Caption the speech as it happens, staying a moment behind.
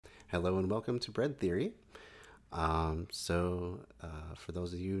Hello and welcome to Bread Theory. For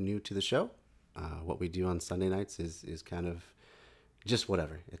those of you new to the show, what we do on Sunday nights is kind of just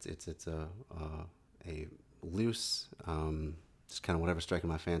whatever. It's a loose, just kind of whatever striking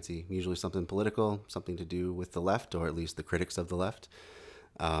my fancy. Usually something political, something to do with the left, or at least the critics of the left.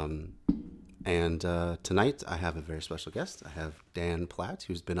 Um, and tonight I have a very special guest. I have Dan Plaat,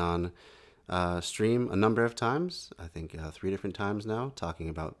 who's been on stream a number of times, I think 3 different times now, talking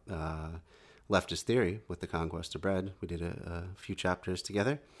about leftist theory with the Conquest of Bread. We did a few chapters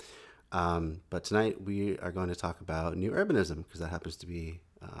together. But tonight we are going to talk about New Urbanism, because that happens to be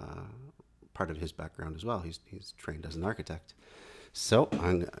part of his background as well. He's trained as an architect. So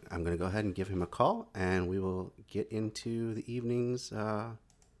I'm going to go ahead and give him a call, and we will get into the evening's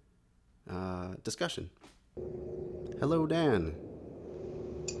discussion. Hello, Dan.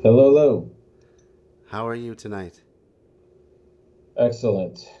 Hello, hello. How are you tonight?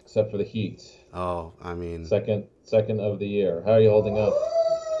 Excellent, except for the heat. Oh, I mean, Second of the year. How are you holding up?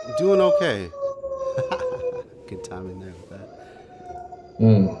 doing okay. Good timing there with that.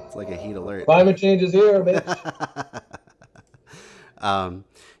 Hmm. It's like a heat alert. Climate change is here, bitch. um,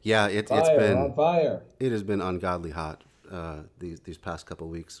 yeah, Fire, on fire. it has been ungodly hot these past couple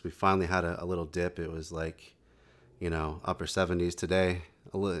of weeks. We finally had a little dip. It was like, upper 70s today.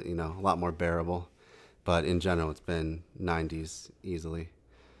 A lot more bearable. But in general, it's been 90s easily.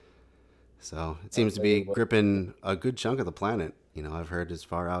 So it I'll seems to tell be you what. gripping a good chunk of the planet. I've heard as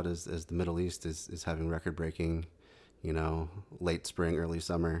far out as the Middle East is having record breaking, late spring, early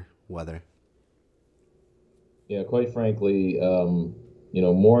summer weather. Yeah, quite frankly,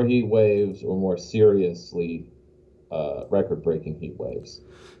 more heat waves or more seriously, record-breaking heat waves.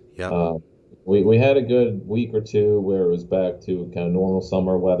 Yep. Um, we had a good week or two where it was back to kind of normal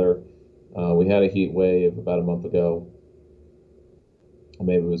summer weather. We had a heat wave about a month ago, or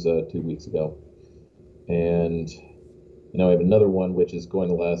maybe it was 2 weeks ago, and we have another one which is going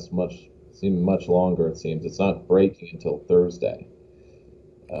to last much longer. It seems it's not breaking until Thursday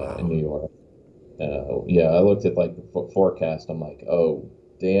in Wow. New York. Yeah, I looked at like the forecast. I'm like, oh,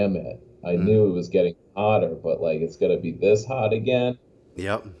 damn it! I Mm. knew it was getting hotter, but like it's gonna be this hot again.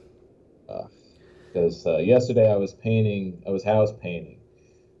 Yep. Because yesterday I was painting, I was house painting,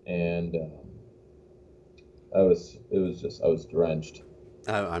 and I was drenched.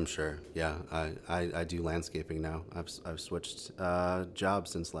 I'm sure. Yeah. I do landscaping now. I've switched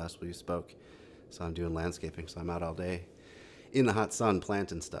jobs since last we spoke. So I'm doing landscaping. So I'm out all day in the hot sun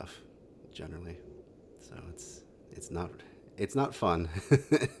planting stuff generally. So it's not fun.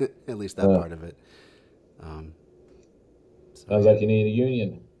 At least that Uh, part of it. Um, so Sounds yeah. like you need a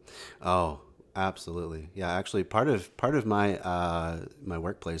union. Oh, absolutely. Yeah, actually, part of my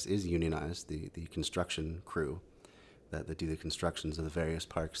workplace is unionized. The construction crew that do the constructions of the various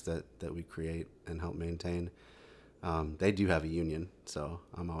parks that we create and help maintain. They do have a union, so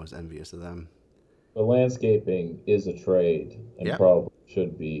I'm always envious of them. But landscaping is a trade and Yeah, probably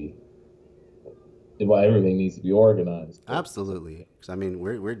should be, well, everything needs to be organized, but absolutely. Because I mean,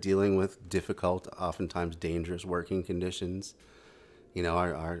 we're dealing with difficult, oftentimes dangerous working conditions.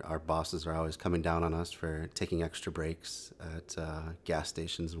 Our bosses are always coming down on us for taking extra breaks at gas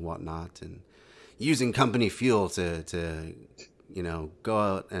stations and whatnot, and using company fuel to go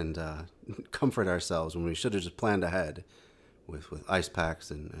out and comfort ourselves when we should have just planned ahead with ice packs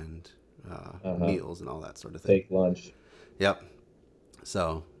and uh-huh, meals and all that sort of thing. take lunch. Yep.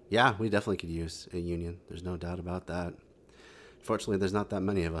 So yeah, we definitely could use a union. There's no doubt about that. Fortunately, there's not that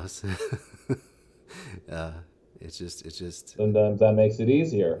many of us. uh, it's just Sometimes that makes it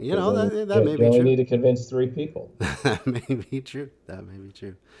easier because then that may you be only true. need to convince three people. That may be true. That may be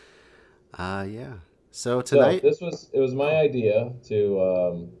true. Yeah. So So tonight, it was my oh idea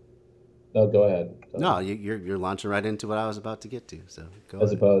to no, go ahead. no, you're launching right into what I was about to get to. So I go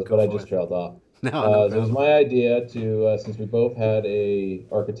suppose, go but I just forth. trailed off. No, no So it was problem. my idea to, since we both had a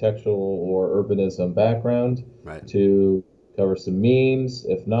architectural or urbanism background, Right. to cover some memes,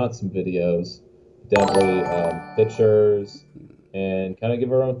 if not some videos, definitely pictures, and kind of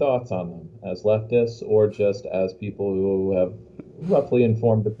give our own thoughts on them as leftists or just as people who have roughly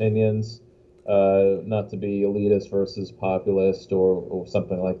informed opinions. Not to be elitist versus populist or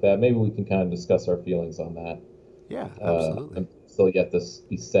something like that. Maybe we can kind of discuss our feelings on that. Yeah. Absolutely. I'm still yet to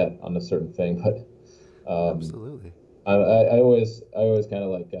be set on a certain thing, but um, Absolutely. I always kind of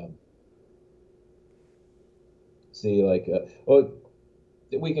like see like well,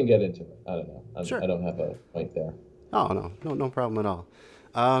 we can get into it. I don't know. I Sure. don't have a point there. Oh no problem at all.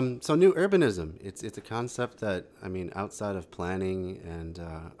 So new urbanism. It's a concept that I mean, outside of planning and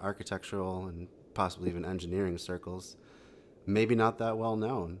architectural and possibly even engineering circles, maybe not that well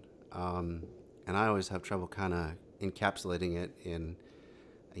known. and I always have trouble kind of encapsulating it in,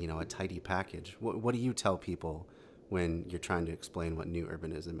 a tidy package. What do you tell people when you're trying to explain what new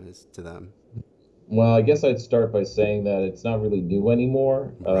urbanism is to them? Well, I guess I'd start by saying that it's not really new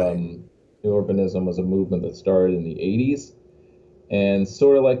anymore. Right. New urbanism was a movement that started in the 80s, and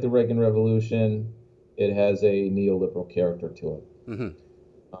sort of like the Reagan Revolution, it has a neoliberal character to it.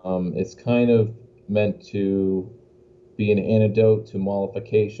 Mm-hmm. It's kind of meant to be an antidote to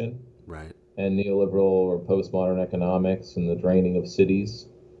mollification Right. and neoliberal or postmodern economics and the draining of cities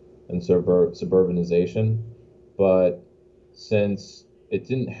and suburbanization. But since it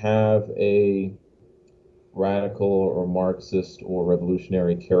didn't have a radical or Marxist or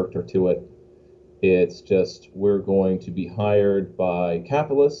revolutionary character to it, it's just we're going to be hired by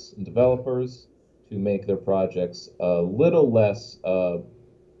capitalists and Mm-hmm. developers to make their projects a little less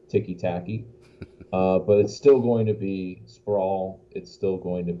ticky tacky, but it's still going to be sprawl. It's still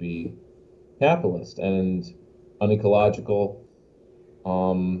going to be capitalist and Right. unecological.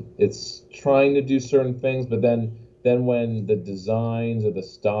 It's trying to do certain things, but then when the designs or the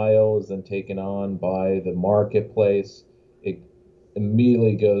style is then taken on by the marketplace, it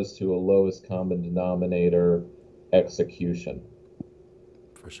immediately goes to a lowest common denominator execution.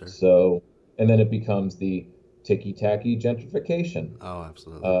 For sure. So, and then it becomes the ticky-tacky gentrification Oh,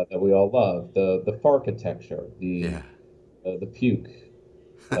 absolutely. that we all love, the architecture, Yeah. the puke.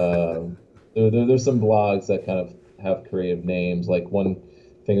 Um, there's some blogs that kind of have creative names. Like one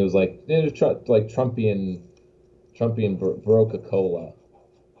thing it was like like Trumpian Baroque Cola,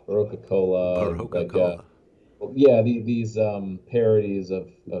 Baroque Cola, Baroque like cola. yeah, these parodies of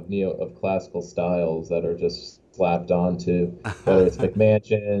neo of classical styles that are just slapped onto whether it's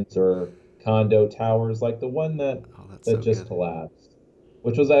McMansions or condo towers, like the one Oh, that's that so just good. collapsed,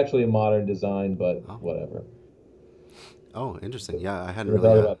 which was actually a modern design, but Oh. whatever. Oh, interesting. Yeah, I hadn't We'll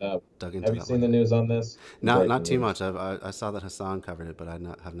really talk about that. dug into Have you that one seen the yet. news on this? Some Not breaking too news. much. I saw that Hassan covered it, but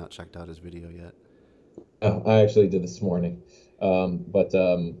have not checked out his video yet. Oh, I actually did this morning, but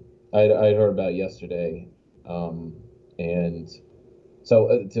I heard about it yesterday, um, and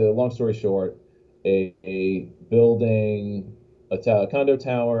so to long story short, a building, a condo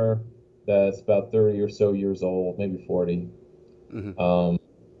tower that's about 30 or so years old, maybe 40, Mm-hmm. um,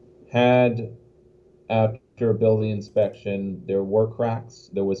 had after a building inspection, there were cracks,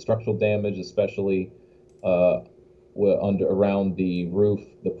 there was structural damage, especially uh, under around the roof,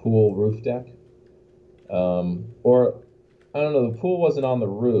 the pool roof deck. Or I don't know, the pool wasn't on the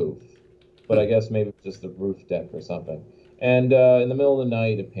roof, but Hmm. I guess maybe it was just the roof deck or something. And in the middle of the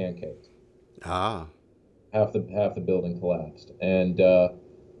night, it pancaked. Ah. Half the building collapsed. And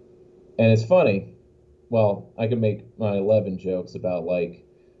it's funny. Well, I could make my 11 jokes about like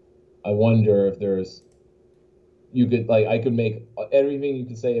I wonder if there's you could like I could make everything you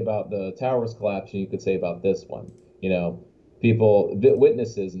could say about the towers collapsing, you could say about this one. You know, people,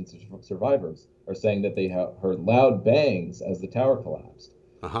 witnesses and survivors are saying that they have heard loud bangs as the tower collapsed,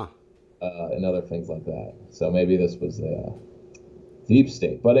 Uh-huh. and other things like that. So maybe this was a deep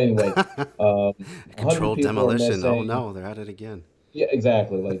state. But anyway, 100 Controlled people are demolition. Oh missing. no, they're at it again. Yeah,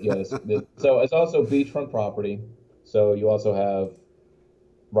 exactly. Like yes, so it's also beachfront property. So you also have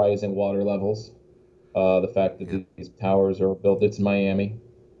rising water levels. The fact that Yep. these towers are built, it's Miami.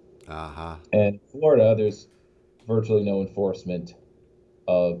 Uh-huh. And in Florida, there's virtually no enforcement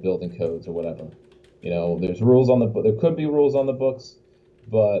of building codes or whatever. There's rules on the book. There could be rules on the books,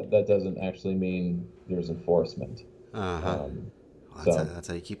 but that doesn't actually mean there's enforcement. Uh-huh. Um, Well, so that's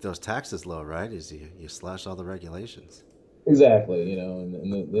how you keep those taxes low, right? Is you slash all the regulations. exactly,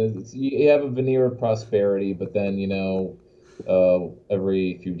 and you have a veneer of prosperity, but then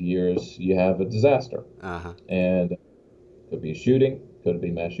every few years you have a disaster, Uh-huh. and could be a shooting, could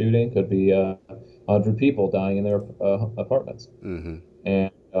be mass shooting, could be 100 people dying in their apartments. Mm-hmm.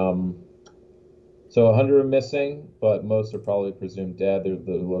 And so 100 are missing, but most are probably presumed dead. They're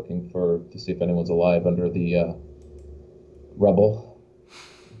looking for to see if anyone's alive under the rubble.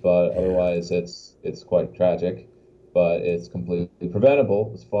 But Yeah. otherwise, it's quite tragic. But it's completely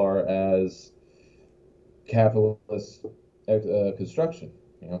preventable as far as capitalist construction.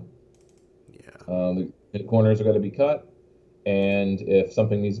 You know, Yeah. the corners are going to be cut, and if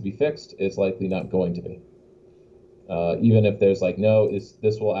something needs to be fixed, it's likely not going to be. Even if there's like, no,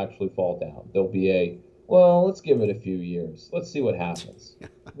 this will actually fall down. There'll be well, let's give it a few years. Let's see what happens.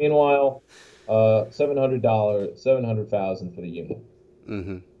 Meanwhile, $700, 700,000 for the unit,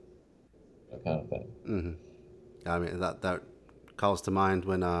 Mm-hmm. that kind of thing. Mm-hmm. I mean that calls to mind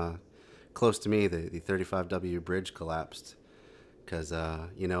when close to me the 35W bridge collapsed because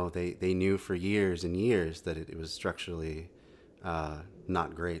they knew for years and years that it was structurally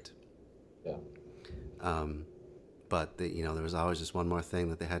not great. Yeah. Um, but there was always just one more thing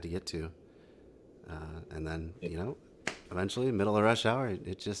that they had to get to, and then Yeah. eventually, middle of rush hour,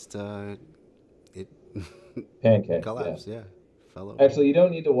 it just it Pancake. Yeah. collapsed. Yeah, fell over. Actually, you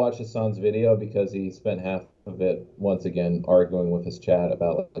don't need to watch Hassan's video because he spent half of it once again arguing with his chat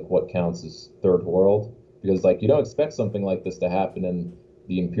about like what counts as third world. Because like you don't expect something like this to happen in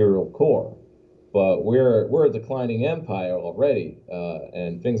the imperial core, but we're a declining empire already,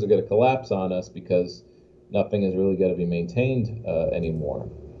 and things are going to collapse on us because nothing is really going to be maintained anymore.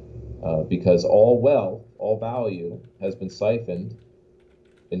 Because all wealth, all value has been siphoned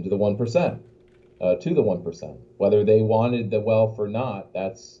into the 1%, to the 1%. Whether they wanted the wealth or not,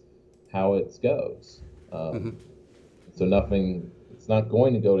 that's how it goes. Hmm. Um, so nothing, it's not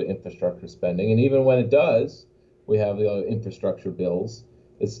going to go to infrastructure spending. And even when it does, we have the infrastructure bills.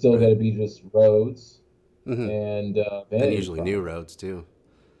 It's still Right. going to be just roads Hmm. and And vanity usually new projects. roads too.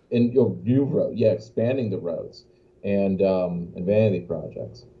 And new road, yeah, expanding the roads and vanity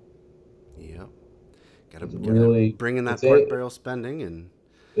projects. Yep. It's Gotta really bring in that it's pork a barrel spending and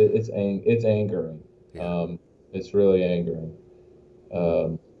it's angering. yeah. It's really angering,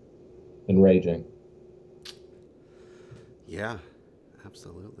 um, enraging. Yeah.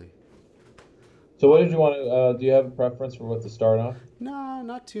 Absolutely. So, what All did you right. want to? Do you have a preference for what to start off? No,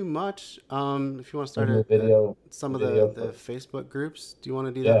 not too much. If you want to start Maybe at the some of video the first. Facebook groups, do you want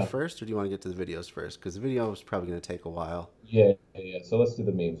to do that Yeah, first, or do you want to get to the videos first? Because the video is probably going to take a while. yeah. So let's do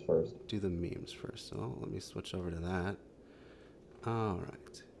the memes first. Do the memes first. So let me switch over to that. All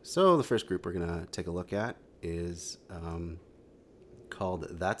right. So the first group we're going to take a look at is called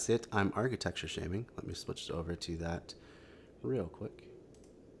 "That's It, I'm Architecture Shaming." Let me switch over to that real quick.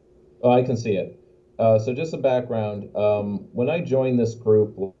 Oh, I can see it. So just a background. When I joined this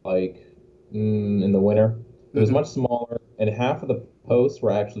group, like in the winter, it was Mm-hmm. much smaller, and half of the posts were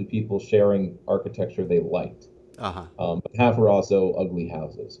actually people sharing architecture they liked. Uh huh. But half were also ugly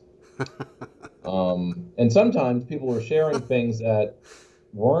houses. And sometimes people were sharing things that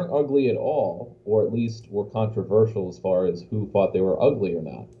weren't ugly at all, or at least were controversial as far as who thought they were ugly or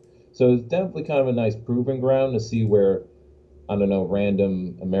not. So it's definitely kind of a nice proving ground to see where, I don't know,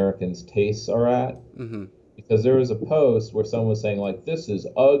 random Americans' tastes are at. Mm-hmm. Because there was a post where someone was saying, like, this is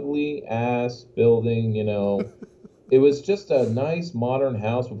ugly ass building, It was just a nice modern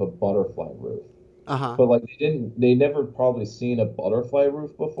house with a butterfly roof. Uh huh. But like they never probably seen a butterfly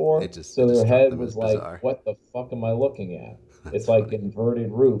roof before, It so just their struck head them as was like, bizarre. "What the fuck am I looking at? That's It's like funny.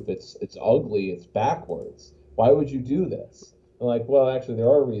 inverted roof. It's ugly. It's backwards. Why would you do this?" I'm like, well, actually, there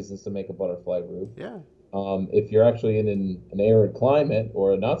are reasons to make a butterfly roof. Yeah. If you're actually in an arid climate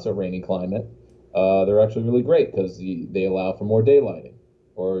or a not so rainy climate, they're actually really great because they allow for more daylighting,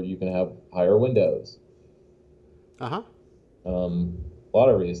 or you can have higher windows. Uh huh. A lot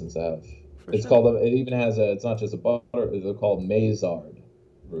of reasons to have. For It's sure. called. It even has a. It's not just a butter. They're called mansard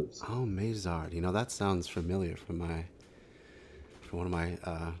roofs. Oh, Mazard. That sounds familiar from one of my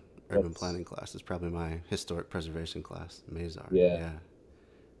urban What's planning classes. Probably my historic preservation class. Mazard. yeah, Yeah.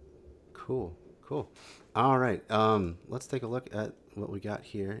 Cool. Cool. All right. Let's take a look at what we got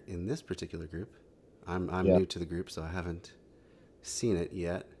here in this particular group. I'm yeah, new to the group, so I haven't seen it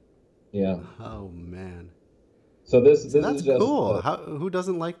yet. yeah. Oh man. So See, this that's is just cool. Who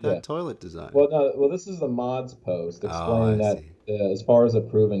doesn't like yeah. that toilet design? Well, no, well, this is the mods post Oh, explaining I that see. as far as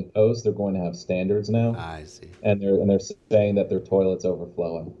approving posts, they're going to have standards now, I see. and they're saying that their toilets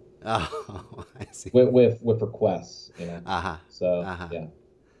overflowing Oh, I see. with requests. Aha. So Aha. yeah,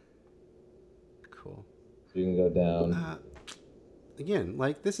 Cool. so you can go down. Uh, Again,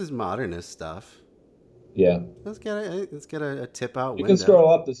 like this is modernist stuff. Yeah. Let's get a tip out You can window. scroll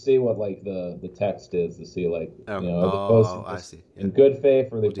up to see what like the text is to see like, Okay. are they Oh, posting I this see. Yeah, in good faith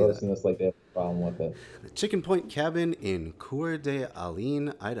or are they we'll do that. posting this like they have a problem with it? The Chicken Point Cabin in Coeur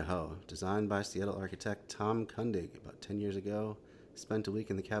d'Alene, Idaho, designed by Seattle architect Tom Kundig about 10 years ago. Spent a week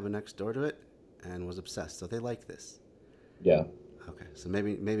in the cabin next door to it and was obsessed. So they like this. Yeah. Okay, so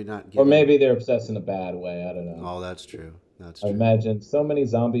maybe not Or getting. maybe they're obsessed in a bad way. I don't know. Oh, that's true. That's I true. imagine so many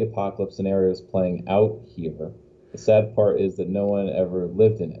zombie apocalypse scenarios playing out here. The sad part is that no one ever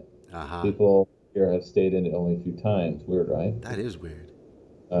lived in it. Uh huh. People here have stayed in it only a few times. Weird, right? That is weird.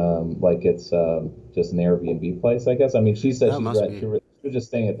 Like it's just an Airbnb place, I guess. I mean, she said That must be. she was just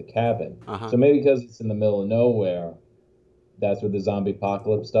staying at the cabin. Uh huh. So maybe because it's in the middle of nowhere, that's where the zombie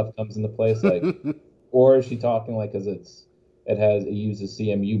apocalypse stuff comes into place. Like, or is she talking like because it uses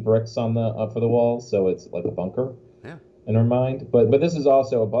CMU bricks on the for the walls, so it's like a bunker Yeah. in her mind. But this is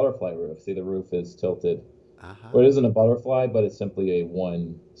also a butterfly roof. See, the roof is tilted. Uh huh. Well, it isn't a butterfly, but it's simply a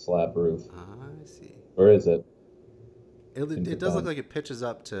one slab roof. I see. Or is it? it into does look town. like it pitches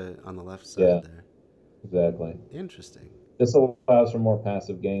up to on the left side Yeah, there. exactly. Interesting. This allows for more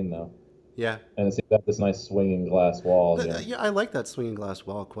passive gain though, Yeah. and it's got this nice swinging glass wall here. Yeah, I like that swinging glass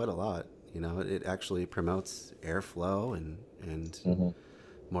wall quite a lot. You know, it actually promotes airflow and Hmm.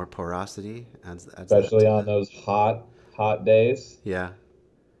 more porosity. Adds that Especially to on the. those hot days Yeah,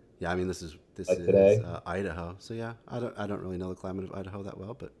 yeah. I mean, this like is today. Idaho, so yeah. I don't really know the climate of Idaho that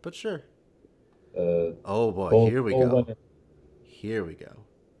well, but sure. Uh, Oh boy, cold here we cold go. winter. Here we go.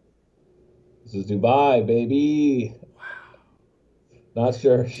 This is Dubai, baby. Not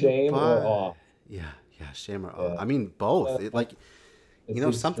sure, shame or Dubai. awe. Yeah, yeah. Shame or awe. Yeah, I mean, both. Uh, It uh, like it's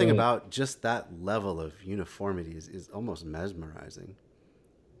the something extreme. about just that level of uniformity is almost mesmerizing.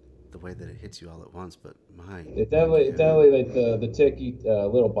 The way that it hits you all at once, but my It's definitely like the Tiki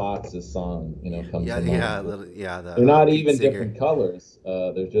Little Boxes song, comes yeah, to mind. yeah, the They're not Pete even Seeger. different colors.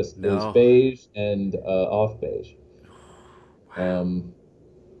 There's No, beige and off beige. wow. Um,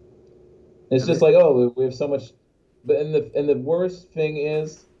 it's And just they, like, oh, we have so much. But the worst thing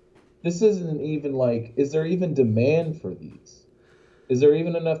is, this isn't even like, is there even demand for these? Is there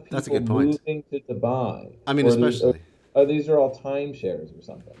even enough that's a people good point. moving to Dubai, I mean, or these especially. are these are all timeshares or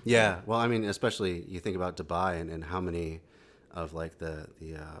something? Yeah, well, I mean, especially you think about Dubai and how many of like the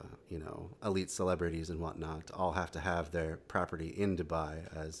elite celebrities and whatnot all have to have their property in Dubai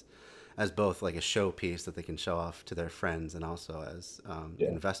as both like a showpiece that they can show off to their friends and also as Yeah.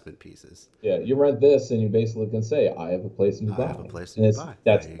 investment pieces. Yeah, you rent this and you basically can say, I have a place in I have a Dubai. place in And it's Dubai. There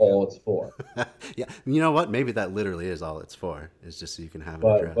that's you go. all it's for. Yeah, you know what? Maybe that literally is all it's for. Is just so you can have an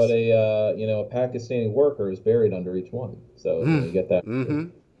But address. a Pakistani worker is buried under each one. So, Mm. you get that too. Mm-hmm.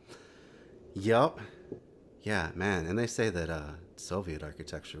 Yup. Yeah, man. And they say that Soviet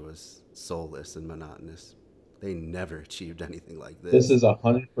architecture was soulless and monotonous. They never achieved anything like This this. is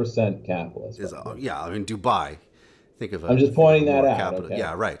 100% capitalist Is right here. yeah, I mean Dubai. I'm just Think of a pointing that more out, capital. okay?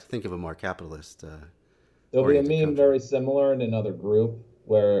 Yeah, right. Think of a more capitalist There'll be a oriented meme country. very similar in another group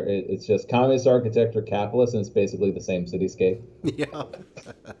where it's just communist architecture, capitalist, and it's basically the same cityscape. Yeah.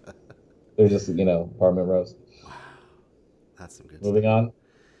 They're just, apartment rows. Wow, that's some good Moving stuff. on.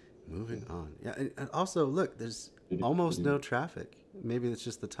 Moving on. Yeah, and also look, there's almost no Doo-doo-doo-doo. traffic. Maybe it's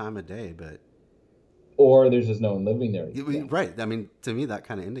just the time of day, but Or there's just no one living there yet. right. I mean, to me, that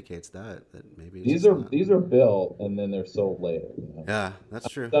kind of indicates that maybe it's These just are not. these are built and then they're sold later. Yeah, that's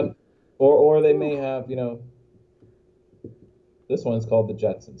true. Some, or they Whew. may have, this one's called the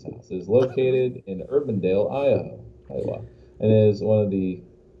Jetsons House. It is located in Urbandale, Iowa, and it is one of the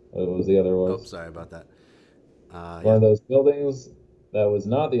what was the other Oh, words? sorry about that. One Yeah, of those buildings that was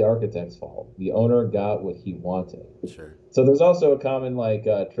not the architect's fault. The owner got what he wanted. sure. So there's also a common like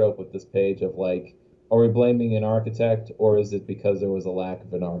trope with this page of like, are we blaming an architect or is it because there was a lack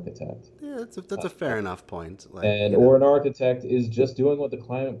of an architect? Yeah, that's Uh, a fair enough point. Like and or an architect is just doing what the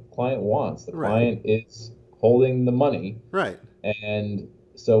client wants. The right, client is holding the money, right, and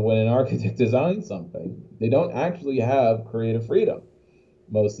so when an architect designs something, they don't actually have creative freedom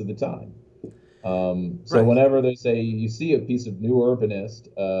most of the time. So right. whenever there's you see a piece of new urbanist,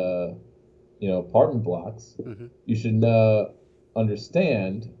 apartment blocks, Hmm. you should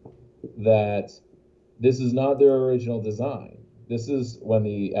understand that this is not their original design. This is when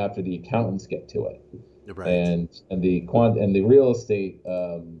the after the accountants get to it, Right. and the real estate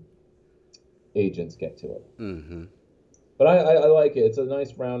agents get to it. Hmm. But I like it. It's a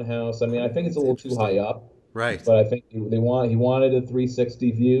nice round house. I mean, I think it's a It's little too high interesting. up, Right. but I think he wanted a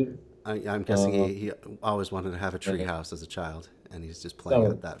 360 view. I'm guessing Uh, he always wanted to have a tree and house as a child, and he's just playing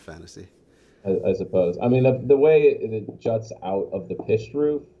some, at that fantasy. I suppose. I mean, the way it juts out of the pitched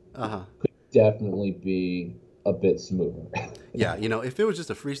roof Uh huh. could definitely be a bit smoother. Yeah, if it was just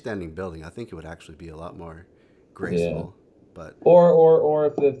a freestanding building, I think it would actually be a lot more Yeah. graceful. But Or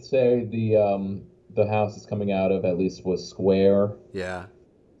if let's say the house is coming out of at least was square, yeah,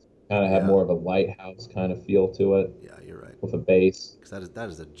 kind of have yeah, more of a lighthouse kind of feel to it yeah, you're right. with a base. Because that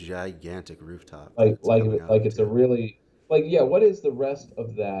is a gigantic rooftop that Like it's like coming out like of it's a too. really like yeah, what is the rest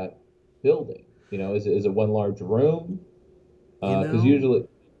of that building? Is it one large room? You Because know, usually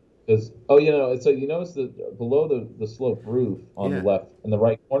because oh it's so you notice the below the slope roof on the yeah, left in the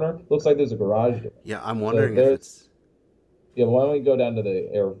right corner looks like there's a garage door. yeah. I'm So wondering if there's it's yeah. Why don't we go down to the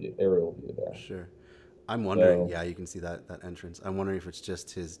aerial view there? sure. I'm wondering. So Yeah, you can see that entrance. I'm wondering if it's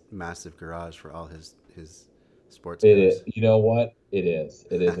just his massive garage for all his sports cars. you know what? It is.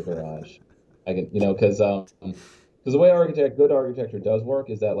 It is a garage. I can, because the way good architecture does work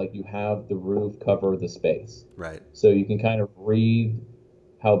is that like you have the roof cover the space, Right. so you can kind of read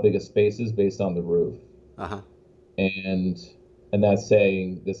how big a space is based on the roof, Uh huh. and and that's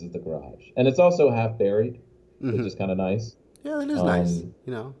saying this is the garage, and it's also half buried. which Mm-hmm. is kind of nice. Yeah, it is nice. Um,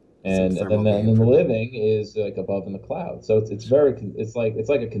 You know, some and thermal and gain then the for a bit. living is like above in the clouds. So it's Sure. very it's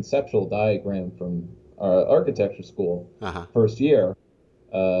like a conceptual diagram from our architecture school Uh huh. first year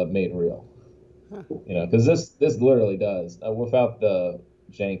made real. Huh. You know, because this literally does without the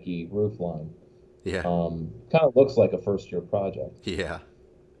janky roof line. Yeah. Kind of looks like a first year project. Yeah.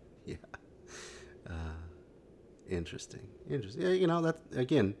 Yeah. Uh, Interesting. Interesting. Yeah, you know that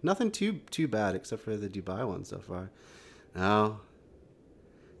again. Nothing too bad except for the Dubai one so far. No,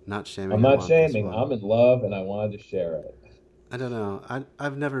 not I'm shaming. I not want this shaming. one. I'm in love, and I wanted to share it. I don't know.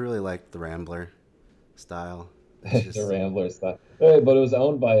 I've never really liked the Rambler style. It's The just Rambler stuff. Hey, but it was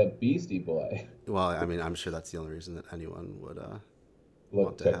owned by a Beastie Boy. well, I mean, I'm sure that's the only reason that anyone would want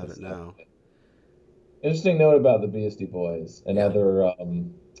Look, to check have it this out. now. Interesting note about the Beastie Boys and Yeah. other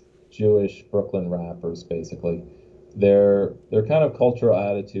Jewish Brooklyn rappers, basically. Their kind of cultural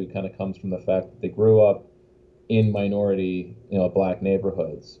attitude kind of comes from the fact that they grew up in minority, black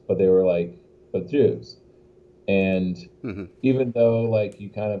neighborhoods, but they were like, but Jews. And Mm-hmm. even though like you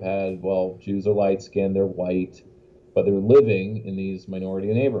kind of had, well, Jews are light skinned, they're white, but they're living in these minority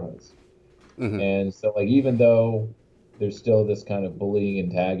neighborhoods. Mm-hmm. And so like even though there's still this kind of bullying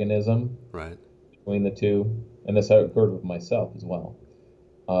antagonism Right. between the two, and this I occurred with myself as well.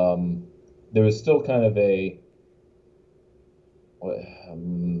 Um, there was still kind of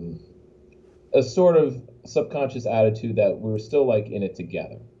um, a sort of subconscious attitude that we were still like in it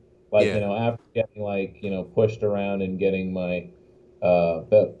together. Like, Yeah. after getting like, pushed around and getting my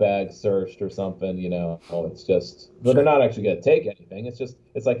bag searched or something, it's just, but they're Sure. not actually going to take anything.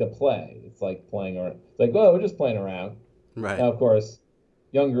 It's like a play. It's like playing around. It's like, oh, we're just playing around. Right. Now, of course,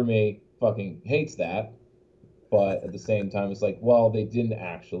 younger me fucking hates that. But at the same time, it's like, well, they didn't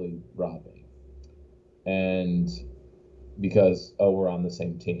actually rob me. And because, oh, we're on the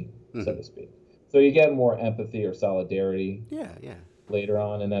same team, so Mm-hmm. to speak. So you get more empathy or solidarity Yeah. Yeah. later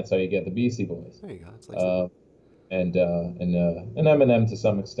on, and that's how you get the Beastie Boys, There you go. It's like some uh, and Eminem to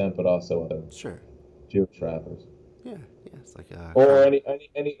some extent, but also other sure. Jewish rappers Yeah. Yeah. It's like or kind of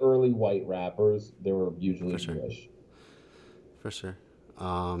any early white rappers. They were for usually sure. Jewish. For sure.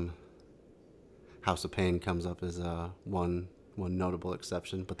 Um, House of Pain comes up as one notable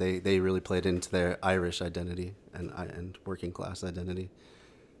exception, but they really played into their Irish identity and working class identity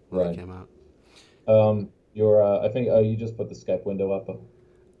when they Right. came out. I think you just put the Skype window up.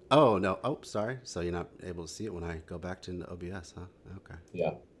 Oh no! Oh, sorry. So you're not able to see it when I go back to OBS, huh? Okay.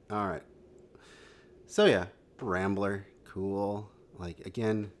 Yeah. All right. So yeah, Rambler, cool. Like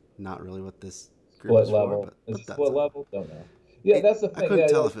again, not really what this group Split is for, level. but Is it that's split level? Don't know. Yeah, it. that's the I thing. couldn't Yeah,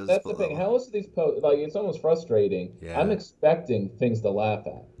 tell like, if it was that's the split thing. level. How most of these posts, like, it's almost frustrating. I'm Yeah. expecting things to laugh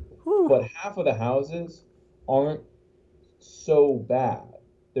at, Whew. but half of the houses aren't so bad.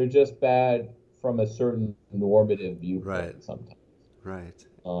 They're just bad from a certain normative Right. viewpoint sometimes. Right.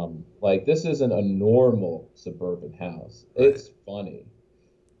 Like this isn't a normal suburban house. Right. It's funny.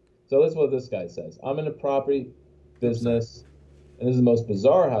 So that's what this guy says. I'm in a property Oops. Sorry. business. And this is the most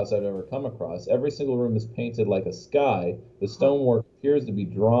bizarre house I've ever come across. Every single room is painted like a sky. The Huh. stonework appears to be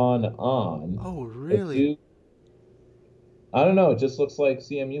drawn on. Oh I really? do, I don't know, it just looks like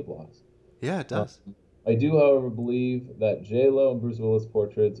CMU blocks. Yeah, it Uh, does. I do, however, believe that J-Lo and Bruce Willis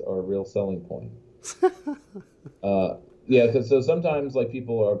portraits are a real selling point. Uh, yeah, because so sometimes like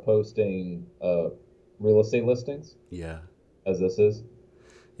people are posting real estate listings, Yeah. as this is.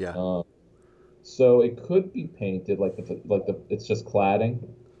 Yeah. Um, so it could be painted it's just cladding.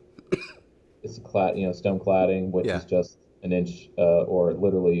 It's a stone cladding, which Yeah. is just an inch or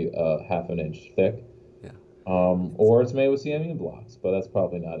literally half an inch thick. Yeah. Or it's made with CMU blocks, but that's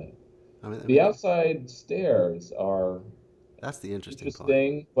probably not it. I The mean, outside stairs are that's the interesting part.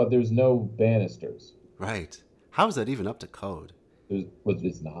 interesting, but there's no banisters. Right. How is that even up to code? Which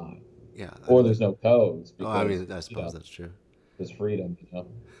is not. Yeah. I Or mean, there's no codes oh, I because, mean, I suppose that's true. there's freedom.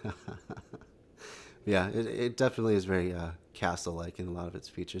 Yeah, it definitely is very castle-like in a lot of its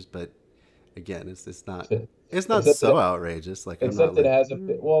features, but again, it's not Except so that outrageous. Like I'm not except it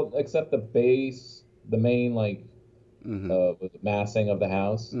like, has except the base, the main like mm-hmm, with the massing of the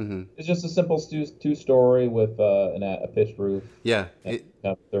house. mm-hmm. It's just a simple two-story with a pitched roof Yeah, and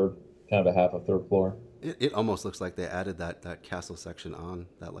kind of a half a third floor. it almost looks like they added that castle section on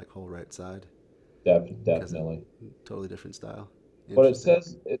that like whole right side because it Definitely. totally different style. But it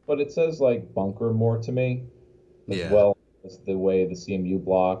Interesting. says like bunker more to me, as Yeah. well as the way the CMU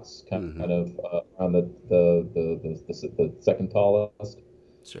blocks kind Mm-hmm. of around the second tallest.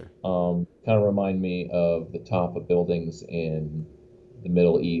 Sure. Kind of remind me of the top of buildings in the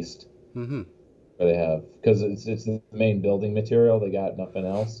Middle East Mm-hmm. where they have because it's the main building material. They got nothing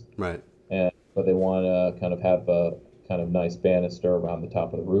else, Right. and but they want to kind of have a kind of nice banister around the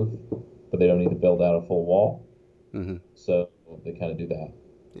top of the roof, but they don't need to build out a full wall. Mm-hmm. So they kind of do that.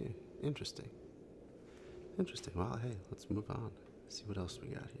 Yeah. Interesting. Interesting. Well, hey, let's move on. See what else we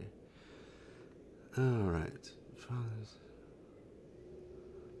got here. All right.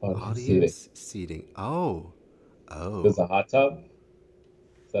 Audience seating. Audience seating. Oh. There's Oh. a hot tub.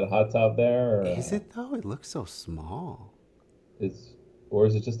 Is that a hot tub there, Is it though? It looks so small. is or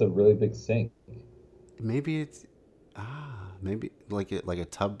is it just a really big sink? Maybe it's maybe like a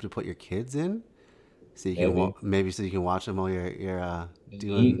tub to put your kids in, so you can Maybe. maybe so you can watch them while you're And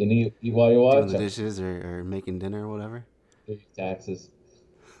doing eat while you doing watch the them. dishes or making dinner or whatever. Do your taxes.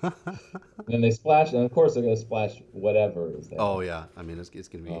 And then they splash, and of course they're gonna splash whatever is there. Oh yeah, I mean it's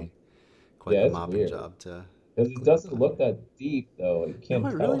gonna be Um, quite yeah, the it's mopping weird job to because it clean up doesn't after. look that deep though. You No, it can't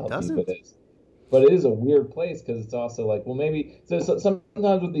tell really how deep it doesn't. is. But it is a weird place because it's also like, well, maybe so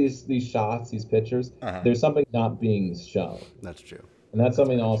sometimes with these shots, these pictures, Uh-huh. there's something not being shown, That's true. and that's That's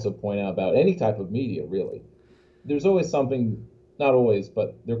something to very true. also point out about any type of media, really. There's always something, not always,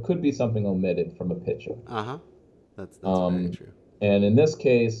 but there could be something omitted from a picture. Uh huh. That's very Um, true. and in this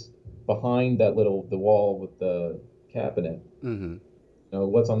case, behind that little the wall with the cabinet, Mm-hmm.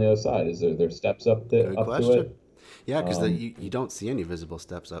 what's on the other side? Is there steps Good up to question. it? Yeah, because Um, you don't see any visible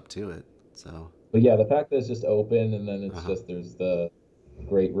steps up to it. So but yeah, the fact that it's just open and then uh it's huh. just there's the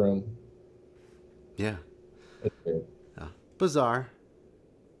great room. Yeah. It's weird. Yeah. Bizarre.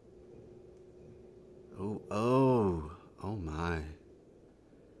 Oh, oh my.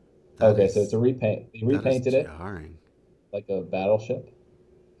 That Okay, so it's is a repaint. They that is repainted it jarring. like a battleship.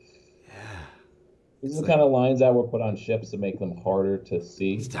 Yeah. These It's are the like kind of lines that were put on ships to make them harder to it's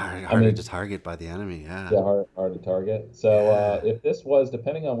see. I harder to mean, target by the enemy. Yeah. yeah, hard to target. So Yeah. if this was,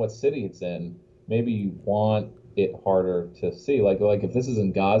 depending on what city it's in, maybe you want it harder to see. Like if this is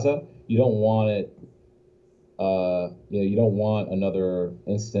in Gaza, you don't want it. You don't want another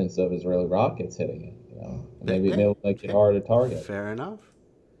instance of Israeli rockets hitting it. Maybe Hey, it'll make it hey, hard to target. fair enough.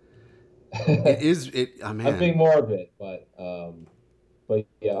 It is it. Oh I'm man. being morbid, but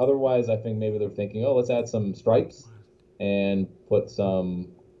yeah. Otherwise, I think maybe they're thinking, oh, let's add some stripes and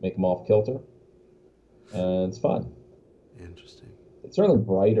make them off kilter, and it's fun. Interesting. It's certainly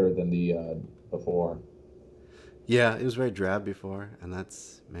brighter than the before. Yeah, it was very drab before, and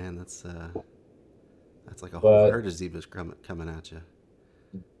that's like a whole herd But of zebras coming at you.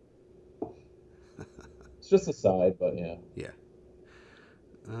 it's just a side, but yeah. Yeah.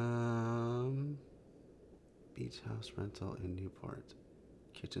 Um, beach house rental in Newport.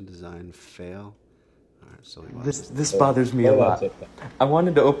 Kitchen design fail. All right, so we watch This this this thing. bothers me a Play that lot. TikTok. I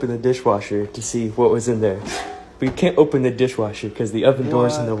wanted to open the dishwasher to see what was in there, but you can't open the dishwasher because the oven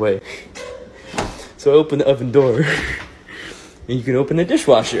door's in the What? way. So I open the oven door, and you can open the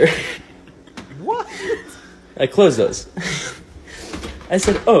dishwasher. What? I close those. I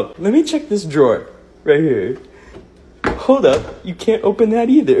said, "Oh, let me check this drawer right here." Hold up, you can't open that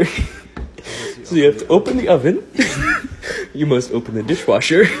either. Unless you So you open have the to open the oven. You must open the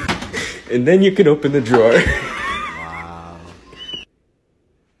dishwasher, and then you can open the drawer. Wow.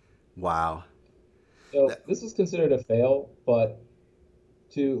 Wow. So That, this is considered a fail, but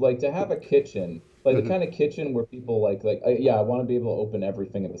to have a kitchen, like the mm-hmm. kind of kitchen where people yeah, I want to be able to open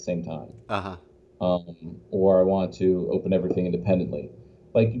everything at the same time, Uh-huh. or I want to open everything independently.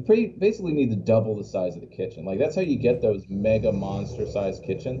 Like you basically need to double the size of the kitchen. Like that's how you get those mega monster sized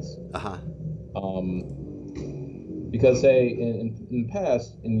kitchens. Uh-huh. Because say in the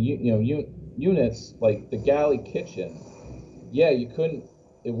past in units like the galley kitchen, yeah, you couldn't.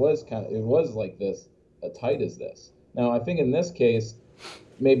 It was like this, tight as this. Now I think in this case,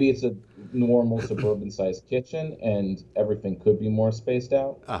 maybe it's a normal suburban sized kitchen and everything could be more spaced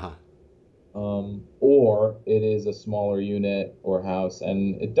out. Uh-huh. Or it is a smaller unit or house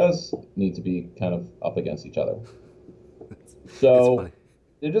and it does need to be kind of up against each other. It's, it's funny. So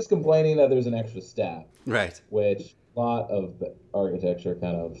they're just complaining that there's an extra step, Right. which a lot of architecture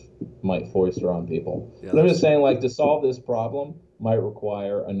kind of might foister on people. Yeah, But I'm that's just saying, like, to solve this problem might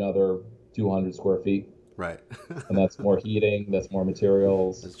require another 200 square feet, right. and that's more heating, that's more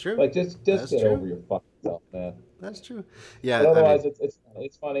materials. That's true. Like, just That's get true. over your fucking self, man. That's true. But Yeah, I mean, otherwise,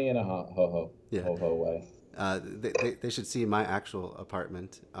 it's funny in a yeah. ho ho way. They should see my actual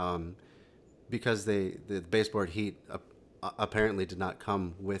apartment because the baseboard heat apparently did not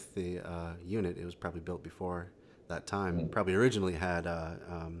come with the unit. It was probably built before that time. Mm. Probably originally had what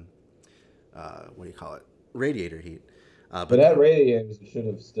do you call it? Radiator heat. But But that radiators should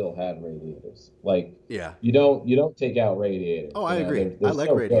have still had radiators. Like, yeah. you don't take out radiators. Oh, I agree. I They're like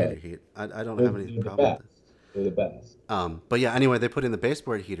so radiator good. heat. I don't have any They're the problem with best. it. They're the best. But yeah, anyway, they put in the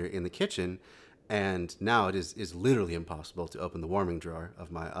baseboard heater in the kitchen, and now it is literally impossible to open the warming drawer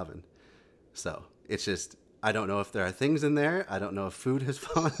of my oven. So it's just, I don't know if there are things in there. I don't know if food has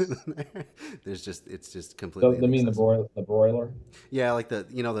fallen in there. It's just So completely I mean inaccessible. the broiler. Yeah, like the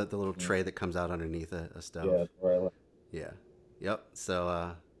little Yeah, tray that comes out underneath a stove. yeah, the broiler. Yeah. Yep.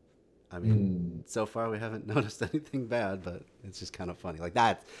 So I mean, Hmm. so far we haven't noticed anything bad, but it's just kind of funny. Like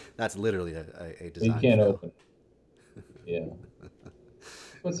that's literally a So you design can't fail. open it. Yeah.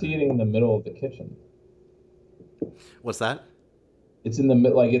 What's heating in the middle of the kitchen? What's that? It's in the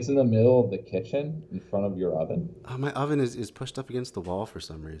like it's in the middle of the kitchen in front of your oven. My oven is pushed up against the wall for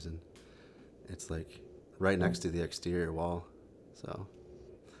some reason. It's like right Oh. next to the exterior wall. So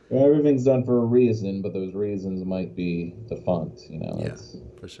Well, everything's done for a reason, but those reasons might be defunct. yeah,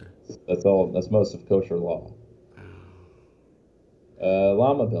 for sure. That's all. That's most of kosher law.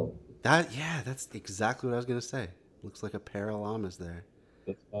 Llama building. That's exactly what I was gonna say. Looks like a pair of llamas there.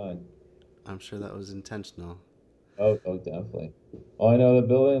 That's fine. I'm sure that was intentional. Oh, oh, definitely. All I know, the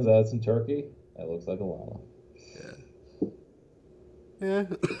buildings that's in Turkey. That looks like a llama. Yeah. Yeah.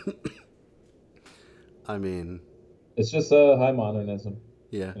 I mean, It's just high modernism.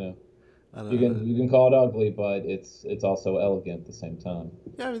 yeah. You know, I don't, you I can don't, you can call it ugly, but it's also elegant at the same time.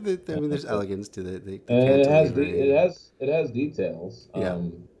 yeah, I mean, there's elegance to the And cantilevering. it has details.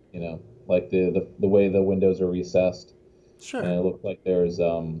 Yeah, Like the way the windows are recessed, and sure. it looks like there's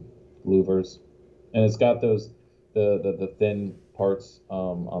louvers, and it's got those the thin parts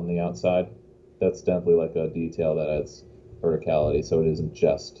on the outside. That's definitely like a detail that adds verticality, so it isn't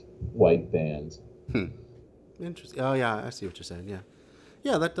just white bands. Hmm. Interesting. Oh yeah, I see what you're saying. Yeah,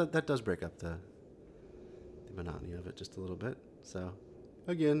 yeah. That does break up the monotony of it just a little bit. So,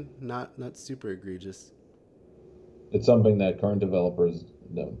 again, not super egregious. It's something that current developers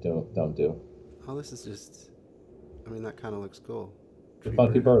don't do. Oh, this is just. I mean, that kind of looks cool. The Tree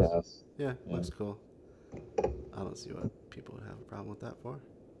funky birdhouse. birdhouse. Yeah, Yeah. looks cool. I don't see what people would have a problem with that for.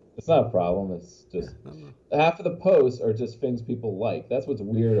 It's not a problem. It's Yeah, just I don't know. half of the posts are just things people like. That's what's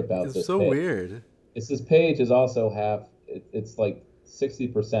weird about It's this so page. weird. It's this page is also it's like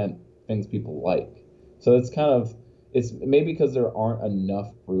 60% things people like. So it's kind of it's maybe because there aren't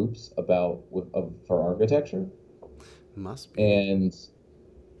enough groups for architecture, Must be.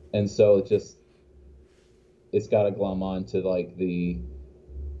 and so it's got to glom on to like the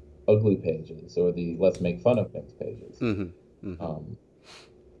ugly pages or the let's make fun of things pages. Mm-hmm. Mm-hmm. Um,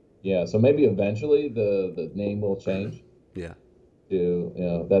 yeah, so maybe eventually the name will change Yeah.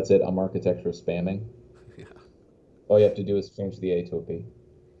 to that's it. I'm architecture spamming. Yeah. All you have to do is change the A to a B.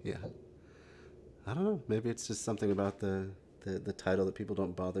 Yeah. I don't know. Maybe it's just something about the title that people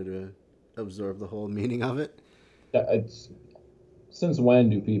don't bother to absorb the whole meaning of it. It's, since when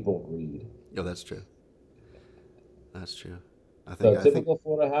do people read? Oh, that's true. That's true. So I think typical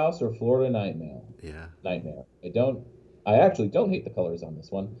Florida house or Florida nightmare? yeah. Nightmare. I actually don't hate the colors on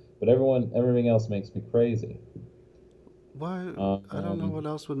this one, but everything else makes me crazy. Why? I don't know Um, what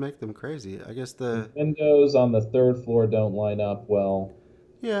else would make them crazy. I guess the the windows on the third floor don't line up well.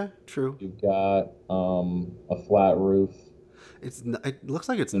 yeah, true. You've got a flat roof. It looks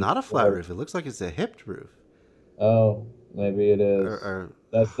like it's And not a flat floor. roof. It looks like it's a hipped roof. Oh, maybe it is. Or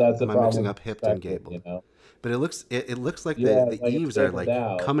That's a am I mixing problem with up hipped and perspective, gabled? you know. But it looks like Yeah, the like it's eaves are gabled like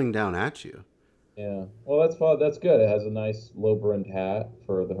out. coming down at you. Yeah. Well, that's good. It has a nice low brimmed hat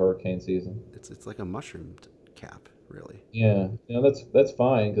for the hurricane season. It's like a mushroom cap, really. Yeah, that's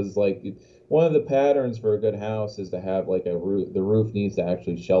fine because like one of the patterns for a good house is to have like a roof. The roof needs to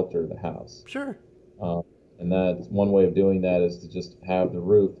actually shelter the house, Sure. um, and that's one way of doing that is to just have the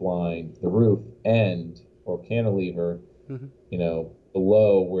roof end or cantilever, Hmm.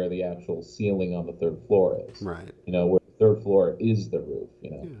 below where the actual ceiling on the third floor is. Right. Where the third floor is the roof.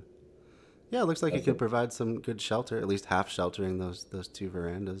 Yeah. Yeah, it looks like it That's could what. provide some good shelter, at least half sheltering those two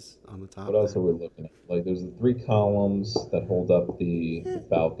verandas on the What top else there. are we looking at? Like there's the three columns that hold up the Yeah,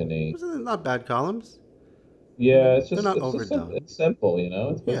 balcony. those are not bad columns. I Yeah, mean, they're not overdone. it's simple,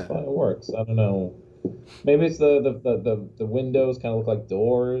 it's Yeah, fine, it works. I don't know. Maybe it's the windows kind of look like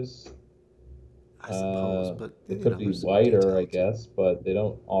doors. I suppose, but It could be there's some wider, I detail to it. guess, but they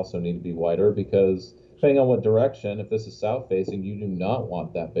don't also need to be wider because depending on what direction, if this is south facing, you do not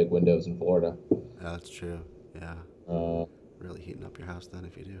want that big windows in Florida. Yeah, that's true. Yeah, Uh, really heating up your house then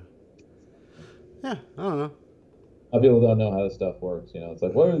if you do. Yeah, I don't know. a lot of people don't know how this stuff works. It's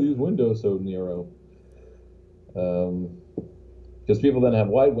like, why are these windows so narrow? Because people then have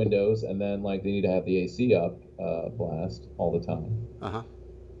wide windows and then like they need to have the AC up blast all the time. Uh huh.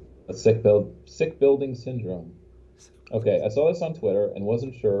 A sick building syndrome. Okay, I saw this on Twitter and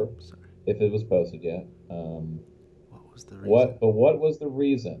wasn't sure Sorry. if it was posted yet. Um, What was the reason? what was the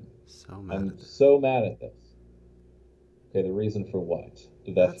reason? So mad I'm at this. so mad at this. Okay, the reason for what?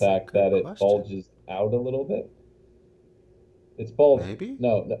 The That's a fact good that it question. bulges out a little bit? It's bulging. Maybe?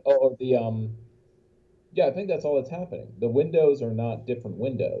 No, no. Yeah, I think that's all that's happening. The windows are not different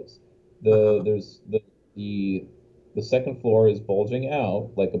windows. Uh-huh. There's the the second floor is bulging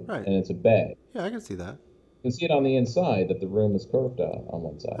out Right. and it's a bay. Yeah, I can see that. You can see it on the inside that the room is curved out on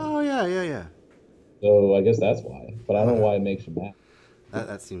one side. Oh, yeah, yeah, yeah. So I guess that's why. But I don't know Uh-huh. why it makes you mad.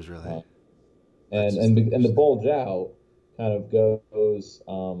 That seems really... Uh, That's and just and the interesting. bulge out kind of goes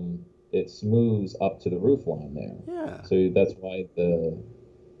it smooths up to the roof line there. Yeah. So that's why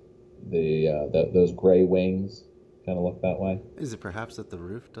those gray wings kind of look that way. Is it perhaps that the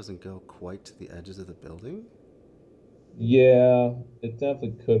roof doesn't go quite to the edges of the building? Yeah, it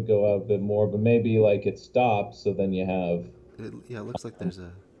definitely could go out a bit more, but maybe like it stops, so then you have Yeah, it looks like there's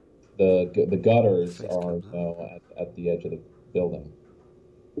a the gutters face are comes up. at the edge of the building,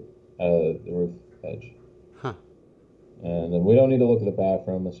 the roof edge. Huh. And then we don't need to look at the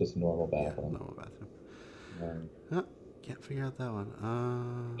bathroom. It's just a normal Yeah, bathroom. normal bathroom. Um, Huh. Can't figure out that one.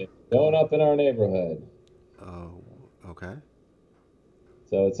 it's going Going. up in our neighborhood, Oh, okay.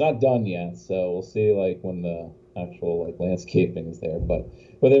 so it's not done yet. So we'll see like when the actual like landscaping is there. But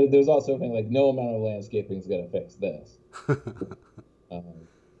there's also a thing like no amount of landscaping is gonna fix this. Um,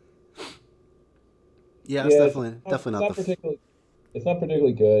 Yeah, it's yeah, definitely it's not not particularly it's not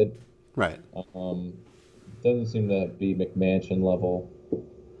particularly good. right. Um, doesn't seem to be McMansion level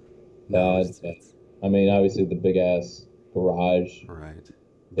No, bad. it's But, it's I mean, obviously the big ass garage right.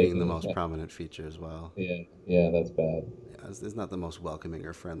 Being the taking most prominent feature as well. yeah, that's bad. Yeah, it's not the most welcoming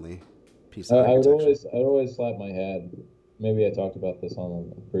or friendly piece I, of I would architecture. I'd always slap my head. Maybe I talked about this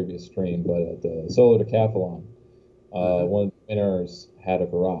on a previous stream, but at the Solar Decathlon, Mm-hmm. one of the winners had a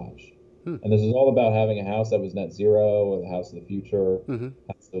garage. Hmm. And this is all about having a house that was net zero or the house of the future, Mm-hmm.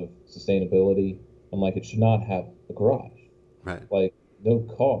 house of sustainability. I'm like, it should not have a garage. Right. Like, no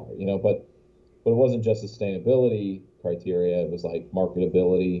car, but it wasn't just sustainability criteria. It was like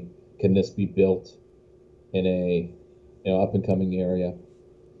marketability. Can this be built in a, up and coming area?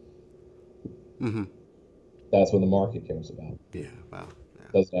 Mm-hmm. That's what the market cares about. Yeah. Wow. Yeah.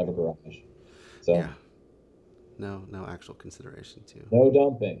 Doesn't have a garage. Yeah. So No actual consideration to no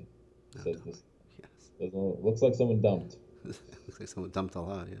dumping. no Says dumping. this Yes. looks like someone dumped. Looks like someone dumped a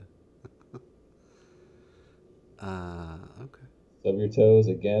lot. Yeah. Okay. Stub your toes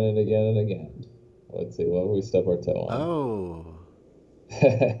again and again and again. Let's see, what will we stub our toe on? Oh,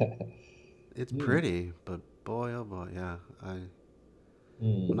 it's Hmm. pretty, but boy, oh boy, yeah. I would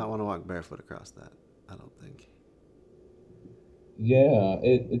Hmm. not want to walk barefoot across that. I don't think. Yeah,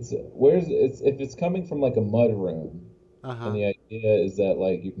 it's where's it's if it's coming from like a mud room, Uh and huh. the idea is that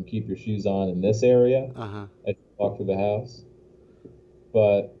like you can keep your shoes on in this area Uh huh. as you walk through the house.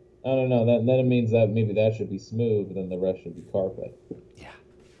 But I don't know. Then it means that maybe that should be smooth, and then the rest should be carpet. Yeah.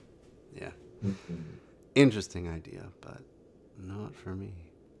 Yeah. Mhm. Interesting idea, but not for me.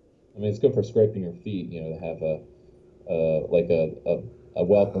 I mean, it's good for scraping your feet, to have like a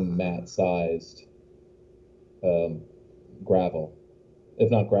welcome mat sized um, gravel,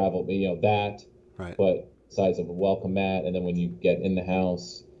 if not gravel, but that, Right. but size of a welcome mat. And then when you get in the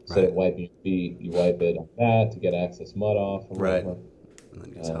house, instead Right. of wiping your feet, you wipe it on that to get excess mud off or Right. whatever. And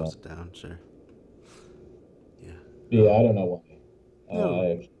then just Uh, hose it down. Sure. Yeah. yeah, I don't know why. No.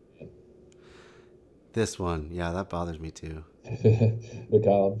 I This one, yeah, that bothers me too. the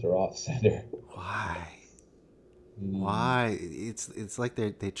columns are off center. Why? Mm. Why? It's like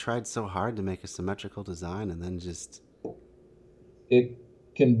they tried so hard to make a symmetrical design and then just It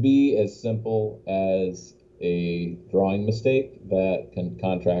can be as simple as a drawing mistake that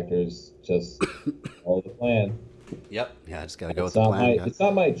contractors just follow the plan. yep. Yeah, I just gotta go with It's the not plan my we got. it's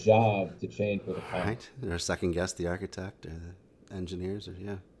not my job to change what the plan. Right? Or second guess the architect or the engineers or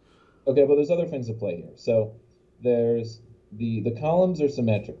yeah. Okay, but there's other things at play here. So there's the columns are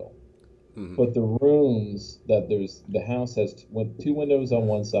symmetrical, Mm-hmm. but the rooms that the house has two windows on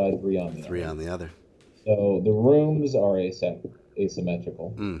one side, three on the Three other. on the other. So the rooms are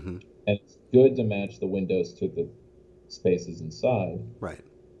asymmetrical, Mm-hmm. and it's good to match the windows to the spaces inside. Right.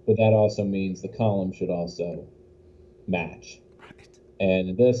 But that also means the column should also match. Right.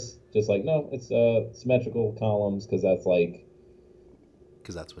 And this, just like, no, it's symmetrical columns because that's like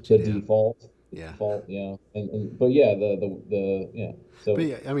Because that's what you the do. default. Yeah. But yeah, the yeah. But So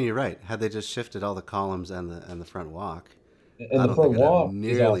yeah, I mean you're right. Had they just shifted all the columns and the front walk, and I the don't think front it'd have walk is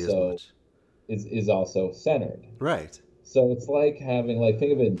nearly as also much. is also centered. Right. So it's like having like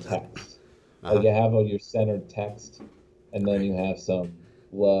think of it in text. Like Uh-huh. you have all your centered text, and then Right. you have some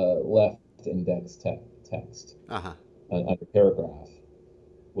left index text Uh-huh. under paragraph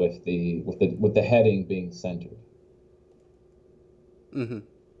with the heading being centered. Mm-hmm.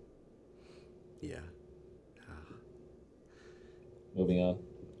 Yeah. Moving on.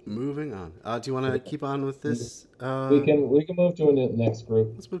 Moving on. Do you want to keep on with this? We can move to a next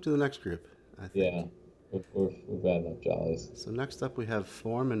group. Let's move to the next group, I think. Yeah, we've had enough jollies. So next up we have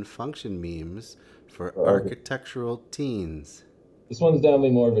form and function memes for For architectural teens. This one's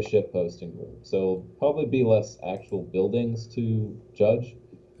definitely more of a ship posting group, so probably be less actual buildings to judge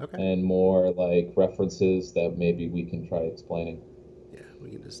Okay. and more like references that maybe we can try explaining. Yeah,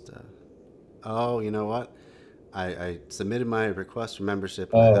 we can just. Oh, you know what? I submitted my request for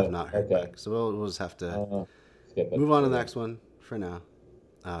membership and I have Oh, not heard okay. back. So we'll just have to Uh, Skip it. move on to the Yeah. next one for now.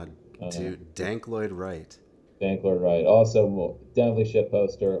 Uh, Uh, to Dank Lloyd Wright. Dankler, right? Also, definitely ship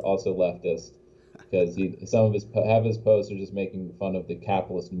poster. Also leftist, because some of his posts are just making fun of the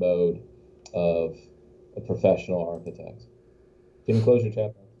capitalist mode of a professional architect. Can you close your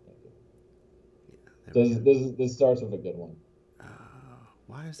chat? There we go. This starts with a good one.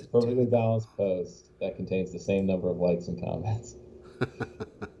 Why is it Perfectly doing balanced post that contains the same number of likes and comments. that?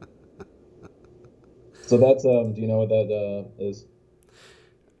 So that's do you know what that is?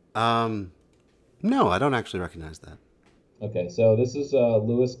 No, I don't actually recognize that. Okay, so this is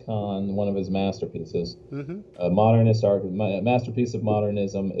Louis Kahn, one of his masterpieces, Mm-hmm. a masterpiece of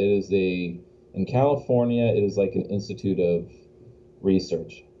modernism. It is in California. It is like an institute of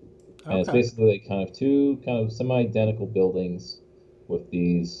research, and it's Okay. basically like kind of two kind of semi-identical buildings with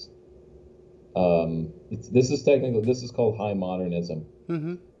these. This is called high modernism,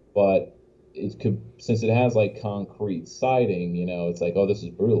 Mm-hmm. but it could, since it has like concrete siding, it's like, oh, this is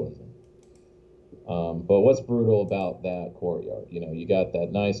brutalism. But what's brutal about that courtyard? You got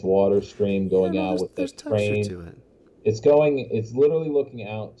that nice water stream Yeah, going no, out there's with the there's texture train. to it. It's literally looking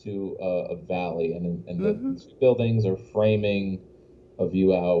out to a valley, and the Mm-hmm. two buildings are framing a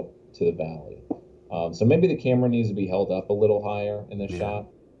view out to the valley. So maybe the camera needs to be held up a little higher in the Yeah. shot,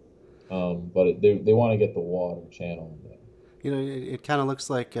 but they want to get the water channel in there. It kind of looks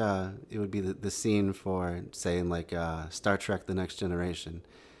like it would be the scene for, say, in like Star Trek: The Next Generation,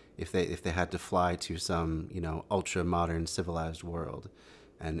 if they had to fly to some ultra modern civilized world,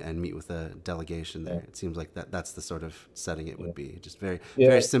 and meet with a delegation there. Yeah, It seems like that's the sort of setting it yeah, would be. Just very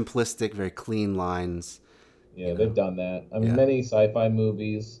very yeah, simplistic, very clean lines. You yeah. know. They've done that. I mean, Yeah. many sci-fi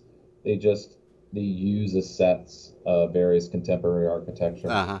movies, they just they use as sets various contemporary architecture.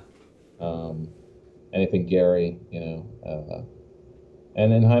 Uh huh. Um, Anything Gary,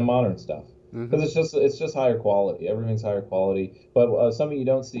 and then high modern stuff Mm-hmm. because it's just higher quality. Everything's higher quality. But something you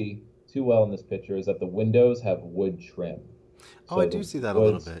don't see too well in this picture is that the windows have wood trim. Oh, I So do the see that a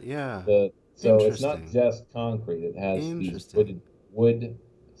little woods, bit. Yeah. so it's not Interesting. just concrete. It has these Interesting. wood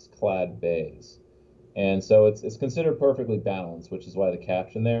clad bays, and so it's considered perfectly balanced, which is why the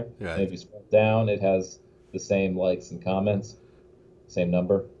caption there. And Right. if you scroll down, it has the same likes and comments, same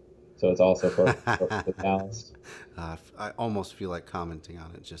number. So it's also perfectly balanced. I almost feel like commenting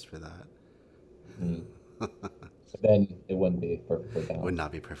on it just for that. Mm. Then it wouldn't be perfectly It would balanced.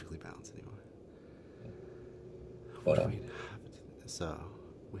 not be perfectly balanced anymore. What But do we have? So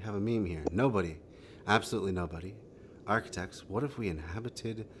we have a meme here. Nobody, absolutely nobody. Architects. What if we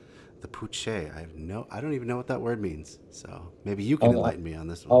inhabited the Puche? I don't even know what that word means. So maybe you can I'll, enlighten me on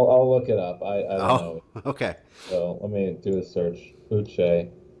this one. I'll look it up. I don't Oh, know. okay. So let me do a search. Puche.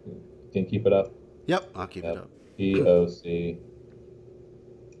 Can you keep it up? Yep, I'll keep it Yep. up. POC.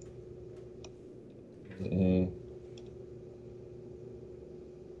 Mm,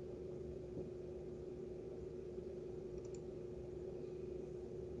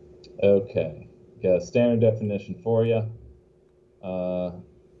 Okay. Got a standard definition for you. Uh,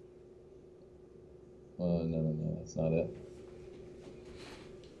 oh, no, that's not it.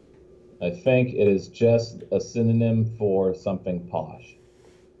 I think it is just a synonym for something posh.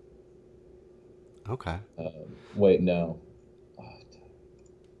 Okay, Wait, no. Oh,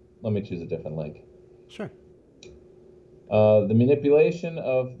 let me choose a different link. sure. The manipulation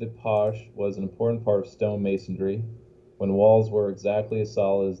of the posh was an important part of stone masonry when walls were exactly as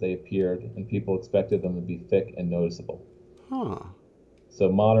solid as they appeared and people expected them to be thick and noticeable. Huh. So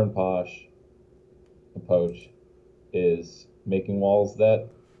modern posh approach is making walls that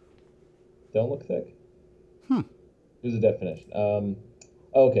don't look thick. Hmm. Here's a definition.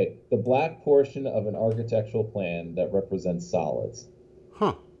 Okay, the black portion of an architectural plan that represents solids.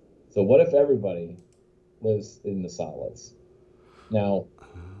 Huh. So what if everybody lives in the solids? Now,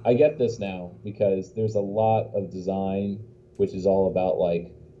 I get this now because there's a lot of design which is all about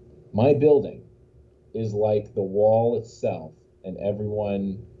like my building is like the wall itself and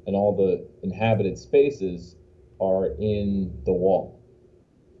everyone and all the inhabited spaces are in the wall.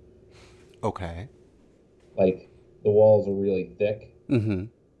 Okay. Like the walls are really thick, Mm-hmm.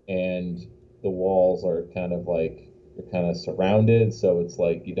 and the walls are kind of like you're kind of surrounded, so it's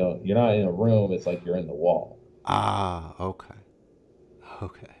like you're not in a room, it's like you're in the wall. Ah, okay.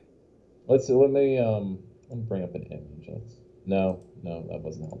 Okay. Let me bring up an image. No, that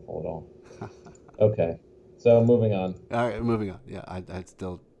wasn't helpful at all. Okay. So moving on. All right, moving on. Yeah, I'd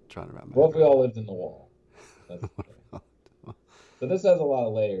still trying to wrap my What head if we around all lived in the wall? That's the thing. it. So this has a lot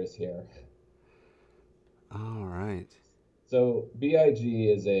of layers here. All right. So BIG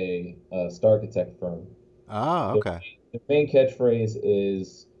is a Starchitect firm. Ah, Their, okay. their main catchphrase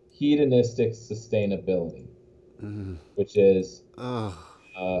is hedonistic sustainability, Mm. which is Ugh.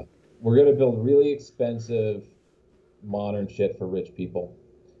 uh, we're going to build really expensive modern shit for rich people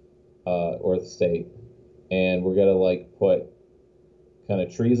or the state, and we're going to like put kind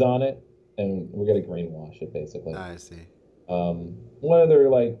of trees on it, and we're going to greenwash it basically. I see. One of their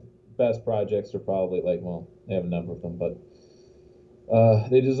like best projects are probably like, well, they have a number of them, but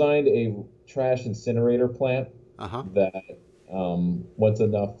they designed a trash incinerator plant Uh-huh. that once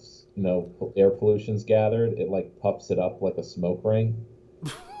enough, air pollution's gathered, it like puffs it up like a smoke ring.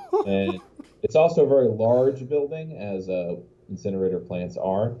 And it's also a very large building, as incinerator plants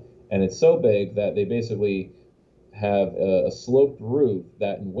are, and it's so big that they basically have a sloped roof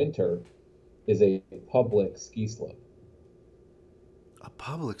that in winter is a public ski slope. A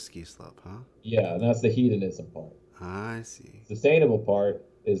public ski slope, huh? Yeah, and that's the hedonism part. I see. Sustainable part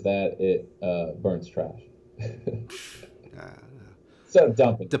is that it burns trash. Uh, So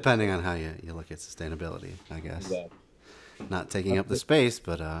dumping it. Depending on how you look at sustainability, I guess. Exactly. Not taking up the space,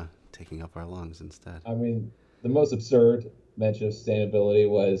 but taking up our lungs instead. I mean, the most absurd mention of sustainability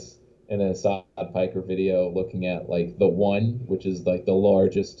was in a Sod Piker video looking at like the One, which is like the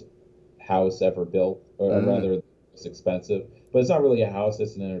largest house ever built, or Mm. rather, most expensive. But it's not really a house;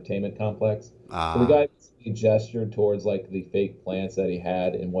 it's an entertainment complex. So the Ah, guy basically gestured towards like the fake plants that he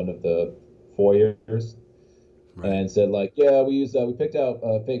had in one of the foyers, right. and said like, "Yeah, we picked out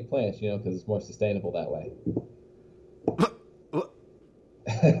fake plants, because it's more sustainable that way."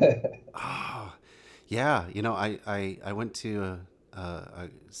 Oh, yeah. I went to a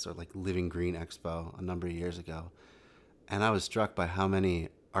sort of like Living Green Expo a number of years ago, and I was struck by how many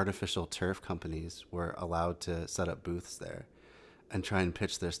artificial turf companies were allowed to set up booths there and try and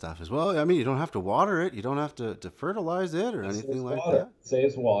pitch their stuff as well. I mean, you don't have to water it, you don't have to fertilize it or It anything saves like water. that. It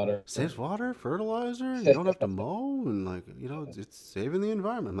saves water. Saves water, fertilizer. You don't have to mow, and like it's saving the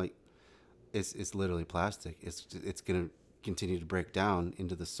environment. Like it's literally plastic. It's gonna continue to break down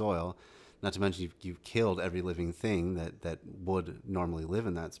into the soil. Not to mention you've killed every living thing that would normally live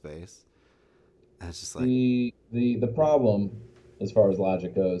in that space. And it's just like The problem, as far as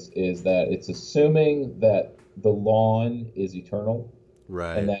logic goes, is that it's assuming that the lawn is eternal and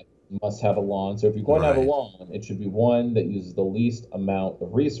right, that you must have a lawn. So if you're going to have a right. lawn, it should be one that uses the least amount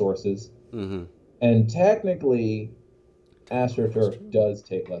of resources. Mm-hmm. And technically, Technically, that's AstroTurf true. does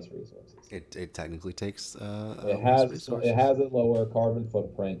take less resources. It technically takes It less has it resources. has a lower carbon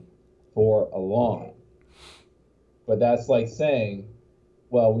footprint for a lawn, but that's like saying,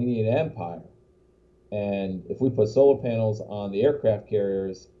 well, we need an empire. And if we put solar panels on the aircraft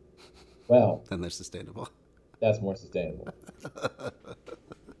carriers, well, Then they're sustainable. that's more sustainable.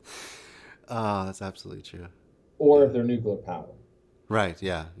 Oh, that's absolutely true. Or Yeah. if they're nuclear powered, Right.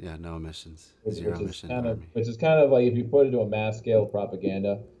 Yeah. Yeah. No emissions. Zero emission army. which is kind of like if you put it to a mass scale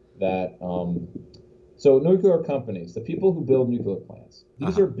propaganda that so nuclear companies, the people who build nuclear plants, Uh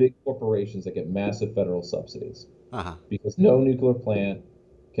these huh. are big corporations that get massive federal subsidies Uh huh. because no nuclear plant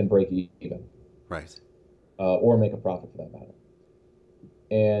can break even Right. or make a profit for that matter.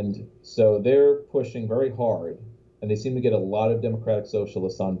 And so they're pushing very hard, and they seem to get a lot of democratic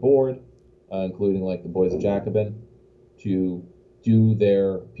socialists on board, including like the Boys of Jacobin, to do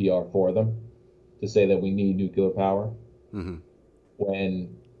their PR for them, to say that we need nuclear power. Mm-hmm.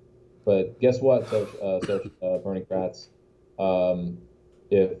 When, but guess what, Bernie Kratz, um,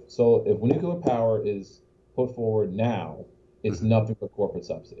 if nuclear power is put forward now, it's Mm-hmm. nothing but corporate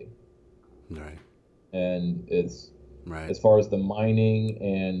subsidy, Right. and it's Right. as far as the mining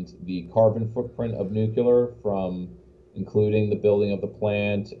and the carbon footprint of nuclear from including the building of the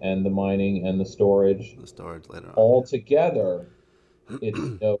plant and the mining and the storage The storage later on. all together, it's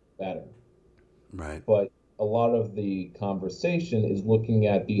no better. Right. But a lot of the conversation is looking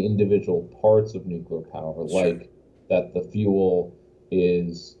at the individual parts of nuclear power, Sure. like that the fuel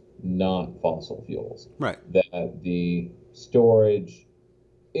is not fossil fuels, Right. that the storage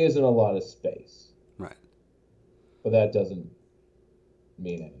isn't a lot of space, Right. but that doesn't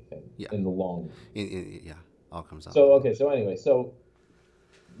mean anything Yeah. in the long run. Yeah. All comes off. So okay, so anyway, so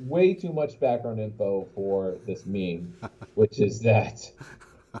way too much background info for this meme, which is that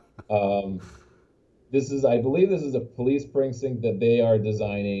um, this is, I believe, this is a police precinct that they are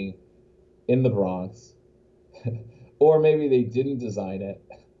designing in the Bronx, or maybe they didn't design it.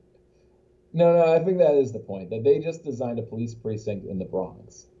 No, no, I think that is the point, that they just designed a police precinct in the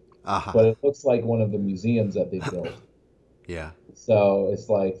Bronx, but Uh-huh. it looks like one of the museums that they built. Yeah. So it's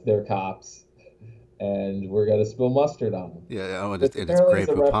like they're cops, and we're gonna spill mustard on them. Yeah. Oh, Which and it's apparently Grey is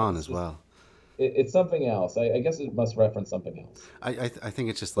a Poupon reference as to well. it's something else. I guess it must reference something else. I think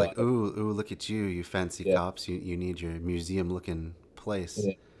it's just like, But ooh, look at you, you fancy yeah, cops. You need your museum looking place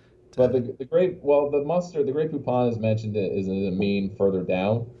yeah. But to. the great well the mustard the great poupon is mentioned is in a meme further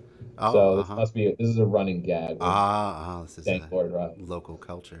down. Oh, So uh this huh. must be this is a running gag with This is Dank a Lord Riley. local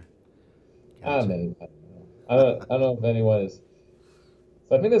culture. I Gotcha. mean, I don't know. I don't know if anyone is.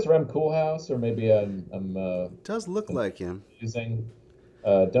 So I think that's Rem Koolhaas, or maybe I'm Does look like him. confusing.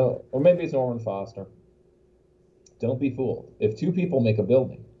 Don't or maybe it's Norman Foster. Don't be fooled. If two people make a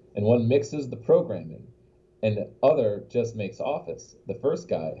building and one mixes the programming and the other just makes office, the first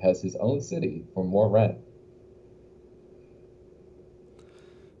guy has his own city for more rent.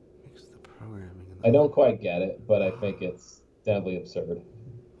 Mix the programming and the I other. don't quite get it, but I think it's definitely absurd.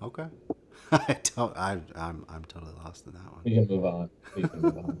 Okay. I don't. I'm totally lost in that one. We can move on. We can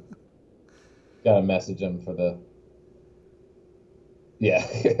move on. Got to message him for the. Yeah, I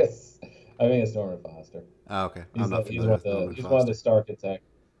think it's Norman Foster. Oh, okay. I'm not He's familiar with Norman he's one of the Foster. star architect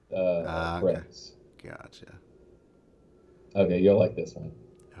Okay. critics. Gotcha. Okay, you'll like this one.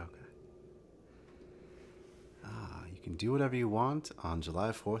 Okay. You can do whatever you want on July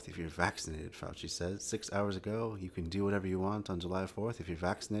 4th if you're vaccinated, Fauci says. 6 hours ago, you can do whatever you want on July 4th if you're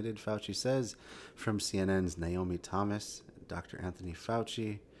vaccinated, Fauci says. From CNN's Naomi Thomas, Dr. Anthony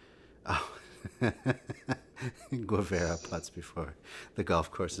Fauci. Oh, Guevara putts before the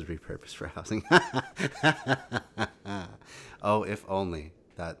golf course is repurposed for housing. Oh, if only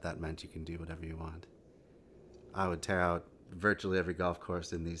that meant you can do whatever you want. I would tear out virtually every golf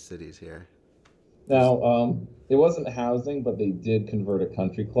course in these cities here. Now, it wasn't housing, but they did convert a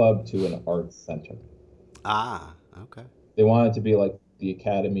country club to an arts center. Ah, okay. They wanted to be like the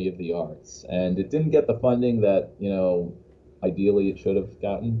Academy of the Arts, and it didn't get the funding that, ideally it should have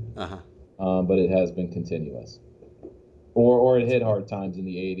gotten, Uh huh. but it has been continuous. Or it hit hard times in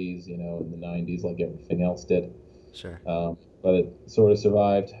the 80s, in the 90s, like everything else did. Sure. But it sort of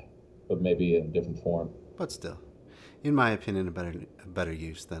survived, but maybe in a different form. But still, in my opinion, a better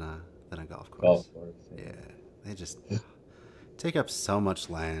use than a golf course. Golf course. Yeah, they just take up so much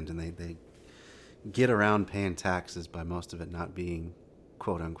land, and they get around paying taxes by most of it not being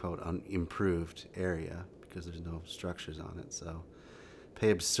quote unquote improved area because there's no structures on it. So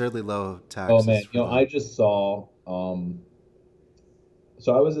pay absurdly low Oh man, taxes for the. I just saw.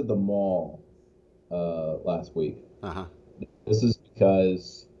 So I was at the mall last week. Uh huh. This is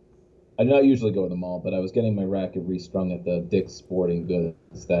because I do not usually go to the mall, but I was getting my racket restrung at the Dick's Sporting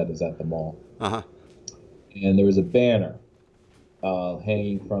Goods that is at the mall, Uh huh. and there was a banner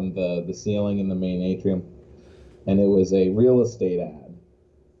hanging from the ceiling in the main atrium, and it was a real estate ad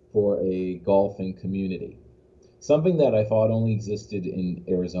for a golfing community, something that I thought only existed in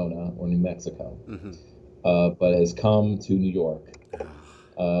Arizona or New Mexico, Mm-hmm. but has come to New York.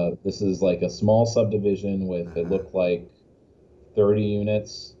 This is like a small subdivision with, it looked like 30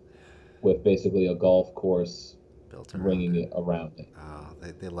 units with basically a golf course Built around ringing it. it around it. Oh,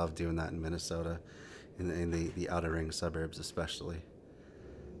 they love doing that in Minnesota, in the outer ring suburbs especially.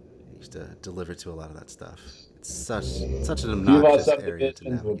 They used to deliver to a lot of that stuff. It's such an A few of our obnoxious area to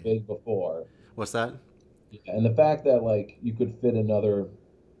subdivisions were navigate. big before. What's that? Yeah, and the fact that like you could fit another,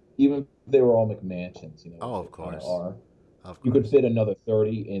 even if they were all McMansions, Oh, which of they kind of course. are, Of you could course. fit another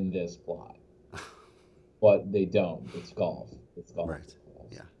 30 in this plot. But they don't. It's golf. It's golf. Right.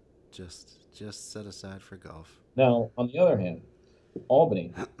 Yeah. Just set aside for golf. Now, on the other hand,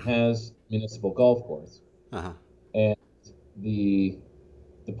 Albany has municipal golf course, Uh huh. and the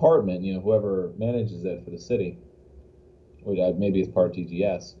department, whoever manages it for the city, which maybe is part of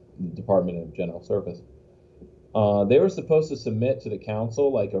TGS, the Department of General Service, they were supposed to submit to the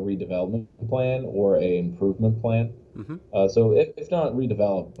council like a redevelopment plan or a improvement plan. Mm-hmm. So if not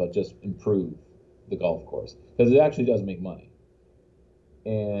redevelop, but just improve the golf course because it actually does make money.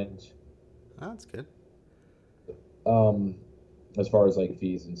 And Oh, that's good. um, as far as like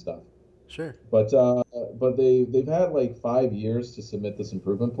fees and stuff. Sure. But they've had like 5 years to submit this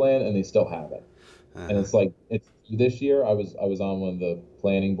improvement plan and they still haven't. And Uh-huh. it's like it's this year. I was on one of the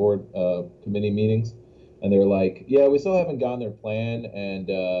planning board committee meetings, and they're like, yeah, we still haven't gotten their plan, and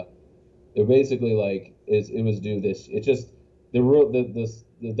they're basically like, it was due this. It just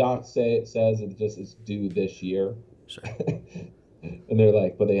the doc says it just is due this year, Sure. and they're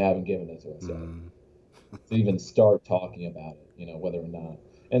like, but they haven't given it to us yet Mm. to even start talking about it, whether or not.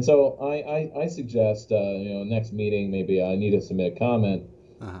 And so I suggest, next meeting, maybe I need to submit a comment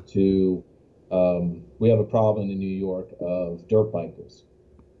Uh-huh. to, we have a problem in New York of dirt bikers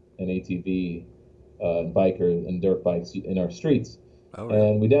and ATV bikers and dirt bikes in our streets. Oh, really?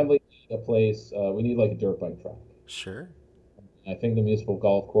 And we definitely need a place, we need like a dirt bike track. Sure. I think the municipal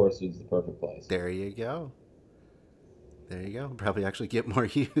golf course is the perfect place. There you go. There you go. Probably actually get more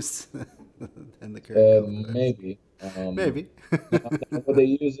use than the current golf course. Maybe. Maybe. Now, would they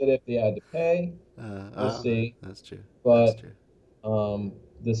use it if they had to pay? We'll see. That's true. That's But true.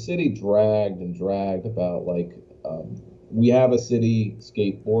 the city dragged and dragged about like we have a city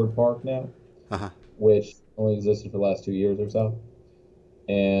skateboard park now, Uh-huh. which only existed for the last 2 years or so,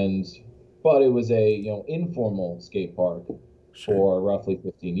 and but it was a informal skate park Sure. for roughly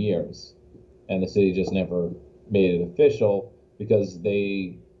 15 years, and the city just never made it official because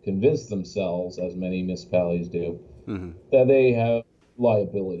they convinced themselves, as many municipalities do, Mm-hmm. that they have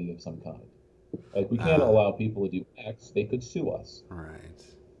liability of some kind. Like we can't Ah, allow people to do X; they could sue us. right.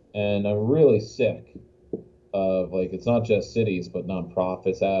 And I'm really sick of like it's not just cities but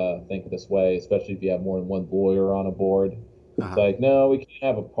nonprofits think this way, especially if you have more than one lawyer on a board. It's Uh-huh. like, no, we can't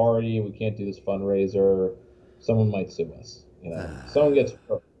have a party, we can't do this fundraiser. Someone might sue us. Someone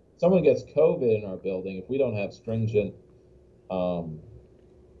gets COVID in our building if we don't have stringent um,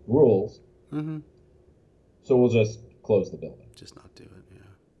 rules. Mm-hmm. So we'll just close the building. Just not do it, yeah.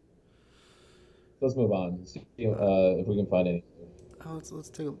 Let's move on. See Uh, if we can find any.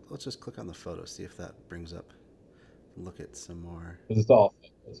 let's just click on the photo, see if that brings up. Look at some more Because it's all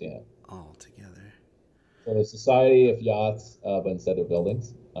photos, yeah. all together. So the Society of Yachts, but instead of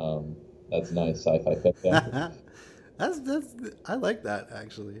buildings. That's a nice sci-fi pick there. That's I like that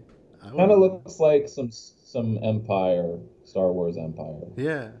actually. I Kind of wouldn't. looks like some Empire, Star Wars Empire.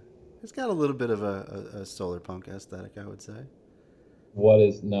 Yeah, it's got a little bit of a solar punk aesthetic, I would say. What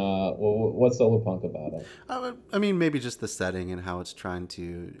is not? Well, what's solar punk about it? I mean, maybe just the setting and how it's trying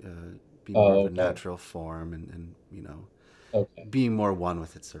to be more of Oh, a okay, natural form and okay, being more one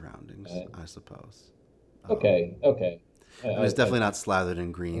with its surroundings, uh, I suppose. Um, okay, okay. I, I mean, it's I, definitely I not slathered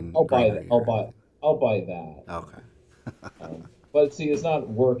in I'll buy that. greenery or anything. I'll buy that. Okay. But see, it's not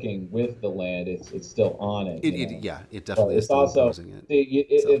working with the land. It's still on it, Yeah, it But definitely is it's still also imposing it it.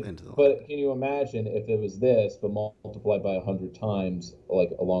 itself into the land. But can you imagine if it was this, but multiplied by 100 times,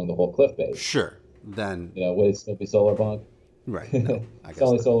 like along the whole cliff base? Sure. Then, Would it still be solar punk? right. No, I It's guess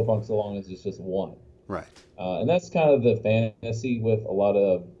only not. solar punk so long as it's just one. Right. And that's kind of the fantasy with a lot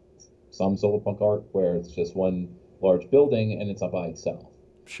of some solar punk art, where it's just one large building and it's up by itself.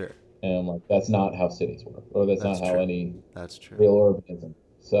 Sure. And I'm like, that's not how cities work, or that's That's not how true. any That's true. real urbanism.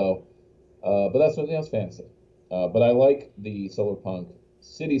 So, but that's what that's fantasy. But I like the solar punk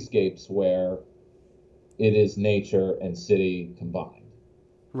cityscapes where it is nature and city combined.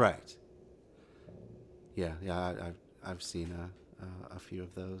 Right. Yeah. Yeah. I've seen a few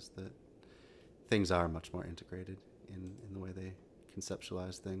of those that things are much more integrated in the way they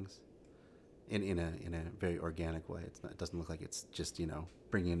conceptualize things in a very organic way. It doesn't look like it's just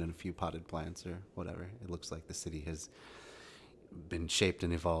bringing in a few potted plants or whatever. It looks like the city has been shaped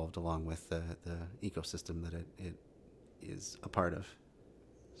and evolved along with the ecosystem that it is a part of.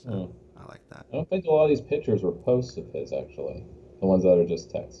 So Hmm. I like that. I don't think a lot of these pictures were posts of his, actually. The ones that are just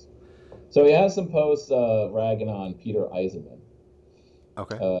text. So he has some posts ragging on Peter Eisenman.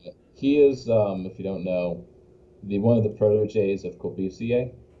 Okay. Uh, he is, if you don't know, the one of the proteges of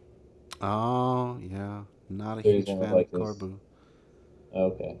Corbusier. Oh yeah, not a So he's huge one of fan like of his. Corbu.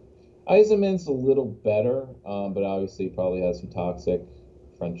 Okay. Eisenman's a little better, but obviously probably has some toxic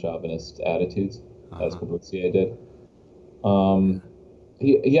French chauvinist attitudes, Uh as huh. Corbusier did. Oh Um,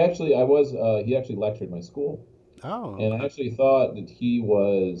 yeah. he actually lectured my school, Oh and I okay. actually thought that he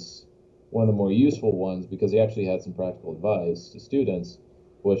was one of the more useful ones because he actually had some practical advice to students,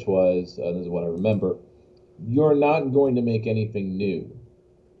 which was, this is what I remember, you're not going to make anything new.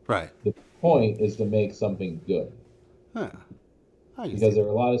 Right. The point is to make something good. Huh. I can see Because there that.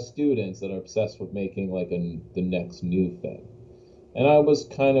 are a lot of students that are obsessed with making like the next new thing. And I was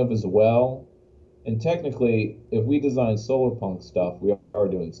kind of as well. And technically, if we design solar punk stuff, we are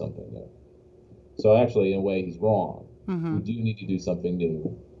doing something new. So actually, in a way, he's wrong. Mm-hmm. We do need to do something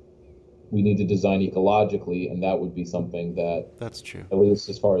new. We need to design ecologically, and that would be something that, That's true. at least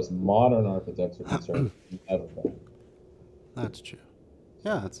as far as modern architects are concerned, we haven't done. That's true.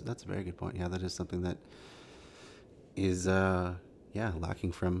 Yeah, that's a very good point. Yeah, that is something that is yeah,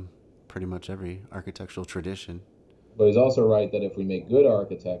 lacking from pretty much every architectural tradition. But he's also right that if we make good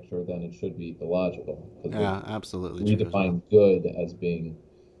architecture, then it should be ecological because we Yeah, absolutely true as well. redefine good as being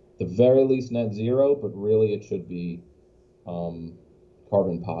the very least net zero, but really it should be um,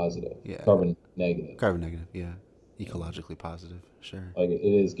 carbon positive, Yeah, carbon negative. carbon negative. Yeah, Yeah. ecologically positive. Sure, Like it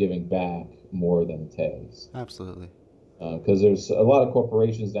is giving back more than it takes. absolutely. Because there's a lot of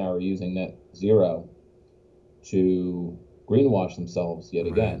corporations now are using net zero to greenwash themselves yet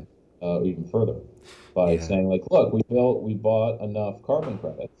Right. again, even further, by Yeah. saying like, look, we bought enough carbon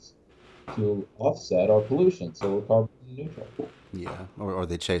credits to offset our pollution, so we're carbon neutral. Yeah. Or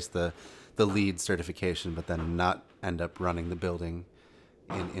they chase the lead certification, but then not end up running the building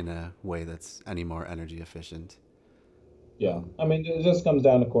in a way that's any more energy efficient. Yeah, Um, I mean, it just comes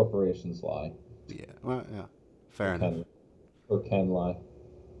down to corporations lie, yeah. Well, yeah. or Fair enough. can lie.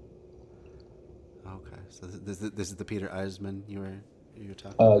 Okay. So this is the Peter Eisman you were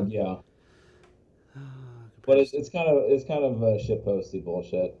talking about. Yeah, but Compared to it's kind of shit posty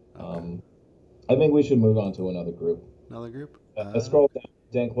bullshit. okay. I think we should move on to another group. Another group. I scrolled down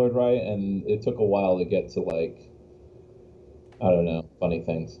Dankloid right, and it took a while to get to like I don't know funny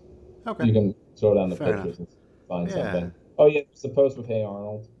things. Okay. You can scroll down the Fair enough. pictures and find Yeah. something. Oh yeah, it's the post with Hey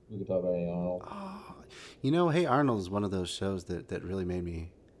Arnold. We could talk about Hey Arnold. Oh, Hey Arnold is one of those shows that really made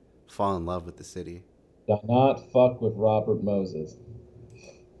me fall in love with the city. Do not fuck with Robert Moses.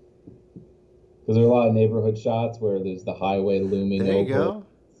 Because there are a lot of neighborhood shots where there's the highway looming There you over. go.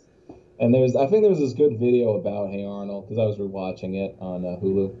 And I think there was this good video about Hey Arnold because I was rewatching it on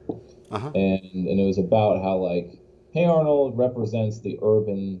Hulu, Uh huh. and it was about how like Hey Arnold represents the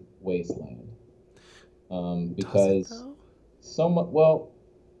urban wasteland, Does it because though? well,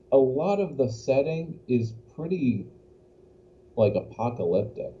 a lot of the setting is pretty like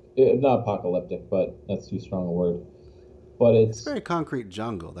apocalyptic. Not apocalyptic, but that's too strong a word. But It's very concrete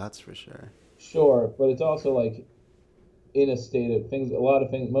jungle, that's for sure. but it's also like in a state of things. A lot of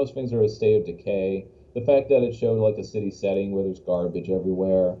things, most things are a state of decay. The fact that it showed like a city setting where there's garbage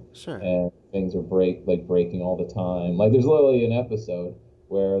everywhere Sure. and things are breaking all the time. Like there's literally an episode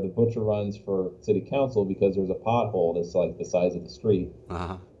where the butcher runs for city council because there's a pothole that's like the size of the street. Uh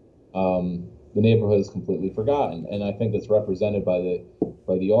huh. The neighborhood is completely forgotten, and I think that's represented by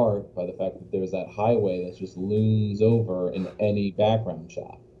the art, by the fact that there's that highway that just looms over in any background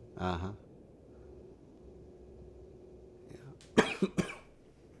shot. Uh huh.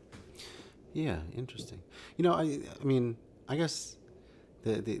 Yeah. Interesting. I mean, I guess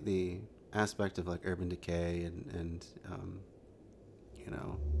the aspect of like urban decay and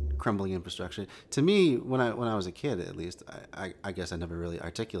crumbling infrastructure. To me, when I was a kid, at least, I guess I never really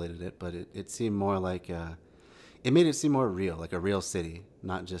articulated it, but it seemed more like it made it seem more real, like a real city,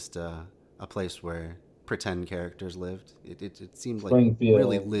 not just a place where pretend characters lived. It seemed like really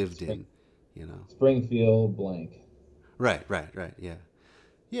Springfield, lived in, you know. Springfield, blank. Right. Yeah,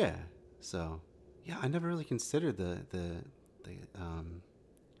 yeah. So, yeah, I never really considered the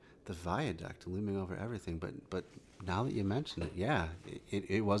the viaduct looming over everything, but now that you mention it, yeah,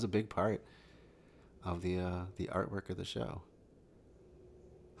 it was a big part of the artwork of the show.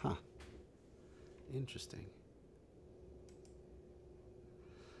 Huh. Interesting.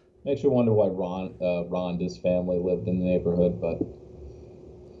 Makes you wonder why Rhonda's family lived in the neighborhood, but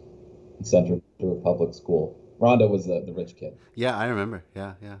sent her to a public school. Rhonda was the rich kid, Yeah, I remember.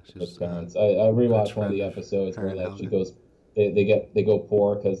 Yeah. She rich was parents. I a rich rewatched one of friend the of episodes her where and like she Helga. goes, they go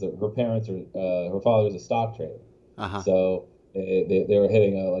poor because her parents are her father's a stock trader, Uh huh. so they were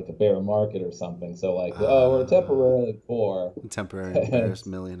hitting like a bear market or something. So like, oh, we're Uh, temporarily poor, Temporary and embarrassed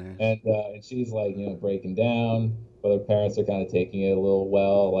millionaires. and she's like breaking down, but her parents are kind of taking it a little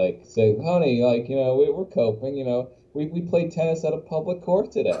well, like say, honey, like we're coping, we played tennis at a public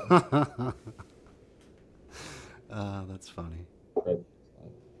court today. That's funny. Right.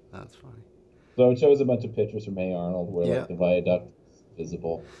 That's funny. So it shows a bunch of pictures from Hey Arnold where Yeah, like the viaduct is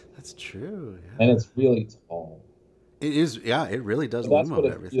visible, that's true. and Yeah, it's really tall. it is. Yeah, it really does But loom that's what over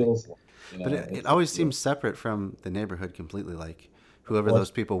it everything. feels like, But it It's always yeah, seems separate from the neighborhood completely. Like whoever or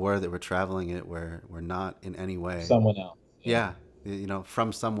those people were that were traveling it were not in any way. someone else. Yeah, Yeah,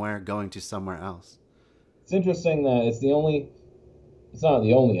 from somewhere going to somewhere else. it's interesting that it's not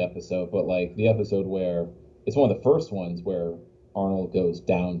the only episode, but like the episode where it's one of the first ones where Arnold goes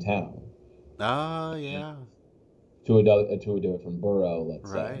downtown Oh yeah, to a different borough,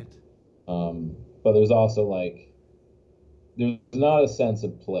 let's say. right. But there's also like there's not a sense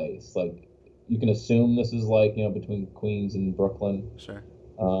of place. Like you can assume this is like between Queens and Brooklyn, Sure.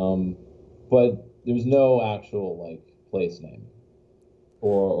 um, but there's no actual like place name.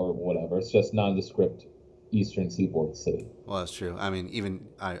 whatever. It's just nondescript Eastern Seaboard city. Well, that's true. I mean, even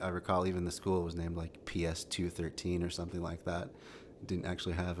I recall even the school was named like PS 213 or something like that. It didn't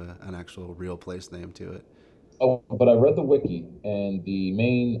actually have an actual real place name to it. Oh, but I read the wiki, and the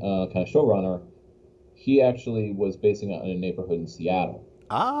main kind of showrunner, he actually was basing it on a neighborhood in Seattle.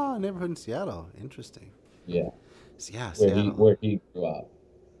 Ah, neighborhood in Seattle. Interesting. Yeah, Yeah, where he Seattle. where he grew up.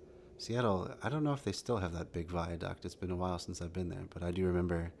 Seattle. I don't know if they still have that big viaduct. It's been a while since I've been there, but I do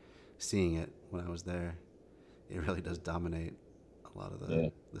remember seeing it when I was there. It really does dominate a lot of Yeah.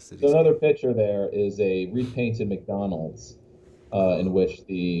 the So another cityscape. picture there is a repainted McDonald's, in Oh, which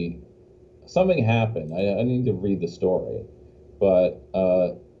the something happened. I need to read the story, but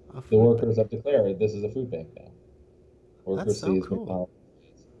a the food workers bank. have declared this is a food bank now. That's Workers so sees cool. McDonald's.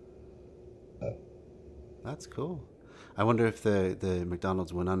 That's cool. I wonder if the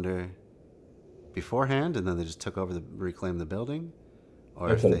McDonald's went under beforehand and then they just took over the reclaimed the building, or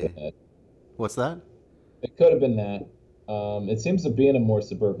It if could have they. been it. What's that? It could have been that. It seems to be in a more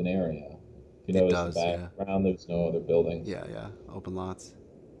suburban area. If you It notice the does, yeah. background, there's no other buildings. Yeah, yeah. Open lots.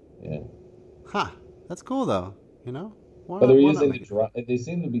 Yeah, Huh. That's cool though. You know? but they're Why not using the make it cool? drive. They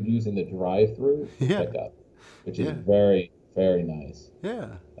seem to be using the drive-through for Yeah. pickup, which is Yeah. very, very nice.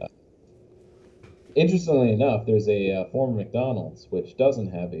 Yeah. Uh, Interestingly enough, there's a former McDonald's which doesn't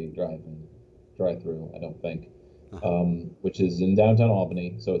have a drive-through, I don't think, Uh-huh. which is in downtown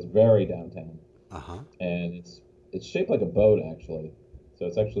Albany, so it's very downtown, Uh-huh. and it's shaped like a boat actually, so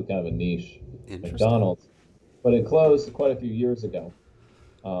it's actually kind of a niche Interesting. McDonald's, but it closed quite a few years ago,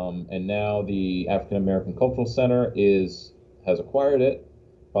 and now the African American Cultural Center is has acquired it,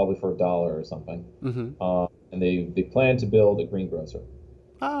 probably for $1 or something, Mm-hmm. and they plan to build a greengrocer to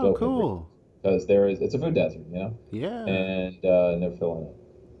Oh, open a greenhouse cool. because it's a food desert, Yeah. and they're filling it.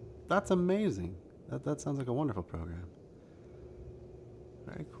 That's amazing. That sounds like a wonderful program.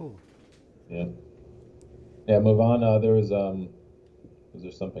 Very cool. Yeah, yeah. Move on. Was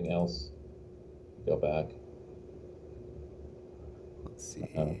there something else? Go back. Let's see.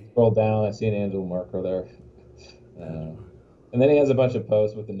 Scroll down. I see an Angela Marco there, uh, Angela. and then he has a bunch of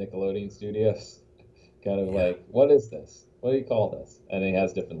posts with the Nickelodeon studios, kind of Yeah. like, what is this? What do you call this? And he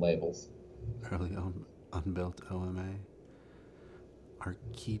has different labels. Early unbuilt OMA.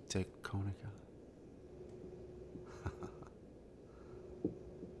 Architectonica.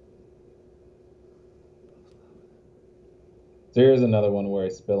 So here's another one where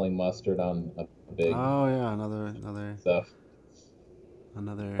he's spilling mustard on a big Oh yeah, another stuff.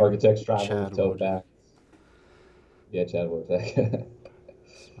 another Architects travel Chad with tote Wojak. bags. Yeah, Chad Wojtek.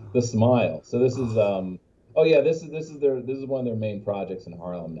 Smile. The Smile. So this is Oh. oh yeah, this is one of their main projects in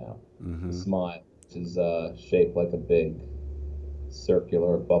Harlem now. The Mm-hmm. Smile, which is shaped like a big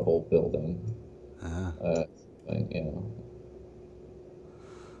circular bubble building. Uh, Uh, you know,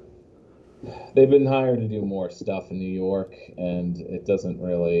 they've been hired to do more stuff in New York, and it doesn't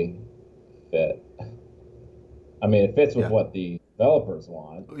really fit. I mean, it fits with yeah. what the developers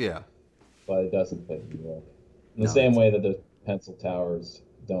want, Yeah. but it doesn't fit New York. In the No, same it's. way that the pencil towers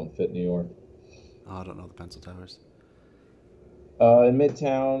don't fit New York. Oh, I don't know the pencil towers. In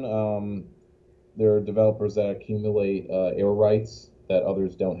Midtown, there are developers that accumulate air rights that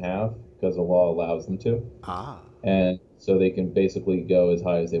others don't have because the law allows them to, Ah. and so they can basically go as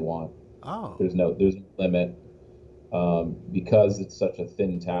high as they want. Oh. There's no limit, because it's such a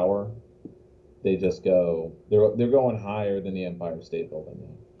thin tower. They just go they're going higher than the Empire State Building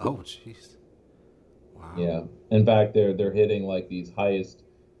now. Oh, jeez. Wow. Yeah, in fact, they're hitting like these highest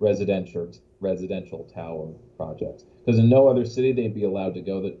residential tower projects because in no other city they'd be allowed to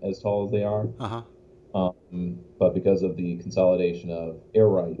go as tall as they are. Uh huh. But because of the consolidation of air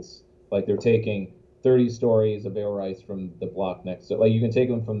rights, like they're taking 30 stories of air rights from the block next to, like you can take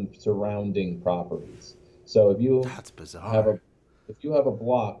them from surrounding properties. So That's have a bizarre. if you have a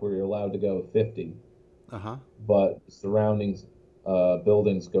block where you're allowed to go 50, Uh huh. but surroundings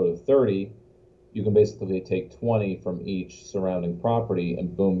buildings go to 30, you can basically take 20 from each surrounding property,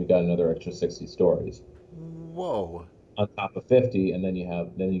 and boom, you got another extra 60 stories Whoa. on top of 50, and then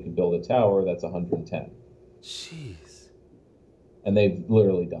you can build a tower that's 110, Jeez. and they've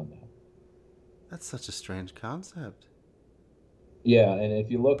literally done that. That's such a strange concept. Yeah, and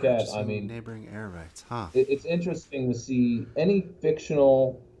if you look at, I Purchasing mean, neighboring air rights, huh? it's interesting to see any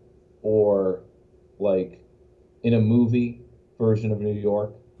fictional or like in a movie version of New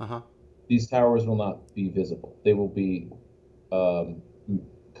York, Uh huh. these towers will not be visible. They will be um,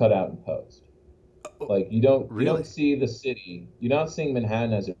 cut out in post. Oh, Like you don't really? see the city. You're not seeing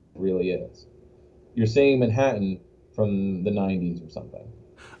Manhattan as it really is. You're seeing Manhattan from the 90s or something.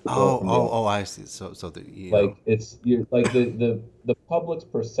 Oh, from the oh, outside. oh! I see. So the Like it's you're like the public's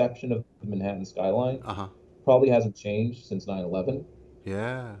perception of the Manhattan skyline uh huh. probably hasn't changed since 9/11.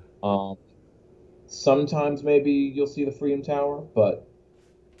 Yeah. Um, Sometimes maybe you'll see the Freedom Tower, but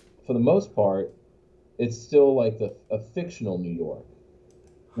for the most part, it's still like a fictional New York,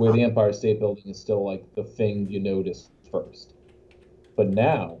 where Huh. the Empire State Building is still like the thing you notice first. But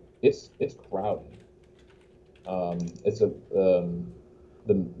now it's crowded. It's a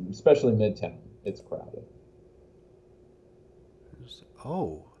the especially Midtown, it's crowded.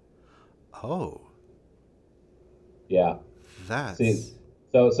 Oh, oh, Yeah. See,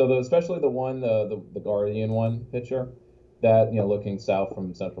 that's especially the one the Guardian one picture that looking south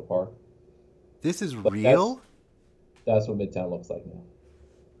from Central Park. this is Like real. that's what Midtown looks like now.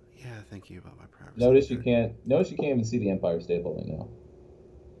 Yeah, thank you about my privacy there. Notice you can't even see the Empire State Building now.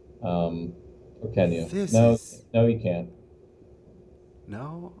 Or can you? This No, is no, you can't.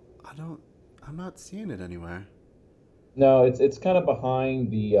 no. I don't. I'm not seeing it anywhere. No, it's kind of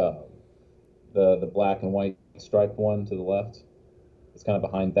behind the black and white striped one to the left. It's kind of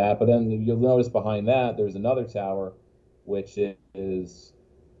behind that. But then you'll notice behind that there's another tower, which is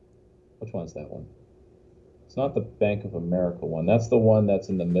which one's that one? It's not the Bank of America one. That's the one that's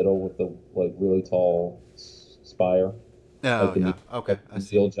in the middle with the like really tall spire, like Oh the yeah. Okay, I see.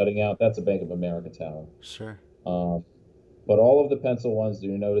 steel jutting out. That's a Bank of America tower. Sure. Um, but all of the pencil ones that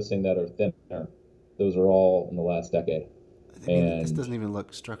you're noticing that are thinner, those are all in the last decade. I mean, this And doesn't even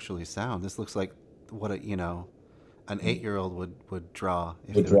look structurally sound. This looks like what an mm, 8-year-old would draw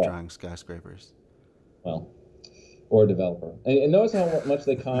if would they were draw drawing skyscrapers. well, or a developer. And notice how much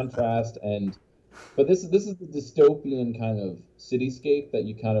they contrast. But this is the dystopian kind of cityscape that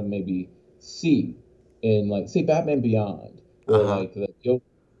you kind of maybe see in like say Batman Beyond, Uh where huh. like where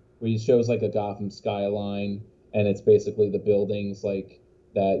he shows like a Gotham skyline, and it's basically the buildings like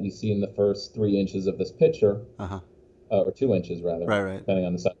that you see in the first 3 inches of this picture, Uh huh. or 2 inches rather, Right. Right. depending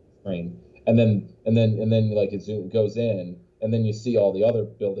on the side of the screen. And then like goes in, and then you see all the other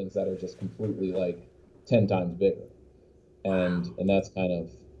buildings that are just completely like 10 times bigger, Wow. and that's kind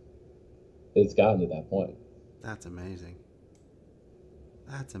of it's gotten to that point. That's amazing.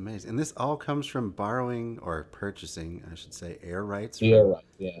 That's amazing. And this all comes from borrowing or purchasing, I should say, air rights Yeah, from. right.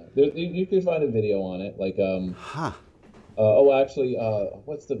 Yeah, you can find a video on it. Like, Huh. oh, actually,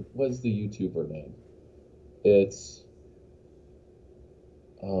 what's the YouTuber name? It's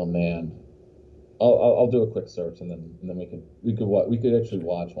oh man, I'll do a quick search, and then we could actually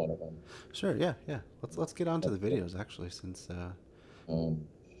watch one of them. Sure. Yeah. Yeah. Let's get on to the Let's see. videos actually, since Um,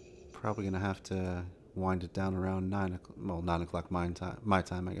 probably gonna have to wind it down around 9 o'clock. Well, 9 o'clock my time. My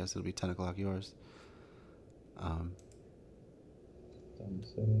time, I guess it'll be 10 o'clock yours. Um, Dumb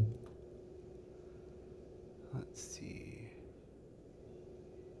City. let's see.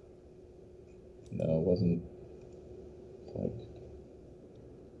 No, it wasn't like.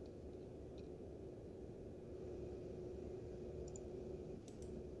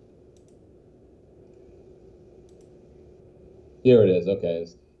 Here it is. Okay,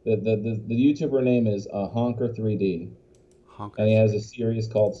 the YouTuber name is Honker 3D, Honker and he has a 3D. series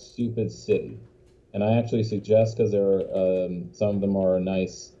called Stupid City. And I actually suggest because there are some of them are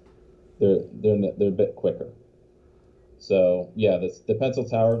nice. They're a bit quicker. So yeah, the Pencil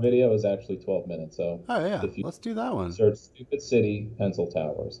Tower video is actually 12 minutes. So Oh yeah. if you Let's do that one. search Stupid City Pencil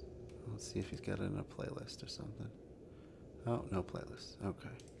Towers, Let's see if he's got it in a playlist or something. Oh, no playlist.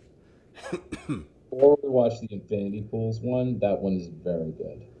 Okay. or watch the Infinity Pools one, that one is very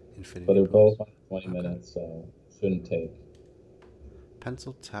good. But Infinity they're both pools. like 20 Okay. minutes, so it shouldn't take.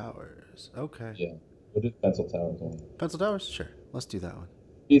 Pencil towers. Okay. Yeah, we'll do Pencil Towers one. Pencil towers. Sure. Let's do that one.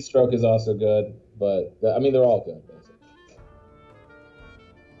 Heat Stroke is also good, but I mean they're all good basically.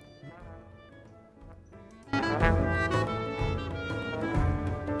 Mm.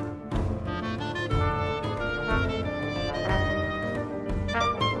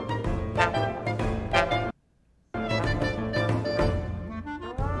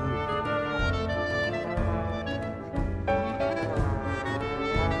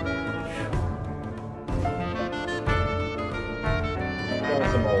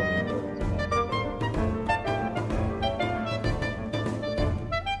 Got some old New York as well.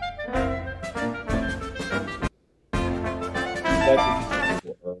 He's actually using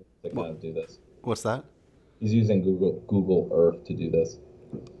Google Earth to kind What? of do this. What's that? He's using Google Earth to do this.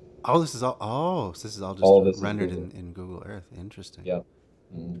 Oh, this is all. Oh, so this is all just All of this is rendered Google. in Google Earth. Interesting. Yep.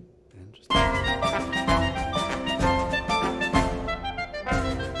 Mhm. Interesting.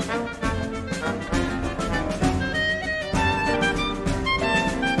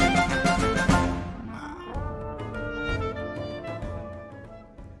 Wow.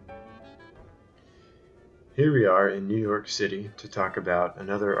 Here we are in New York City to talk about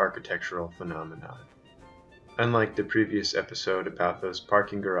another architectural phenomenon. Unlike the previous episode about those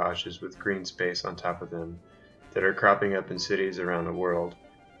parking garages with green space on top of them that are cropping up in cities around the world,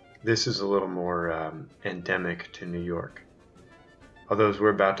 this is a little more endemic to New York. Although, as we're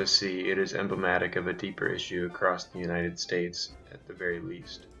about to see, it is emblematic of a deeper issue across the United States, at the very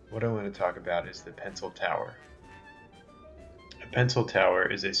least. What I want to talk about is the Pencil Tower. A pencil tower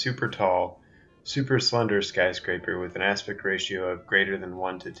is a super tall, super slender skyscraper with an aspect ratio of greater than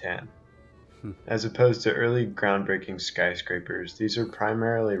 1 to 10. As opposed to early groundbreaking skyscrapers, these are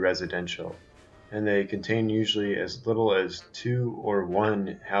primarily residential, and they contain usually as little as 2 or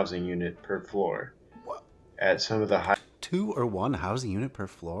 1 housing unit per floor. What? At some of the high 2 or 1 housing unit per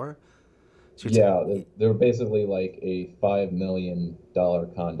floor? So Yeah, they're basically like a $5 million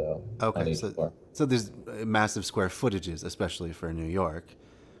condo on okay, each floor. so there's massive square footages, especially for New York,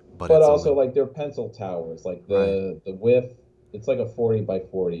 but But it's also only like they're pencil towers. Like right. the width, it's like a 40 by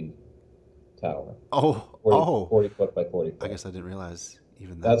 40 tower. Oh, 40, oh! 40 foot by 40 I foot. guess I didn't realize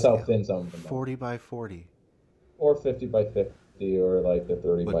even that That's how scale. thin some of them are. 40 by 40, Or 50 by 50 or like the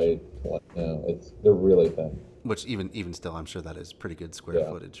 30 which by 20. They're really thin. even still, I'm sure that is pretty good square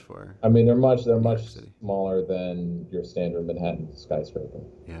Yeah. footage for I mean, they're New York much City. smaller than your standard Manhattan skyscraper.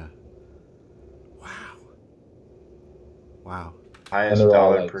 Yeah. Wow. Wow. And highest they're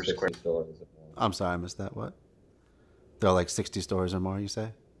all dollar like per 60 square. stories or more. I'm sorry, I missed that. What? They're like 60 stories or more, you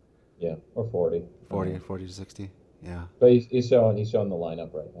say? Yeah, or 40. 40, 40 to 60? Yeah. But he's showing the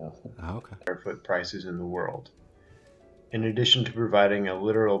lineup right now. Oh, okay. Foot prices in the world. In addition to providing a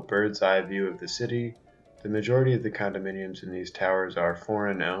literal bird's eye view of the city, the majority of the condominiums in these towers are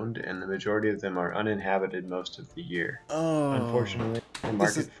foreign owned, and the majority of them are uninhabited most of the year. Oh. Unfortunately, the This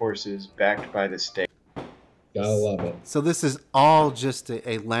market is forces backed by the state Gotta love it. so this is all just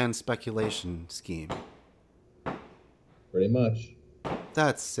a land speculation scheme. Pretty much,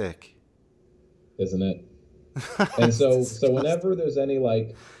 That's sick. isn't it? And so whenever there's any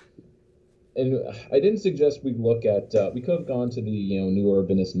like, and I didn't suggest we look at, we could have gone to the new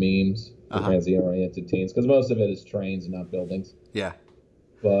urbanist memes for transient-oriented teens, because most of it is trains and not buildings. Yeah.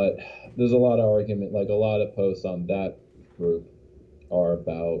 But there's a lot of argument, like a lot of posts on that group are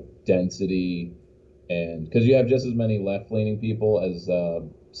about density, and because you have just as many left-leaning people as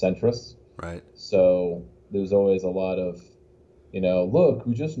centrists. Right. So there's always a lot of, look,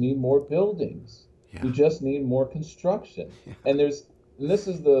 we just need more buildings. Yeah. We just need more construction. Yeah. And this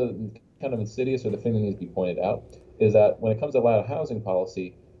is the kind of insidious, or the thing that needs to be pointed out, is that when it comes to a lot of housing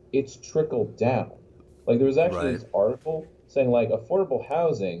policy, it's trickled down. Like there was actually this article saying like affordable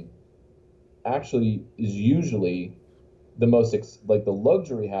housing actually is usually the most like the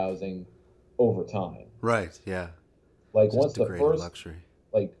luxury housing over time. Right. Yeah. Like Just once the degraded first luxury.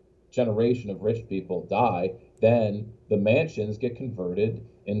 like generation of rich people die, then the mansions get converted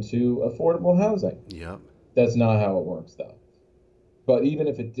into affordable housing. Yep. That's not how it works though. But even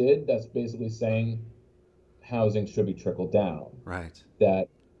if it did, that's basically saying housing should be trickled down. Right. That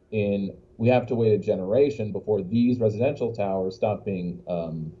we have to wait a generation before these residential towers stop being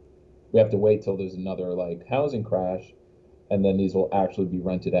we have to wait till there's another like housing crash, and then these will actually be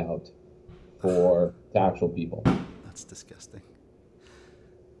rented out to actual people. That's disgusting.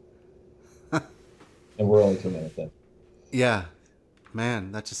 And we're only 2 minutes in. Yeah.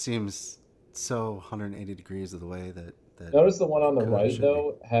 Man, that just seems so 180 degrees of the way that Notice the one on the could, right should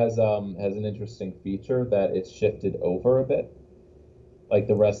though has an interesting feature that it's shifted over a bit. Like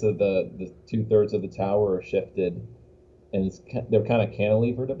the rest of the 2/3 of the tower are shifted, and they're kind of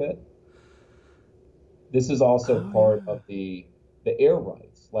cantilevered a bit. This is also part of the air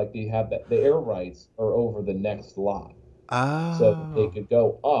rights. Like they have the air rights are over the next lot. Oh. So they could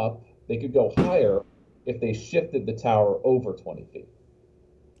go up, they could go higher if they shifted the tower over 20 feet.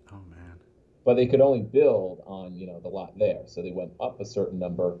 Oh man. But they could only build on, the lot there. So they went up a certain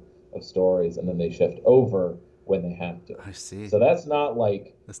number of stories, and then they shift over when they have to. I see. So that's not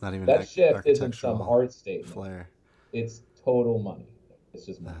like That's not even that shift isn't some architectural art statement. flair. It's total money. It's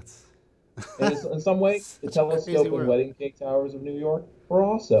just money. That's And in some way, the such a crazy telescope and world. wedding cake towers of New York were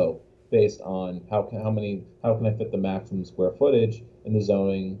also based on how can I fit the maximum square footage in the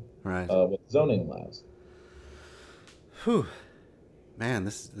zoning, right. what the zoning allows. Whew. Man,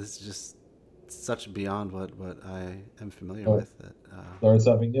 this is just such beyond what I am familiar with. That Learn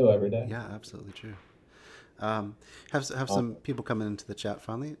something new every day. yeah, absolutely true. Have some people coming into the chat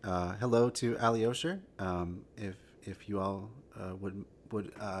finally. Hello to Ali Osher. If you all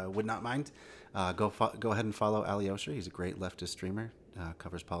would not mind, go ahead and follow Ali Osher. He's a great leftist streamer.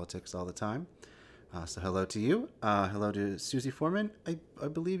 Covers politics all the time. So hello to you. Hello to Susie Foreman. I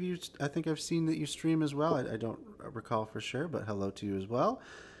believe you. I think I've seen that you stream as well. I don't recall for sure, but hello to you as well.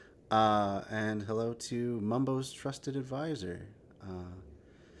 And hello to Mumbo's trusted advisor.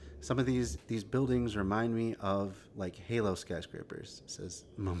 Some of these buildings remind me of like Halo skyscrapers. Says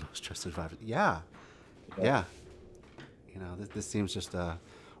Mumbo's trusted advisor. Yeah, Yeah. yeah. This seems just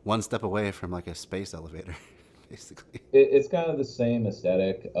one step away from like a space elevator, basically. It's kind of the same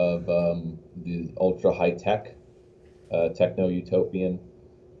aesthetic of the ultra high tech, techno utopian,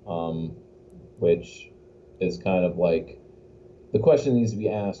 um, which is kind of like the question that needs to be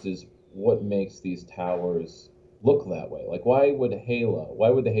asked is what makes these towers look that way? Like, why would the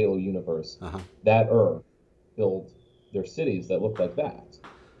Halo universe, Uh huh. that Earth, build their cities that look like that?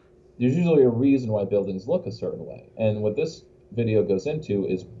 There's usually a reason why buildings look a certain way. And what this video goes into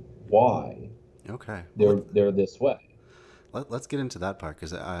is why Okay. they're this way. Let's get into that part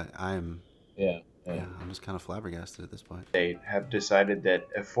because I'm Yeah, yeah. yeah, I'm just kind of flabbergasted at this point. State have decided that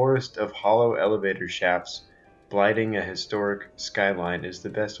a forest of hollow elevator shafts blighting a historic skyline is the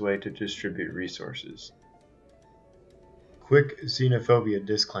best way to distribute resources. Quick xenophobia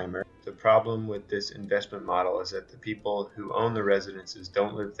disclaimer. The problem with this investment model is that the people who own the residences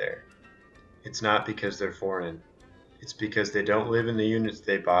don't live there. It's not because they're foreign. It's because they don't live in the units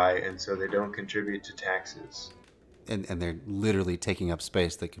they buy, and so they don't contribute to taxes. And they're literally taking up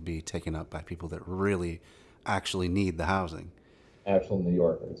space that could be taken up by people that really actually need the housing. Actual New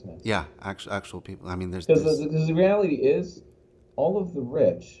Yorkers, man. Yeah, actual people. I mean, Because the reality is, all of the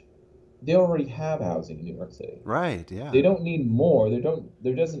rich, they already have housing in New York City. right. Yeah. They don't need more.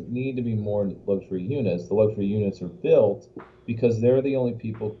 There doesn't need to be more luxury units. The luxury units are built because they're the only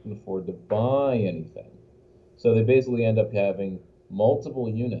people who can afford to buy anything. So they basically end up having multiple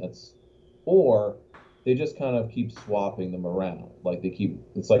units, or they just kind of keep swapping them around. Like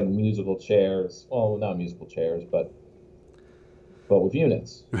it's like musical chairs. Well, not musical chairs, but with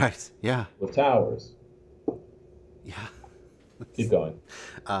units, Right. Yeah. with towers. Yeah. Keep going.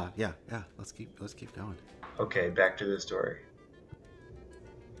 Yeah. Let's keep going. Okay, back to the story.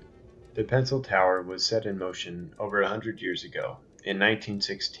 The Pencil Tower was set in motion over 100 years ago, in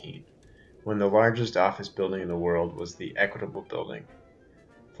 1916, when the largest office building in the world was the Equitable Building.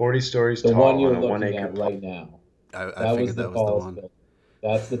 40 stories The tall one you're on a 1 looking acre at right now. I That was figured the that was the tallest one.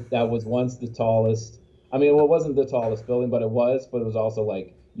 building. That was once the tallest. I mean, well, it wasn't the tallest building, but it was also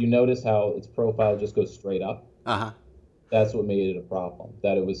like you notice how its profile just goes straight up. Uh huh. That's what made it a problem.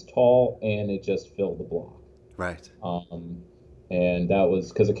 That it was tall and it just filled the block. Right. And that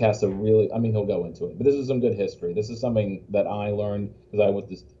was because it cast a really. I mean, he'll go into it, but this is some good history. This is something that I learned because I went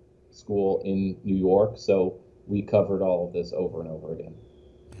to school in New York, so we covered all of this over and over again.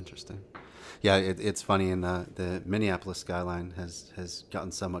 Interesting. Yeah, it's funny, and the Minneapolis skyline has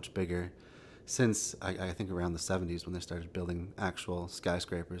gotten so much bigger since I think around the 70s when they started building actual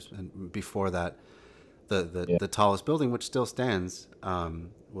skyscrapers, and before that, Yeah. the tallest building, which still stands,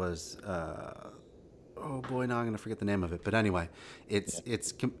 was oh boy, now I'm gonna forget the name of it, but anyway, it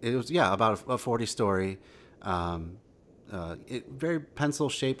was about a 40-story, very pencil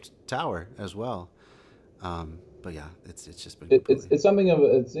shaped tower as well. But yeah, it's just been It's something of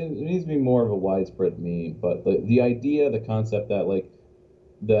it needs to be more of a widespread meme, but the idea, the concept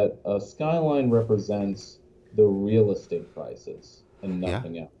that a skyline represents the real estate prices and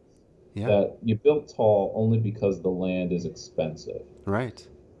nothing else. yeah, That you built tall only because the land is expensive, right,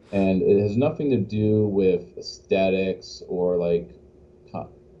 and it has nothing to do with aesthetics or like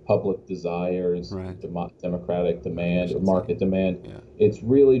public desires, right, democratic demand or market demand. yeah, It's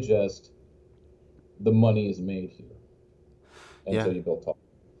really just the money is made here, and yeah. so you build tall.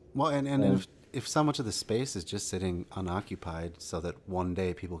 Well, and And if so much of the space is just sitting unoccupied, so that one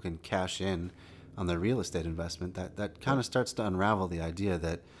day people can cash in on their real estate investment, that kind of starts to unravel the idea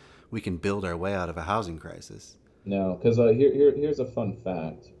that we can build our way out of a housing crisis. no, because here's a fun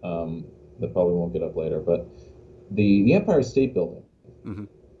fact that probably won't get up later, but the Empire State Building Mm-hmm.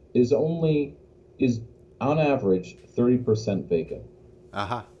 is on average 30% vacant,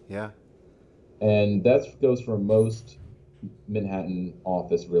 Aha, yeah, and that goes for most Manhattan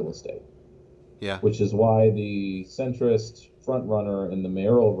office real estate, yeah, which is why the centrist frontrunner in the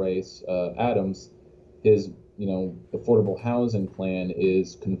mayoral race, Adams, his affordable housing plan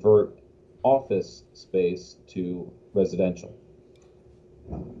is convert office space to residential,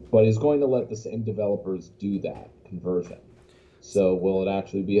 but he's going to let the same developers do that conversion. So will it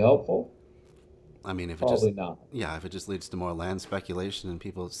actually be helpful? I mean, if it Probably just not. if it just leads to more land speculation and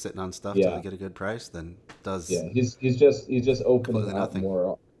people sitting on stuff till Yeah, they get a good price, then it does yeah. He's just opening completely up nothing.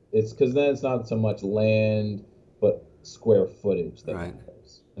 more. It's because then it's not so much land, but square footage that Right.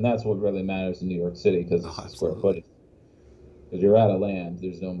 matters. And that's what really matters in New York City because Oh, it's the square absolutely. footage. Because you're out of land,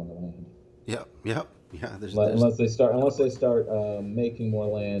 there's no more land. Yep. Yep. Yeah. Unless they start making more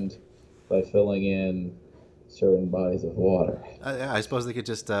land by filling in certain bodies of water. Yeah, I suppose they could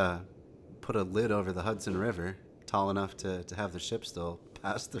just put a lid over the Hudson River, tall enough to have the ship still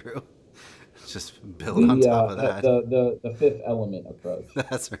pass through. Just build on The top uh, of the that. the fifth element approach,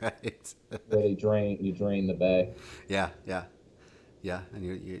 That's right. where you drain the bay. Yeah. Yeah. Yeah. And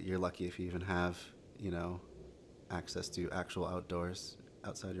you're lucky if you even have you know access to actual outdoors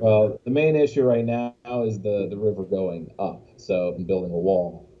outside your window. Well, the main issue right now is the river going up, so I'm building a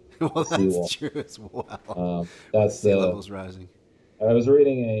wall, a Well, that's seawall. true as well. With That's sea the levels rising. I was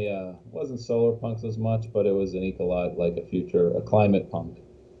reading it wasn't solar punks as much, but it was an a climate punk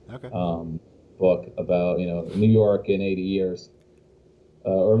Okay. um, book about New York in 80 years,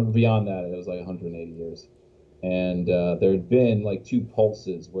 or beyond that, it was like 180 years. And there had been like two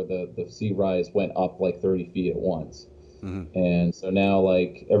pulses where the sea rise went up like 30 feet at once. Mm-hmm. And so now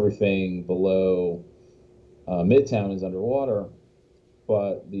like everything below Midtown is underwater.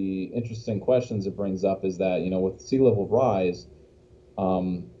 But the interesting questions it brings up is that, with sea level rise,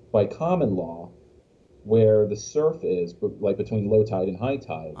 by common law, where the surf is, like between low tide and high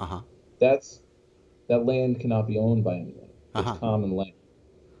tide, Uh huh. that's that land cannot be owned by anyone. Uh It's huh. common land.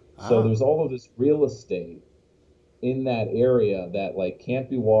 So Oh, there's all of this real estate in that area that like can't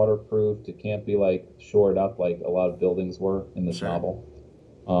be waterproofed. It can't be like shored up like a lot of buildings were in this sure. novel,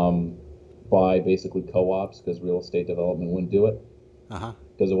 um, by basically co-ops because real estate development wouldn't do it Uh huh.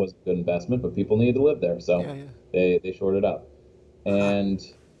 because it was a good investment, but people needed to live there, Yeah. so Yeah. they shored it up Huh. and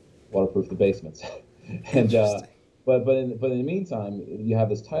waterproof the basements. and Interesting. but in the meantime, you have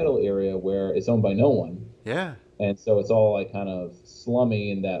this tidal area where it's owned by no one, Yeah. and so it's all like kind of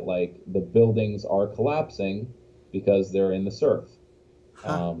slummy in that like the buildings are collapsing because they're in the surf,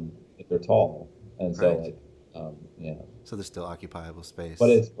 Huh. if they're tall, and so Right. like yeah, So there's still occupiable but space.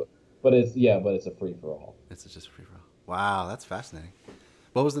 it's a free for all. It's just a free for all. Wow, that's fascinating.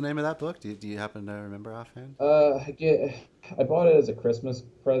 What was the name of that book? Do you happen to remember offhand? I bought it as a Christmas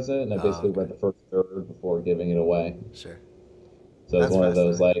present, and I Oh, basically okay. read the first third before giving it away. Sure. So it's That's one of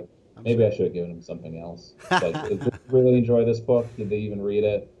those fascinating. like I'm maybe sure. I should have given him something else. It's like, did they really enjoy this book? Did they even read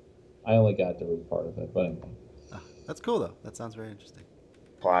it? I only got to read part of it, but anyway. Ah, that's cool though. That sounds very interesting.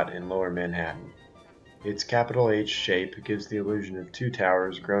 Plaat in lower Manhattan. Its capital H shape gives the illusion of two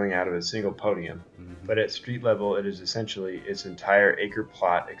towers growing out of a single podium, Mm-hmm. but at street level it is essentially its entire acre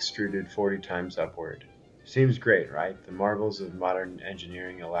plot extruded 40 times upward. Seems great, right? The marvels of modern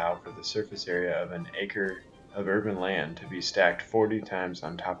engineering allow for the surface area of an acre of urban land to be stacked 40 times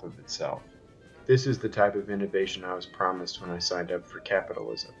on top of itself. This is the type of innovation I was promised when I signed up for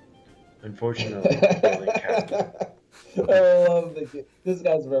capitalism. Unfortunately, the building hasn't. I love this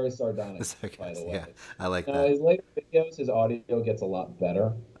guy's very sardonic, by the Sarcastic. Yeah, way. I like Now that. his later videos, his audio gets a lot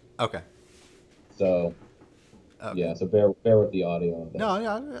better. Okay. So Okay. yeah, so bear with the audio of No, this.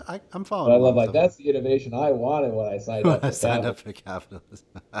 yeah, I'm But following I love along like so far. that's the innovation I wanted when I signed When up I for signed Capital. up for capitalism.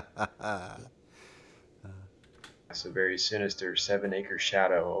 A very sinister 7-acre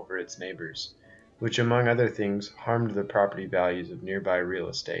shadow over its neighbors, which among other things harmed the property values of nearby real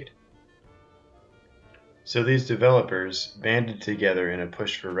estate. So these developers banded together in a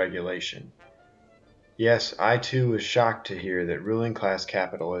push for regulation. Yes, I too was shocked to hear that ruling class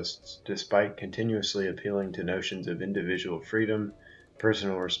capitalists, despite continuously appealing to notions of individual freedom,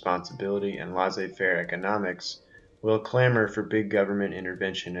 personal responsibility, and laissez-faire economics, will clamor for big government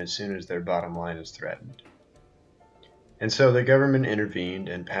intervention as soon as their bottom line is threatened. And so the government intervened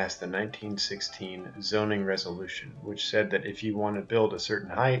and passed the 1916 zoning resolution, which said that if you want to build a certain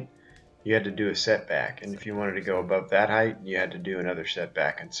height, you had to do a setback, and if you wanted to go above that height, you had to do another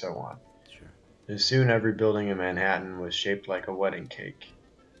setback, and so on. Sure. And soon every building in Manhattan was shaped like a wedding cake.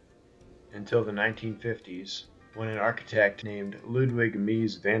 Until the 1950s, when an architect named Ludwig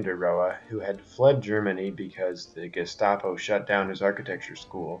Mies van der Rohe, who had fled Germany because the Gestapo shut down his architecture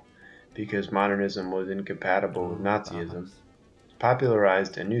school because modernism was incompatible with Oh, Nazism, Bauhaus.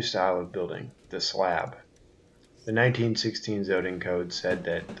 popularized a new style of building, the slab. The 1916 zoning code said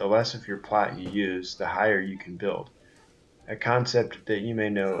that the less of your plot you use, the higher you can build, a concept that you may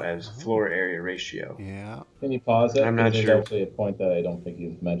know as Oh, floor area ratio. yeah. Can you pause it? I'm Because not there's sure. actually a point that I don't think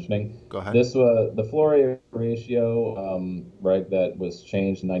he's mentioning. Go ahead. This was the floor area ratio, right, that was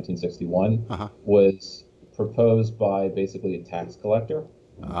changed in 1961, Uh huh. was proposed by basically a tax collector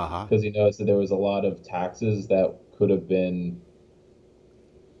Uh huh. because he noticed that there was a lot of taxes that could have been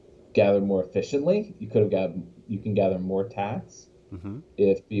gathered more efficiently. You can gather more tax Mm-hmm.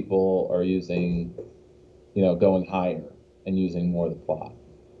 if people are using, going higher and using more of the plot.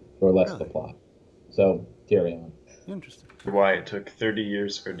 or less Really? the plot. So carry on. Interesting. Why it took 30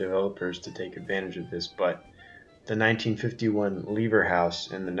 years for developers to take advantage of this, but the 1951 Lever House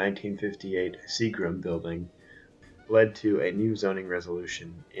and the 1958 Seagram building led to a new zoning resolution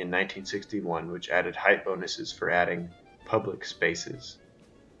in 1961 which added height bonuses for adding public spaces.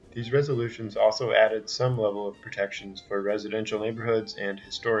 These resolutions also added some level of protections for residential neighborhoods and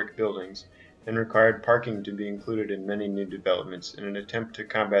historic buildings and required parking to be included in many new developments in an attempt to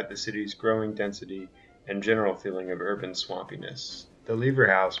combat the city's growing density and general feeling of urban swampiness. The Lever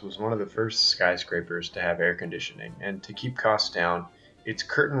House was one of the first skyscrapers to have air conditioning, and to keep costs down, its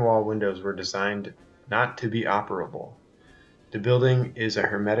curtain wall windows were designed not to be operable. The building is a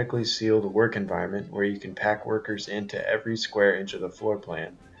hermetically sealed work environment where you can pack workers into every square inch of the floor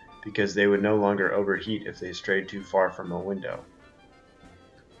plan, because they would no longer overheat if they strayed too far from a window.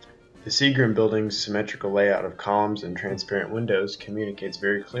 The Seagram building's symmetrical layout of columns and transparent windows communicates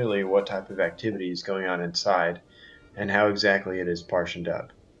very clearly what type of activity is going on inside and how exactly it is partitioned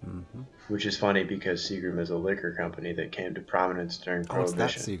up. Mm-hmm. Which is funny because Seagram is a liquor company that came to prominence during Oh, it's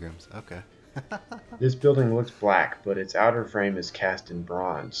that Prohibition. Seagram's. Okay. This building looks black, but its outer frame is cast in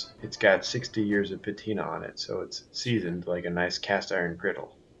bronze. It's got 60 years of patina on it, so it's seasoned like a nice cast iron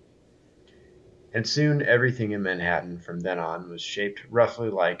griddle. And soon everything in Manhattan from then on was shaped roughly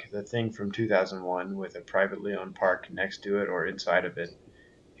like the thing from 2001 with a privately owned park next to it or inside of it,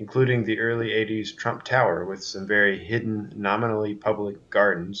 including the early 80s Trump Tower with some very hidden, nominally public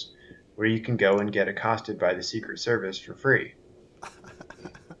gardens where you can go and get accosted by the Secret Service for free.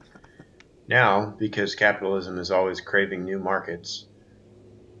 Now, because capitalism is always craving new markets,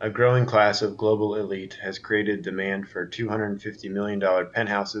 a growing class of global elite has created demand for $250 million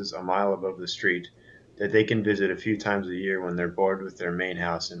penthouses a mile above the street that they can visit a few times a year when they're bored with their main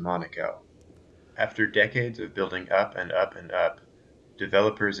house in Monaco. After decades of building up and up and up,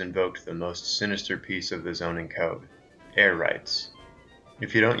 developers invoked the most sinister piece of the zoning code, air rights.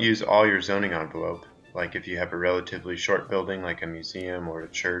 If you don't use all your zoning envelope, like if you have a relatively short building like a museum or a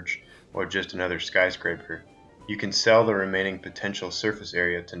church or just another skyscraper, you can sell the remaining potential surface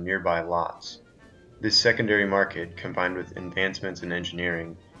area to nearby lots. This secondary market, combined with advancements in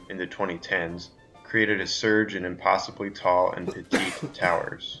engineering in the 2010s, created a surge in impossibly tall and petite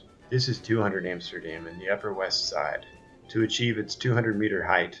towers. This is 200 Amsterdam in the Upper West Side. To achieve its 200-meter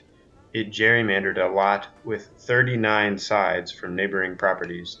height, it gerrymandered a lot with 39 sides from neighboring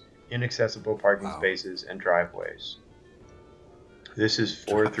properties, inaccessible parking spaces, and driveways. This is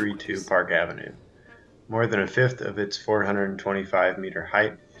 432 Park Avenue. More than a fifth of its 425-meter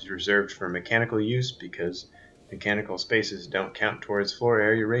height is reserved for mechanical use because mechanical spaces don't count towards floor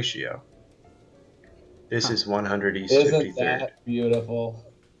area ratio. This is 100 East Isn't 53rd. that beautiful?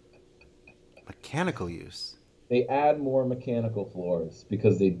 Mechanical use. They add more mechanical floors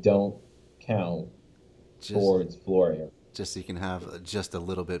because they don't count towards floor area. Just so you can have just a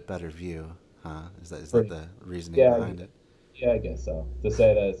little bit better view, huh? Is that the reasoning Yeah, behind it? Yeah, I guess so. To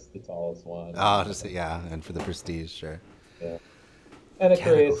say that it's the tallest one. Oh, yeah, and for the prestige, sure. Yeah. And it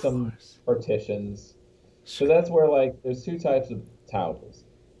Mechanical creates some floors. partitions. So Sure. that's where, like, there's two types of towers.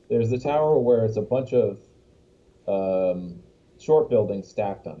 There's the tower where it's a bunch of short buildings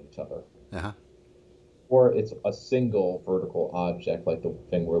stacked on each other, Uh-huh. or it's a single vertical object like the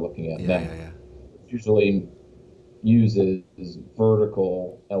thing we're looking at now. Yeah. Usually uses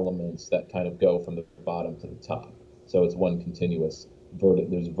vertical elements that kind of go from the bottom to the top. So it's one continuous,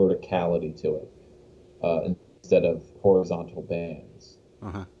 there's verticality to it instead of horizontal bands.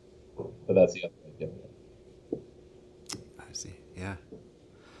 Uh-huh. But that's the other way of doing it. I see. Yeah.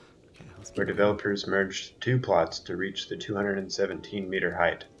 Okay, let's Where keep developers merged two plots to reach the 217-meter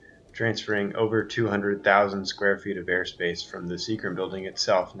height, transferring over 200,000 square feet of airspace from the Seagram building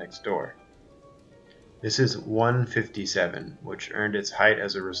itself next door. This is 157, which earned its height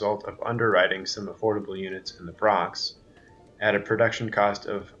as a result of underwriting some affordable units in the Bronx at a production cost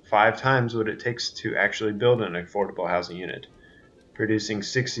of 5 times what it takes to actually build an affordable housing unit, producing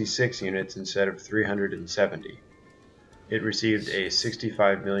 66 units instead of 370. It received a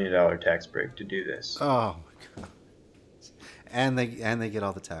 $65 million tax break to do this. Oh my god. And they get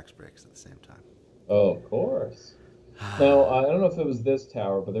all the tax breaks at the same time. Oh, of course. Now, I don't know if it was this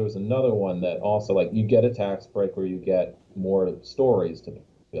tower, but there was another one that also, like, you get a tax break where you get more stories to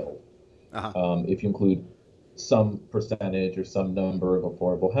build. Uh-huh. If you include some percentage or some number of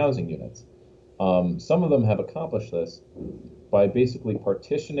affordable housing units. Some of them have accomplished this by basically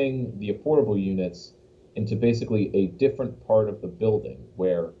partitioning the affordable units into basically a different part of the building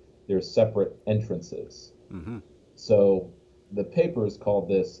where there's separate entrances. Mm-hmm. So the papers called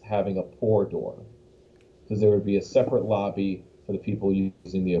this having a pour door, because there would be a separate lobby for the people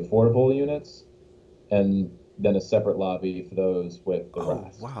using the affordable units, and then a separate lobby for those with the Oh,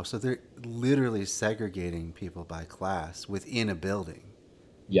 rest. wow. So they're literally segregating people by class within a building.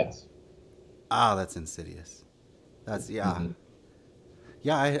 Yes. Ah, that's insidious. That's, yeah. Hmm.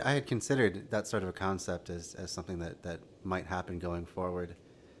 Yeah, I had considered that sort of a concept as something that might happen going forward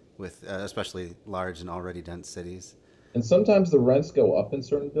with especially large and already dense cities. And sometimes the rents go up in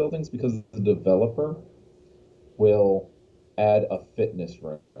certain buildings because the developer will add a fitness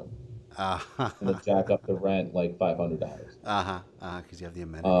room and then jack up the rent like $500. Uh-huh. Because you have the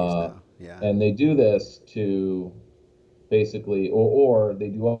amenities Uh, now. Yeah. and they do this to basically, or they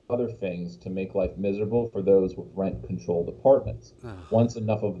do other things to make life miserable for those with rent controlled apartments. Ugh. Once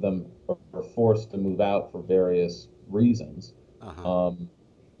enough of them are forced to move out for various reasons, Uh-huh. um,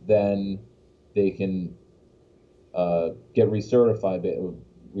 then they can get recertified,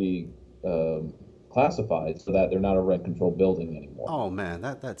 re classified so that they're not a rent controlled building anymore. Oh man,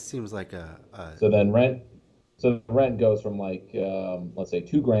 that seems like a So then so the rent goes from like let's say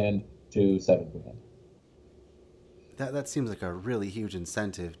 2 grand to 7 grand. that seems like a really huge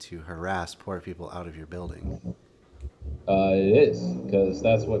incentive to harass poor people out of your building. It is because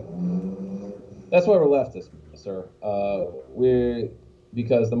that's why we're leftists, sir. We're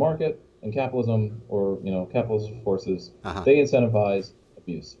because the market and capitalism, or capitalist forces, Uh-huh. they incentivize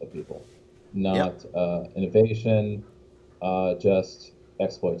abuse of people, Yep. not innovation, just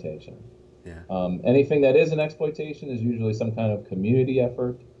exploitation. Yeah. Anything that is an exploitation is usually some kind of community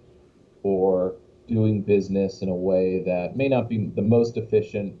effort or doing business in a way that may not be the most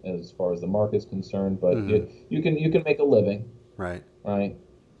efficient as far as the market is concerned, but Mm-hmm. you can make a living, Right. right?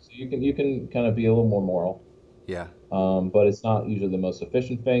 So you can kind of be a little more moral, Yeah. but it's not usually the most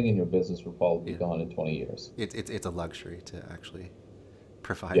efficient thing, and your business will probably Yeah. be gone in 20 years. It's a luxury to actually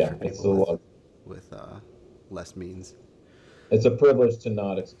provide Yeah, for people with with less means. it's a privilege to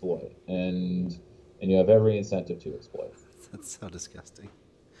not exploit, and you have every incentive to exploit. That's so disgusting.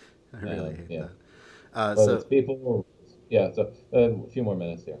 I really hate Yeah, that. whether it's So people or yeah. So a few more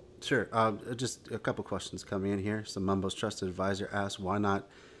minutes here. sure. Just a couple questions coming in here. So Mumbo's trusted advisor asked, why not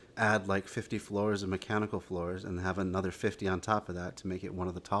add like 50 floors of mechanical floors and have another 50 on top of that to make it one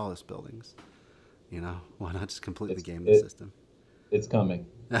of the tallest buildings? You know, why not just completely It's game the it system? it's coming,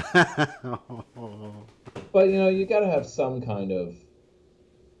 Oh, but you got to have some kind of.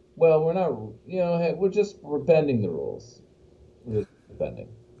 Well, we're not. Hey, we're bending the rules. We're just bending.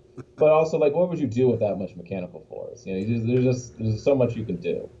 But also, like, what would you do with that much mechanical force? There's so much you can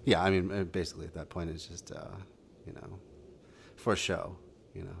do. yeah, I mean, basically at that point it's just, for show,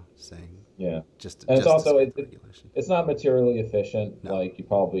 saying Yeah, just and it's just to also skirt the regulation. it's not materially efficient. No, Like,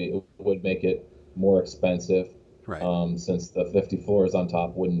 it would make it more expensive, right. since the 50 floors on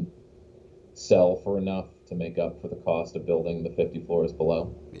top wouldn't sell for enough to make up for the cost of building the 50 floors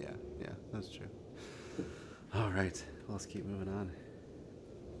below. Yeah, yeah, that's true. All right, well, let's keep moving on.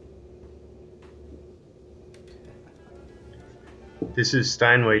 This is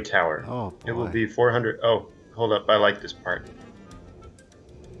Steinway Tower. Oh It will boy. be 400. Oh, hold up. I like this part.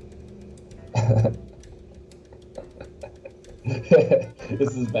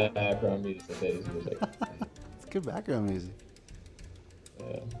 This is background music. Today's music. It's good background music.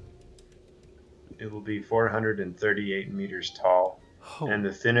 Yeah. It will be 438 meters tall Oh, and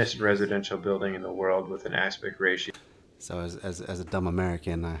the thinnest jeez. residential building in the world with an aspect ratio. So as a dumb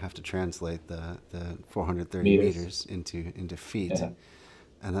American, I have to translate the 430 Meters. meters into feet, Yeah.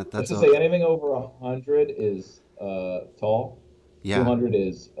 and Let's that's just a say anything over 100 is tall. yeah 200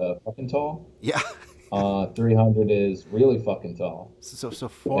 is fucking tall. yeah. 300 is really fucking tall, So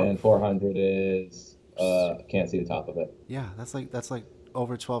four and 400 is can't see the top of it. yeah, that's like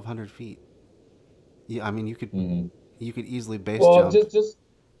over 1,200 feet. Yeah, I mean Hmm. you could easily base Well, jump. just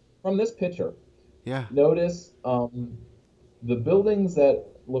from this picture, Yeah. notice the buildings that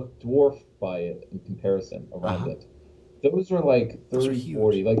look dwarfed by it in comparison around Uh-huh. it. Those are like Those are 30,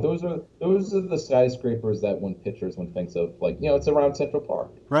 40. huge. Like those are the skyscrapers that one thinks of. Like, it's around Central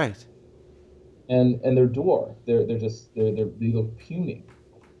Park. Right. And they're dwarf. They're just they look puny.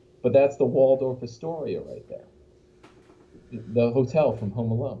 But that's the Waldorf Astoria right there. The hotel from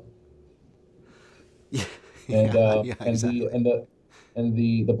Home Alone. Yeah. And Yeah. Yeah. Exactly.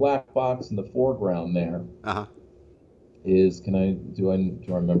 the black box in the foreground there Uh-huh. is, do I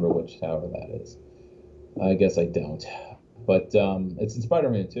remember which tower that is? I guess I don't. But it's in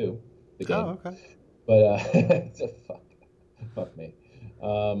Spider-Man 2, the game. Oh, okay. But fuck me.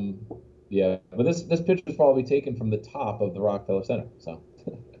 Yeah, but this picture is probably taken from the top of the Rockefeller Center. So,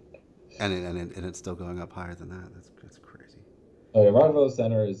 And it's still going up higher than that. That's crazy. okay, Rockefeller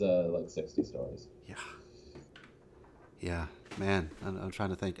Center is like 60 stories. Yeah. Yeah. Man, I'm trying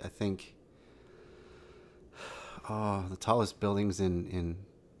to think. I think, the tallest buildings in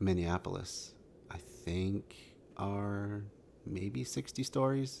Minneapolis, I think, are maybe 60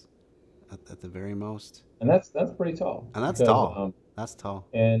 stories at the very most. And that's pretty tall And that's because tall. That's tall.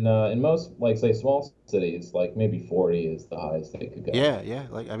 and in most, like, say, small cities, like maybe 40 is the highest they could go. Yeah, yeah.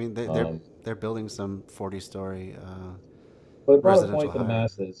 Like, I mean, Um, they're building some 40-story but a broader residential point for the higher.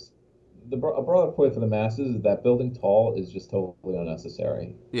 masses, a broader point for the masses is that building tall is just totally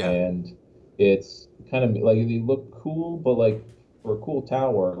unnecessary, Yeah, and it's kind of like they look cool, but like for a cool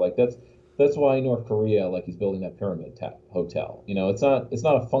tower, like that's why North Korea like he's building that pyramid hotel. You know, it's not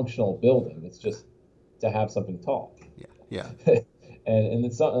a functional building. It's just to have something tall. yeah, yeah. And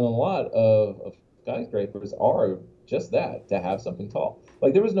it's not, and a lot of skyscrapers are just that, to have something tall.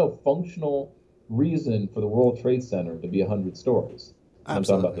 Like there was no functional reason for the World Trade Center to be 100 stories. And I'm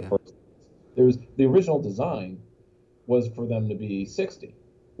talking about Absolutely, the yeah. first. There was the original design was for them to be 60,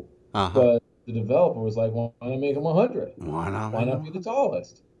 Uh-huh. but the developer was like, "Why not make them 100? Why not Why make not them be the 100?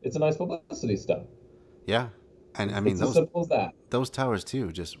 tallest? It's a nice publicity stunt. Yeah. And I mean, It's as simple as that." those towers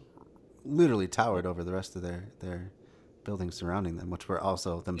too just literally towered over the rest of their buildings surrounding them, which were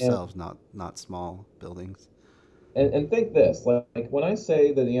also And themselves not small buildings. and think this, like when I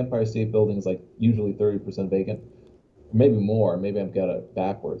say that the Empire State Building is like usually 30% vacant, maybe more. Maybe I've got it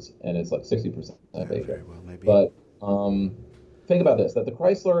backwards, and it's like 60% Yeah, vacant. very well, maybe. But think about this: that the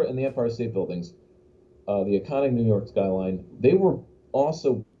Chrysler and the Empire State Buildings, the iconic New York skyline, they were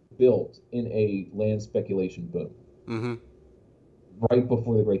also built in a land speculation boom Mm-hmm. right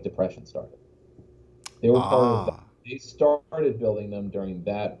before the Great Depression started. They were part of that. Ah. They started building them during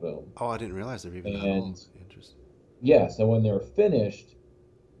that boom, Oh, I didn't realize they were even that old. and Interesting. yes, and when they were finished,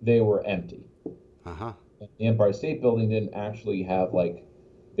 they were empty. Uh-huh. The Empire State Building didn't actually have like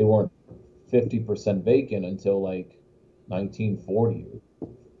they weren't 50% vacant until like 1940,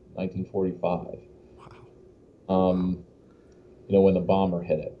 1945. Wow. Wow. When the bomber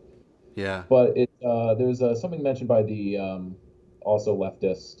hit it. Yeah. But there's something mentioned by the also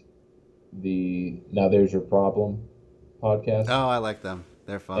leftist, the Now There's Your Problem podcast, Oh, I like them.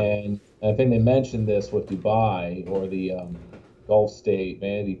 They're fun. and I think they mentioned this with Dubai or the Gulf State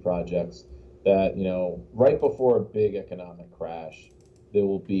Vanity projects, that right before a big economic crash, there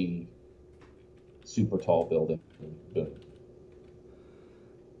will be super tall building boom.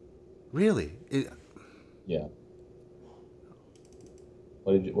 Really? Yeah.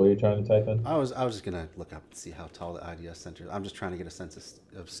 What are you trying to type in? I was just gonna look up to see how tall the IDS Center is. I'm just trying to get a sense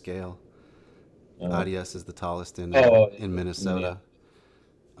of scale. Uh, IDS is the tallest oh, in Minnesota.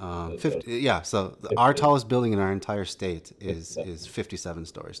 50, 50, yeah, so our 50, tallest building in our entire state is 57. 57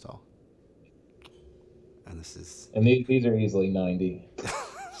 stories tall. And this is And these are easily 90.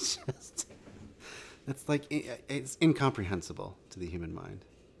 just, it's like, it's incomprehensible to the human mind.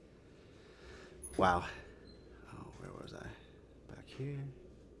 Wow. Oh, where was I? Back here?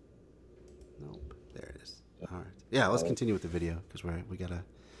 Nope. There it is. All right. Yeah, let's continue with the video because we gotta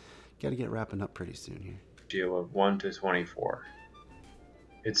get wrapping up pretty soon here. Ratio of 1 to 24.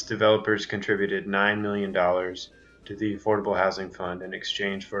 Its developers contributed $9 million to the Affordable Housing Fund in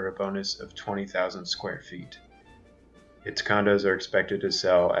exchange for a bonus of 20,000 square feet. Its condos are expected to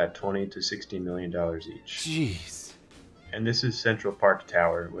sell at $20 to $60 million each. Jeez. And this is Central Park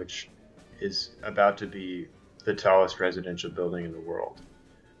Tower, which is about to be the tallest residential building in the world.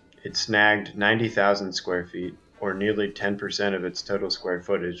 It snagged 90,000 square feet, or nearly 10% of its total square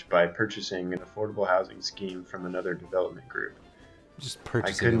footage, by purchasing an affordable housing scheme from another development group. Just I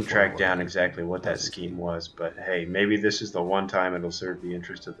purchasing. couldn't track down affordable exactly what that housing scheme was, but hey, maybe this is the one time it'll serve the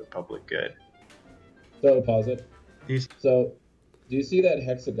interest of the public good. So pause it. These So, do you see that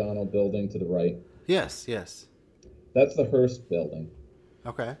hexagonal building to the right? Yes, yes. That's the Hearst building,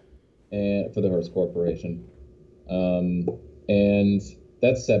 Okay. and for the Hearst Corporation, and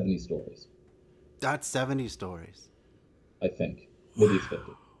that's 70 stories, That's 70 stories. I think. Maybe it's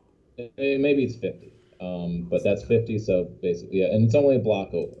 50. Maybe it's 50. But that's 50. So basically, yeah, and it's only a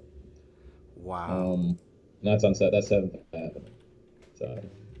block over. Wow. And that's 7th Avenue. So,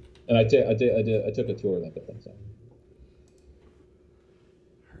 and I took a tour of that building. So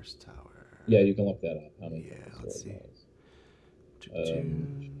Hearst Tower. yeah, you can look that up. How many? Yeah, stories let's see.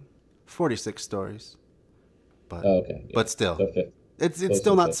 that is. 46 stories. But Oh, okay. Yeah. but still, So 50. it's Close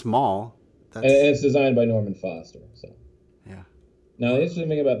still to not 50. small. And That's it's designed by Norman Foster. So yeah. now the interesting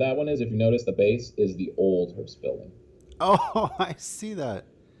thing about that one is, if you notice, the base is the old Hearst building. Oh, I see that.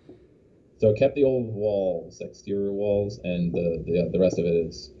 So it kept the old walls, exterior walls, and the rest of it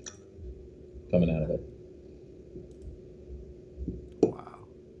is coming out of it. Wow.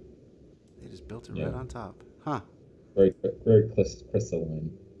 They just built it Yeah. right on top. Huh. very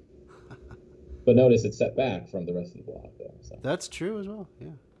crystalline. But notice it's set back from the rest of the block, though. So That's true as well. Yeah.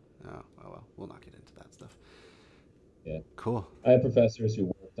 Oh, well, we'll not get into that stuff. yeah, Cool. I have professors who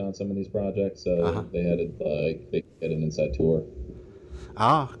worked on some of these projects, Uh huh. so they had they get an inside tour.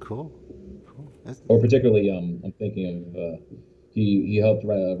 Ah, cool. Cool. Or particularly, I'm thinking of he helped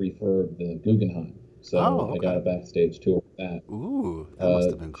refurb the Guggenheim, Oh, so I got okay. a backstage tour of that. Ooh, that must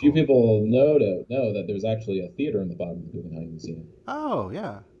have been Few cool. people know that there's actually a theater in the bottom of the Guggenheim Museum. Oh,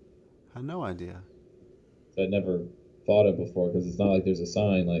 yeah. Had no idea. So I'd never thought of before because it's not like there's a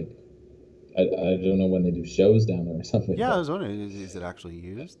sign like I don't know when they do shows down there or something, Yeah, I but was wondering, is it actually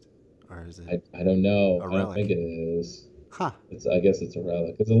used, or is it I don't know. a I don't think relic? it is. Huh. It's I guess it's a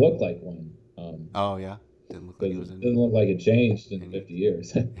relic because it looked like one. Oh, yeah. Didn't look like it Because was it doesn't in look like it changed in any. 50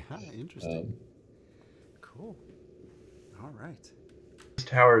 years. Yeah, interesting. um, Cool. All right. These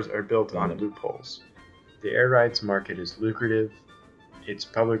towers are built and on loopholes. The air rights market is lucrative, its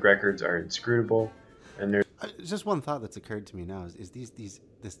public records are inscrutable, and there's Just one thought that's occurred to me now is this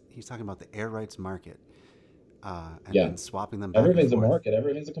he's talking about the air rights market, and yeah, then swapping them back and everything's a forth. market.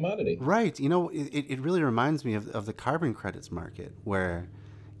 Everything's a commodity. Right. It really reminds me of the carbon credits market where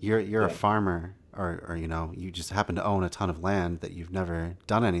you're a Yeah. farmer or you just happen to own a ton of land that you've never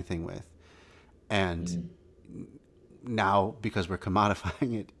done anything with. And Mhm. now because we're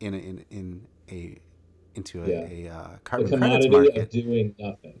commodifying it in a into Yeah. The carbon credits commodity of market. doing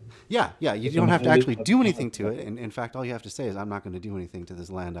nothing. Yeah, yeah, The you don't have to commodity actually of do not anything to it. living. And in fact, all you have to say is, I'm not going to do anything to this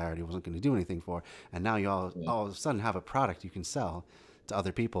land I already wasn't going to do anything for. And now you Yeah. all of a sudden have a product you can sell to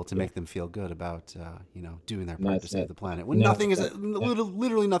other people to Yeah. make them feel good about, doing their And part to that's save not, the planet. When and that's nothing is, that,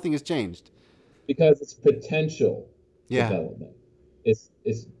 literally nothing has changed. because it's potential Yeah, development.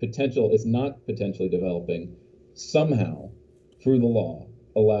 It's potential. It's not potentially developing. Somehow, through the law,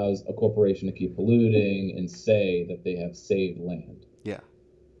 allows a corporation to keep polluting and say that they have saved land, yeah,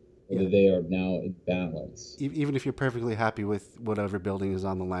 or yeah. that they are now in balance. Even if you're perfectly happy with whatever building is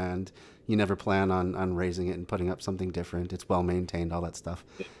on the land, you never plan on raising it and putting up something different. It's well maintained, all that stuff.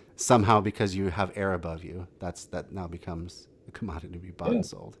 Somehow, because you have air above you, that now becomes a commodity to be bought Yeah. and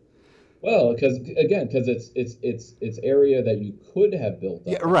sold. Well, because it's area that you could have built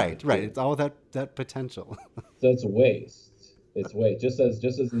Yeah, up right, land right. for. It's all that potential. So it's waste. It's waste. Just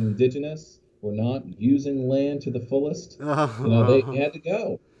as an indigenous, we're not using land to the fullest. They Oh, had to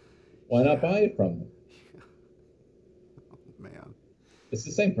go. Why not yeah, buy it from them? man. It's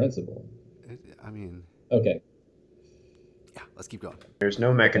the same principle. I mean, Okay. yeah. Let's keep going. no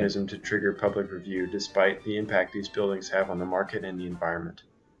Okay. mechanism to trigger public review despite the impact these buildings have on the market and the environment.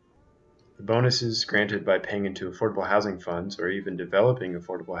 The bonuses granted by paying into affordable housing funds or even developing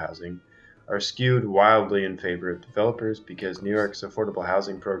affordable housing are skewed wildly in favor of developers Of because New course. York's affordable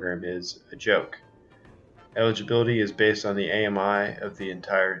housing program is a joke. Eligibility is based on the AMI of the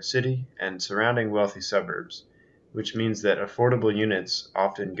entire city and surrounding wealthy suburbs, which means that affordable units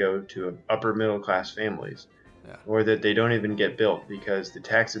often go to upper middle class families, Yeah. or that they don't even get built because the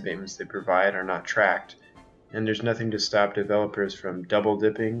tax abatements they provide are not tracked, and there's nothing to stop developers from double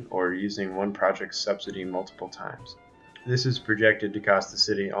dipping or using one project's subsidy multiple times. This is projected to cost the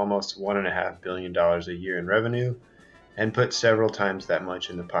city almost $1.5 billion a year in revenue and put several times that much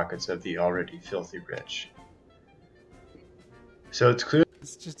in the pockets of the already filthy rich. So it's clear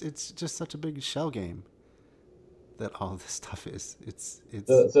It's just such a big shell game that all this stuff is. It's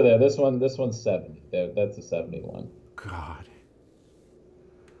So there, this one's 70. That's a 71. God.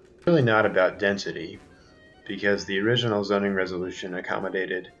 really not about density, because the original zoning resolution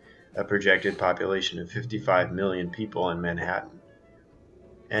accommodated a projected population of 55 million people in Manhattan.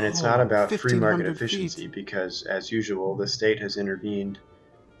 And it's not Oh, about free market 1,500 feet. efficiency because, as usual, the state has intervened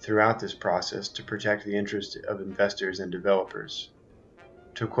throughout this process to protect the interests of investors and developers.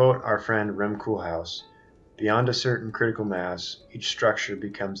 To quote our friend Rem Koolhaus, beyond a certain critical mass, each structure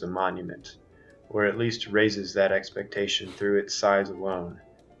becomes a monument, or at least raises that expectation through its size alone.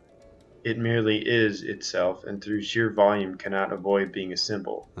 It merely is itself, and through sheer volume cannot avoid being a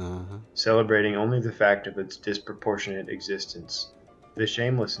symbol, Uh huh. celebrating only the fact of its disproportionate existence, the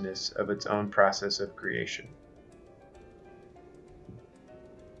shamelessness of its own process of creation.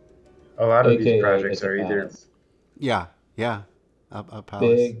 A lot of these AKA, projects it's a are either palace. Yeah, yeah. A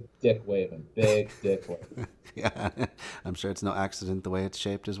palace. Big dick waving. Big dick waving. Yeah, I'm sure it's no accident the way it's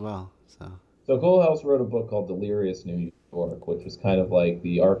shaped as well. So So Kohlhaas wrote a book called Delirious New York, which is kind of like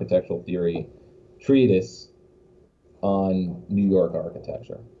the architectural theory treatise on New York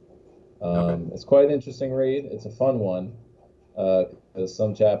architecture. okay. It's quite an interesting read. It's a fun one. Because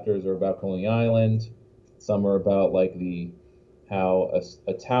some chapters are about Coney Island, some are about like the how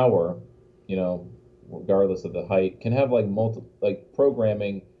a tower, you know, regardless of the height, can have like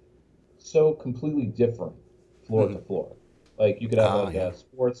programming so completely different floor Hmm. to floor. Like you could have like Yeah. a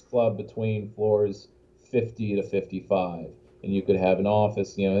sports club between floors 50 to 55, and you could have an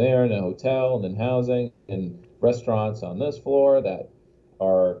office, there, and a hotel, and then housing and restaurants on this floor that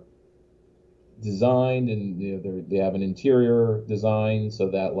are designed, and they have an interior design so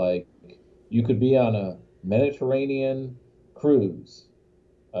that like you could be on a Mediterranean cruise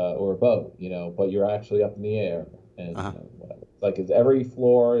or a boat, but you're actually up in the air and Uh-huh. whatever. It's like every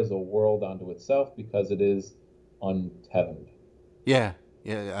floor is a world unto itself because it is untethered Yeah.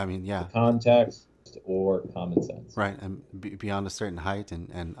 Yeah. I mean, to yeah. context or common sense. Right. And beyond a certain height.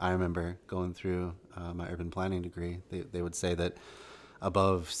 And I remember going through my urban planning degree, they would say that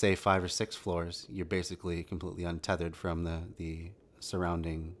above, say, 5 or 6 floors, you're basically completely untethered from the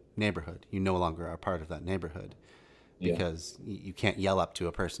surrounding neighborhood. You no longer are part of that neighborhood Yeah. because you can't yell up to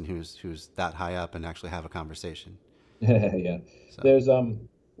a person who's that high up and actually have a conversation. Yeah. So, There's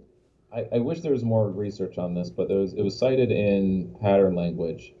I wish there was more research on this, but it was cited in pattern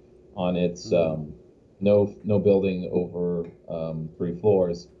language on its mm, no building over 3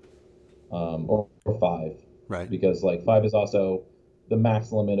 floors, or five, right. because like five is also the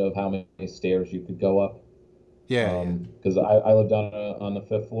max limit of how many stairs you could go up. Yeah, yeah, Because I lived on the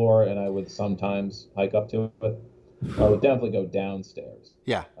fifth floor, and I would sometimes hike up to it, or I would definitely go downstairs.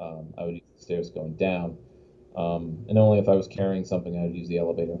 yeah. I would use the stairs going down, and only if I was carrying something I would use the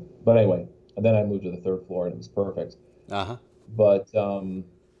elevator. But anyway, and then I moved to the third floor, and it was perfect. Uh huh.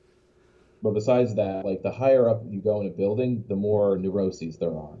 But besides that, like the higher up you go in a building, the more neuroses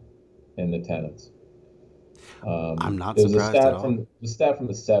there are in the tenants. I'm not It was surprised at all. the stat from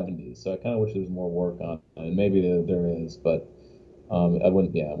the 70s, so I kind of wish there was more work on it, and maybe there is, but it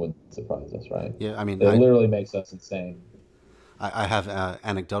wouldn't surprise us, right? Yeah, I mean, It literally makes us insane. I have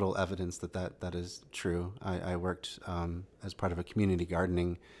anecdotal evidence that is true. I worked as part of a community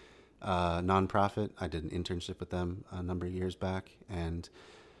gardening nonprofit. I did an internship with them a number of years back, and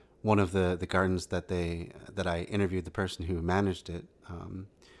one of the gardens that I interviewed the person who managed it.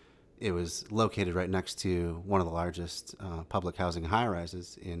 It was located right next to one of the largest public housing high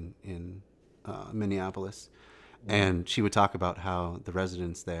rises in Minneapolis. Mm. And she would talk about how the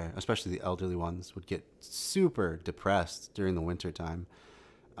residents there, especially the elderly ones, would get super depressed during the winter time.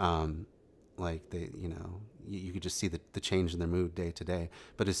 Um, like you could just see the change in their mood day to day.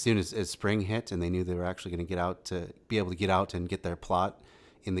 But as soon as spring hit and they knew they were actually going to get out to be able to get out and get their plot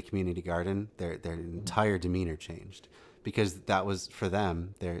in the community garden, their entire demeanor changed because that was for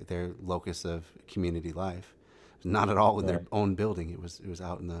them their locus of community life. Not at all in their Right. own building. It was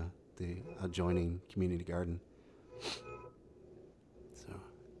out in the adjoining community garden. So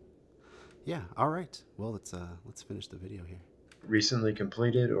yeah, all right. Well, let's finish the video here. Recently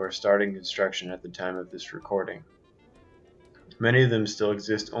completed or starting construction at the time of this recording. Many of them still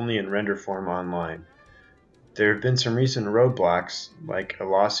exist only in render form online. There have been some recent roadblocks, like a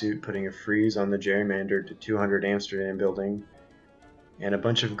lawsuit putting a freeze on the gerrymandered 200 Amsterdam building, and a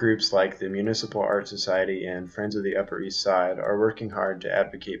bunch of groups like the Municipal Art Society and Friends of the Upper East Side are working hard to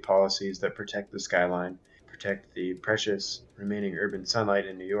advocate policies that protect the skyline, protect the precious remaining urban sunlight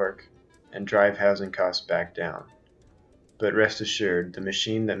in New York, and drive housing costs back down. But rest assured, the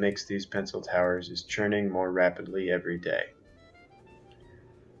machine that makes these pencil towers is churning more rapidly every day.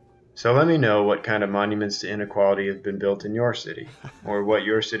 So let me know what kind of monuments to inequality have been built in your city, or what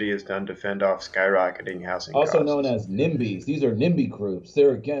your city has done to fend off skyrocketing housing Also known costs. as NIMBYs. These are NIMBY groups.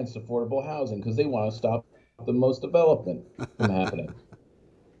 They're against affordable housing because they want to stop the most development from happening.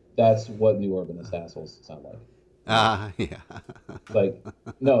 That's what new urbanist assholes sound like. Yeah. Like,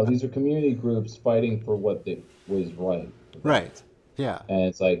 no, these are community groups fighting for was right for them. Right. Yeah. And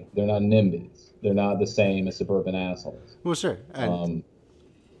it's like they're not NIMBYs. They're not the same as suburban assholes. Well, sure. And Um,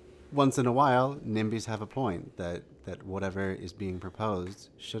 once in a while, NIMBYs have a point that whatever is being proposed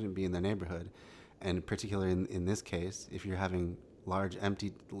shouldn't be in their neighborhood. And particularly in this case, if you're having large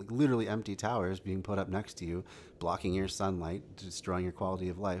empty, literally empty towers being put up next to you, blocking your sunlight, destroying your quality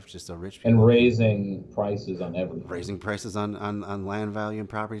of life, just so rich and people can raising prices on everything. raising prices on land value and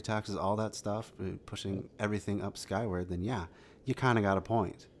property taxes, all that stuff, pushing everything up skyward, then yeah, you kind of got a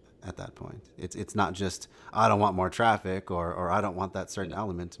point at that point. It's not just I don't want more traffic or I don't want that certain Yeah.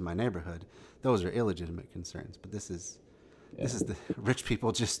 element in my neighborhood. Those are illegitimate concerns, but Yeah. this is the rich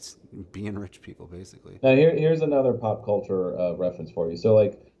people just being rich people basically. Now here's another pop culture reference for you. So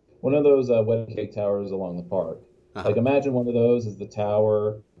like one of those wedding cake towers along the park. Uh-huh. Like imagine one of those is the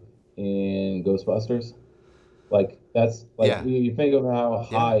tower in Ghostbusters. Like that's like Yeah. you think of how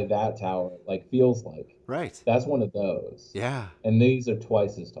Yeah. high that tower like feels like. Right. That's one of those. Yeah. And these are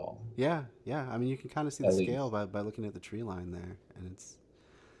twice as tall, Yeah. Yeah. I mean, you can kind of see the at scale least. by looking at the tree line there, and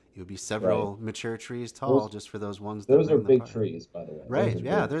it would be Right. several mature trees tall Those just for those ones that those are ring the big park. trees, by the way. Those Right. are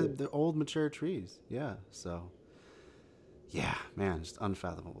Yeah. big They're trees. they're old mature trees. Yeah. So yeah, man, just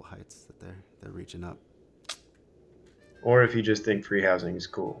unfathomable heights that they're reaching up. Or if you just think free housing is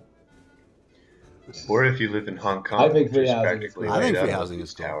cool. Or if you live in Hong I Kong, think which free is housing is practically cool. I think made free up of housing is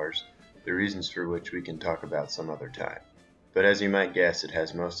these cool. towers, the reasons for which we can talk about some other time. But as you might guess, it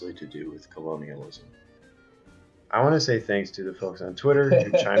has mostly to do with colonialism. I want to say thanks to the folks on Twitter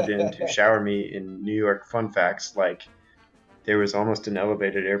who chimed in to shower me in New York fun facts like there was almost an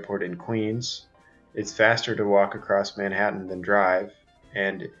elevated airport in Queens, it's faster to walk across Manhattan than drive,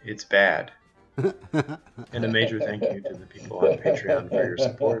 and it's bad. And a major thank you to the people on Patreon for your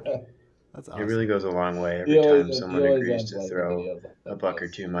support. That's It really awesome. goes a long way He every always time he someone always agrees ends to like the throw videos a like buck or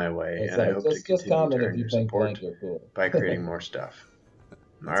this. two my way, It's and I like hope to just continue comment to if earn you your think support blank, you're cool. by creating more stuff. All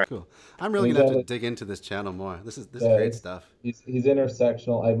That's right. cool. I'm And really he's gonna have to got dig into this channel more. This is yeah, great stuff. he's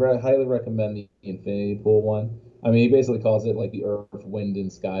intersectional. Highly recommend the Infinity Pool one. I mean, he basically calls it like the Earth, Wind,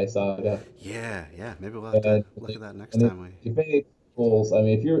 and Sky saga. Yeah, yeah. Maybe we'll have to And look at that next and the time we. Infinity Pools. I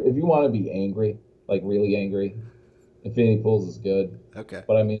mean, if you want to be angry, like really angry, Infinity Pools is good. Okay.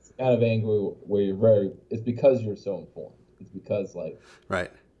 But I mean, it's kind of angry where you're very. It's because you're so informed. It's because like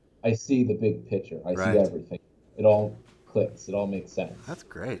Right. I see the big picture. I see Right. everything. It all clicks. It all makes sense. That's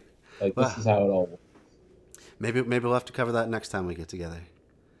great. Like this Well, is how it all works. maybe we'll have to cover that next time we get together.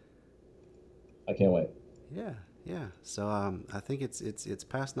 I can't wait. Yeah, yeah. So I think it's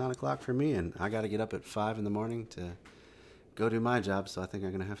past 9 o'clock for me, and I got to get up at 5 in the morning to go do my job. So I think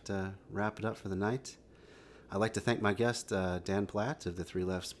I'm gonna have to wrap it up for the night. I'd like to thank my guest Dan Plaat of the Three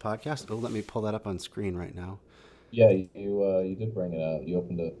Lefts podcast. Oh, let me pull that up on screen right now. Yeah, you did bring it out. You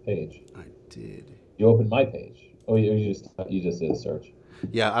opened a page. I did. You opened my page. Oh, you just did a search,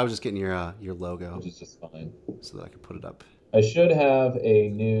 Yeah, I was just getting your logo which is just fine. so that I could put it up. I should have a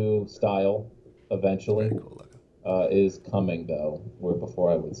new style eventually. Very cool logo. Is coming though. Where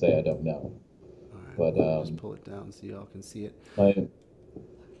before I would say I don't know, All right, but let me just pull it down so y'all can see it. my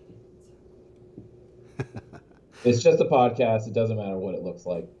it's just a podcast. It doesn't matter what it looks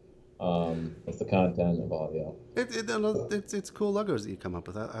like. It's the content of audio. It's cool logos that you come up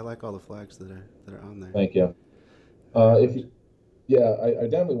with. I like all the flags that are on there. Thank you. If you, yeah, I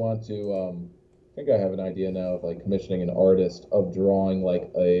definitely want to. I think I have an idea now of like commissioning an artist of drawing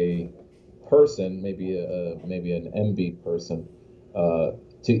like a person, maybe an MB person,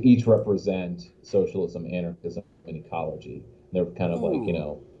 to each represent socialism, anarchism, and ecology. And they're kind of like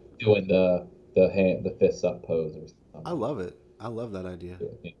doing the fists up pose or something. I love it. I love that idea.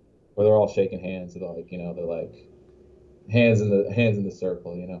 Where they're all shaking hands. They're like they're like hands in the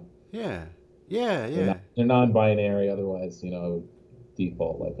circle. Yeah, yeah, yeah. They're non-binary. Otherwise, I would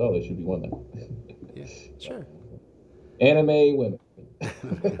default like, oh, they should be women. Yeah, sure. Anime women.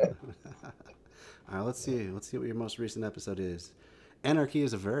 All right, let's see what your most recent episode is. Anarchy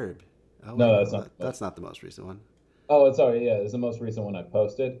is a verb. Oh, No, wait, that's no, not. that's not the most recent one. Oh, sorry. Yeah, it's the most recent one I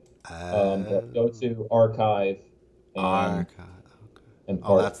posted. But go to archive Archive. Okay. and Oh,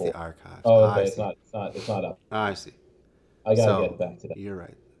 part that's 4. the archive. Oh, I okay. It's see. not up. I see. I gotta So, get back to that. You're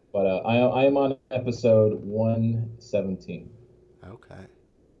right. But I am on episode 117. Okay.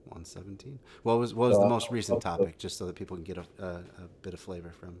 117. What was the most recent topic, just so that people can get a bit of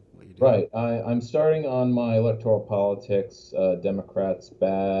flavor from what you do? Right. I'm starting on my electoral politics, Democrats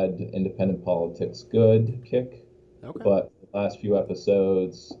bad, independent politics good kick. Okay. But the last few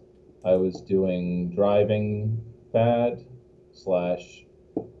episodes, I was doing driving bad /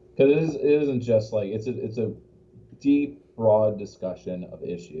 because it isn't just like it's a deep, broad discussion of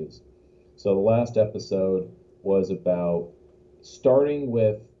issues. So the last episode was about starting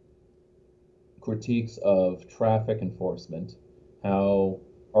with critiques of traffic enforcement, how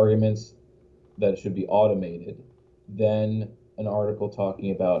arguments that it should be automated, then an article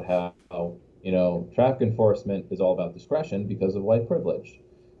talking about how traffic enforcement is all about discretion because of white privilege.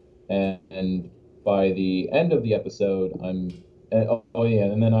 And by the end of the episode, and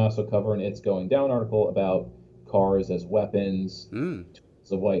then I also cover an It's Going Down article about cars as weapons,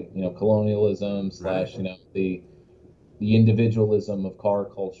 of white, colonialism / Right. the individualism of car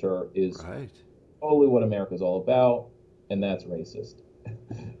culture is Right. totally what America's all about, and that's racist.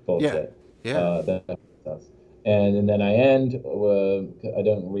 Bullshit. Yeah. That's and then I end. I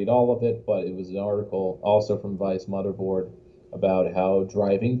don't read all of it, but it was an article also from Vice Motherboard about how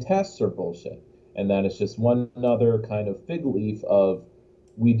driving tests are bullshit, and that it's just one other kind of fig leaf of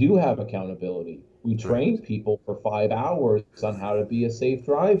we do have accountability. We train people for 5 hours on how to be a safe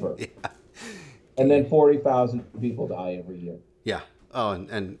driver. Yeah. and then 40,000 people die every year. Yeah. Oh, and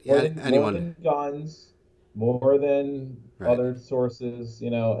More yeah, than more anyone. than guns, more than Right. other sources,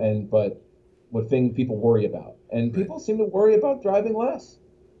 and but what thing people worry about. And Right. people seem to worry about driving less.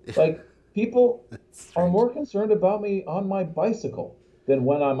 Like people That's are strange. more concerned about me on my bicycle than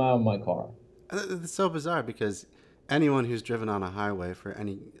when I'm out in my car. It's so bizarre because anyone who's driven on a highway for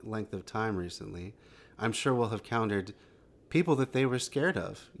any length of time recently, I'm sure will have countered people that they were scared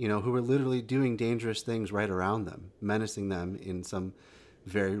of, who were literally doing dangerous things right around them, menacing them in some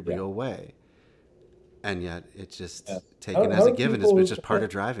very Yeah. real way. And yet it's just Yes. taken as How a do given. It's people just part of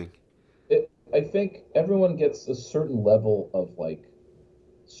driving. I think everyone gets a certain level of like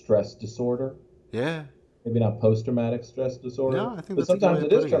stress disorder. Yeah. Maybe not post-traumatic stress disorder, No, I think but that's a good way sometimes of it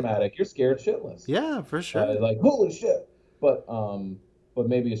is putting it. traumatic. You're scared shitless. Yeah, for sure. Like holy shit. But um, but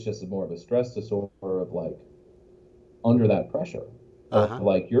maybe it's just more of a stress disorder of like under that pressure Uh of huh.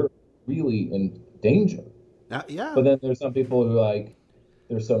 like you're really in danger. Yeah. But then there's some people who like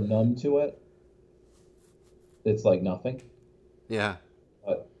they're so numb to it, it's like nothing. Yeah.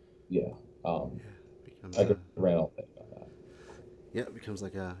 But yeah, um, Becomes I a could rant all day about that. Yeah, it becomes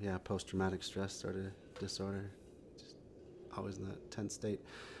like a post traumatic stress sort of disorder. Just always in that tense state.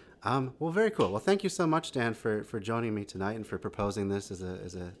 Well, very cool. Well, thank you so much, Dan, for joining me tonight and for proposing this as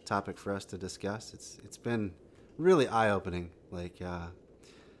a topic for us to discuss. It's been really eye opening. Like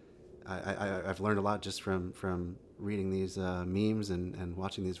I've learned a lot just from reading these memes and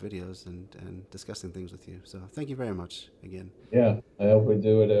watching these videos and discussing things with you. So thank you very much again. Yeah, I hope we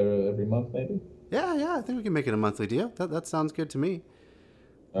do it every month, maybe. Yeah, I think we can make it a monthly deal. That sounds good to me.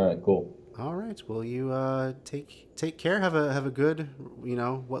 All right, cool. All right. Well, you take care. Have a good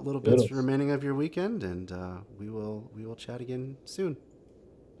what little bits Doodles. remaining of your weekend, and we will chat again soon.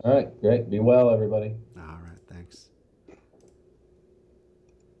 All right, great. Be well, everybody. All right. Thanks.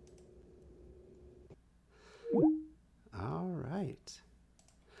 All right.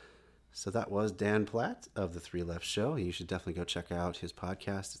 So that was Dan Platt of the Three Left Show. You should definitely go check out his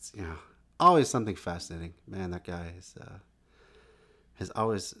podcast. It's always something fascinating. Man, that guy has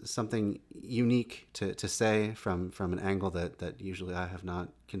always something unique to say from an angle that usually I have not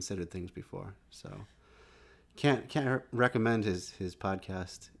considered things before. So can't recommend his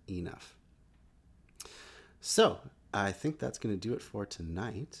podcast enough. So I think that's going to do it for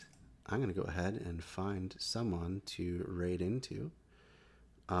tonight. I'm going to go ahead and find someone to raid into.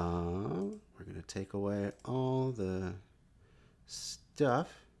 We're going to take away all the stuff.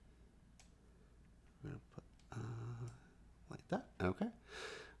 We're going to put like that. Okay.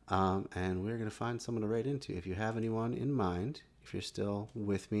 And we're going to find someone to raid into. If you have anyone in mind, if you're still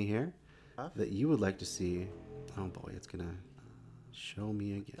with me here, that you would like to see, oh boy, it's going to show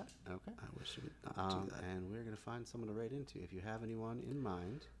me again. Okay. I wish it would not do that. And we're going to find someone to raid into. If you have anyone in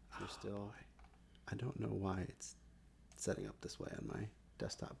mind, if you're still, I don't know why it's setting up this way on my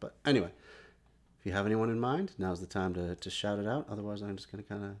desktop. But anyway, if you have anyone in mind, now's the time to shout it out. Otherwise, I'm just going to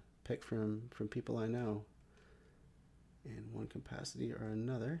kind of pick from people I know in one capacity or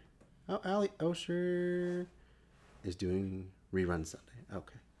another. Oh, Ali Osher is doing Rerun Sunday.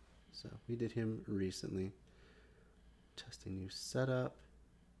 Okay. So we did him recently. Testing new setup.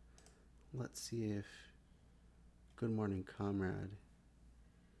 Let's see if Good Morning Comrade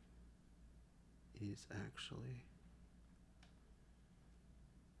is actually...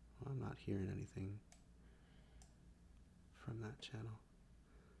 Well, I'm not hearing anything from that channel.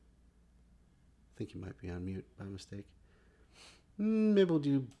 I think you might be on mute by mistake. Maybe we'll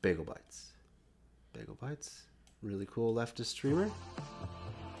do Bagel Bites. Bagel Bites, really cool leftist streamer.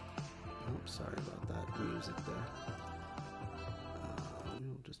 Oh, sorry about that music there.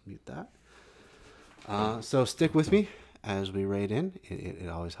 We'll just mute that. So stick with me as we raid in. It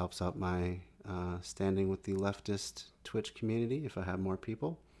always helps out my standing with the leftist Twitch community if I have more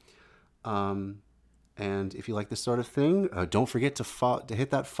people. And if you like this sort of thing, don't forget to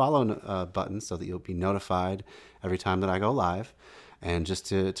hit that follow button so that you'll be notified every time that I go live. And just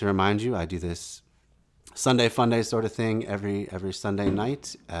to remind you, I do this Sunday Funday sort of thing every Sunday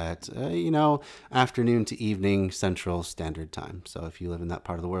night at afternoon to evening Central Standard Time. So if you live in that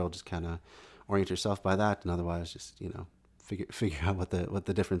part of the world, just kind of orient yourself by that, and otherwise just figure out what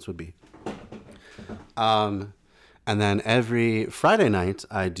the difference would be. And then every Friday night,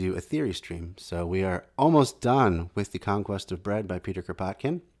 I do a theory stream. So we are almost done with The Conquest of Bread by Peter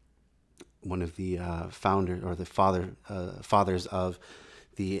Kropotkin, one of the founders or the fathers of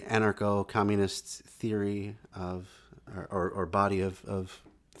the anarcho-communist theory of or body of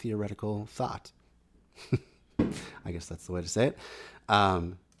theoretical thought. I guess that's the way to say it.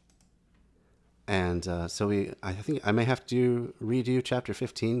 And I think I may have to redo chapter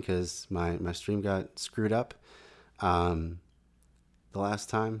 15 because my stream got screwed up the last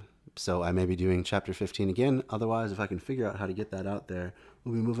time. So I may be doing chapter 15 again. Otherwise, if I can figure out how to get that out there,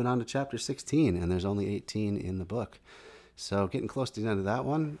 we'll be moving on to chapter 16, and there's only 18 in the book. So getting close to the end of that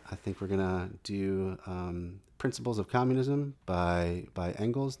one, I think we're going to do Principles of Communism by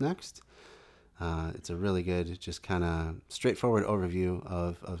Engels next. It's a really good, just kind of straightforward overview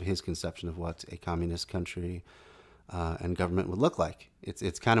of his conception of what a communist country and government would look like.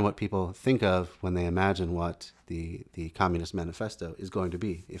 It's kind of what people think of when they imagine what the Communist Manifesto is going to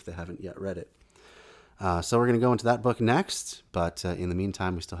be, if they haven't yet read it. So we're going to go into that book next, but in the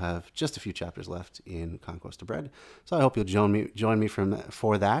meantime, we still have just a few chapters left in Conquest of Bread. So I hope you'll join me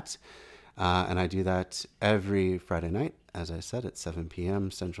for that. And I do that every Friday night, as I said, at 7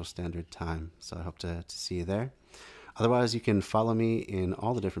 p.m. Central Standard Time. So I hope to see you there. Otherwise, you can follow me in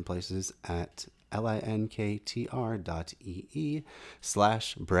all the different places at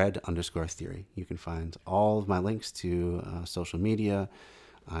linktr.ee/bread_theory. You can find all of my links to social media.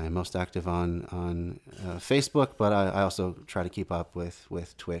 I'm most active on Facebook, but I also try to keep up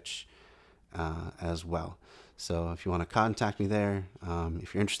with Twitch as well. So if you want to contact me there,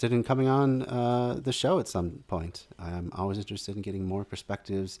 if you're interested in coming on the show at some point, I'm always interested in getting more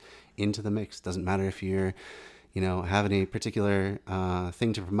perspectives into the mix. Doesn't matter if you're, have any particular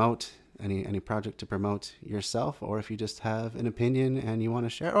thing to promote, any project to promote yourself, or if you just have an opinion and you want to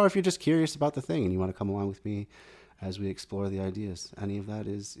share, or if you're just curious about the thing and you want to come along with me as we explore the ideas. Any of that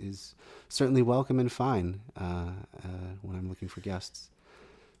is certainly welcome and fine when I'm looking for guests.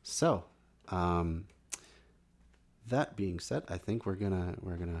 So, that being said, I think we're gonna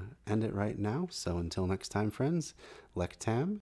end it right now. So until next time, friends, Lek Tam,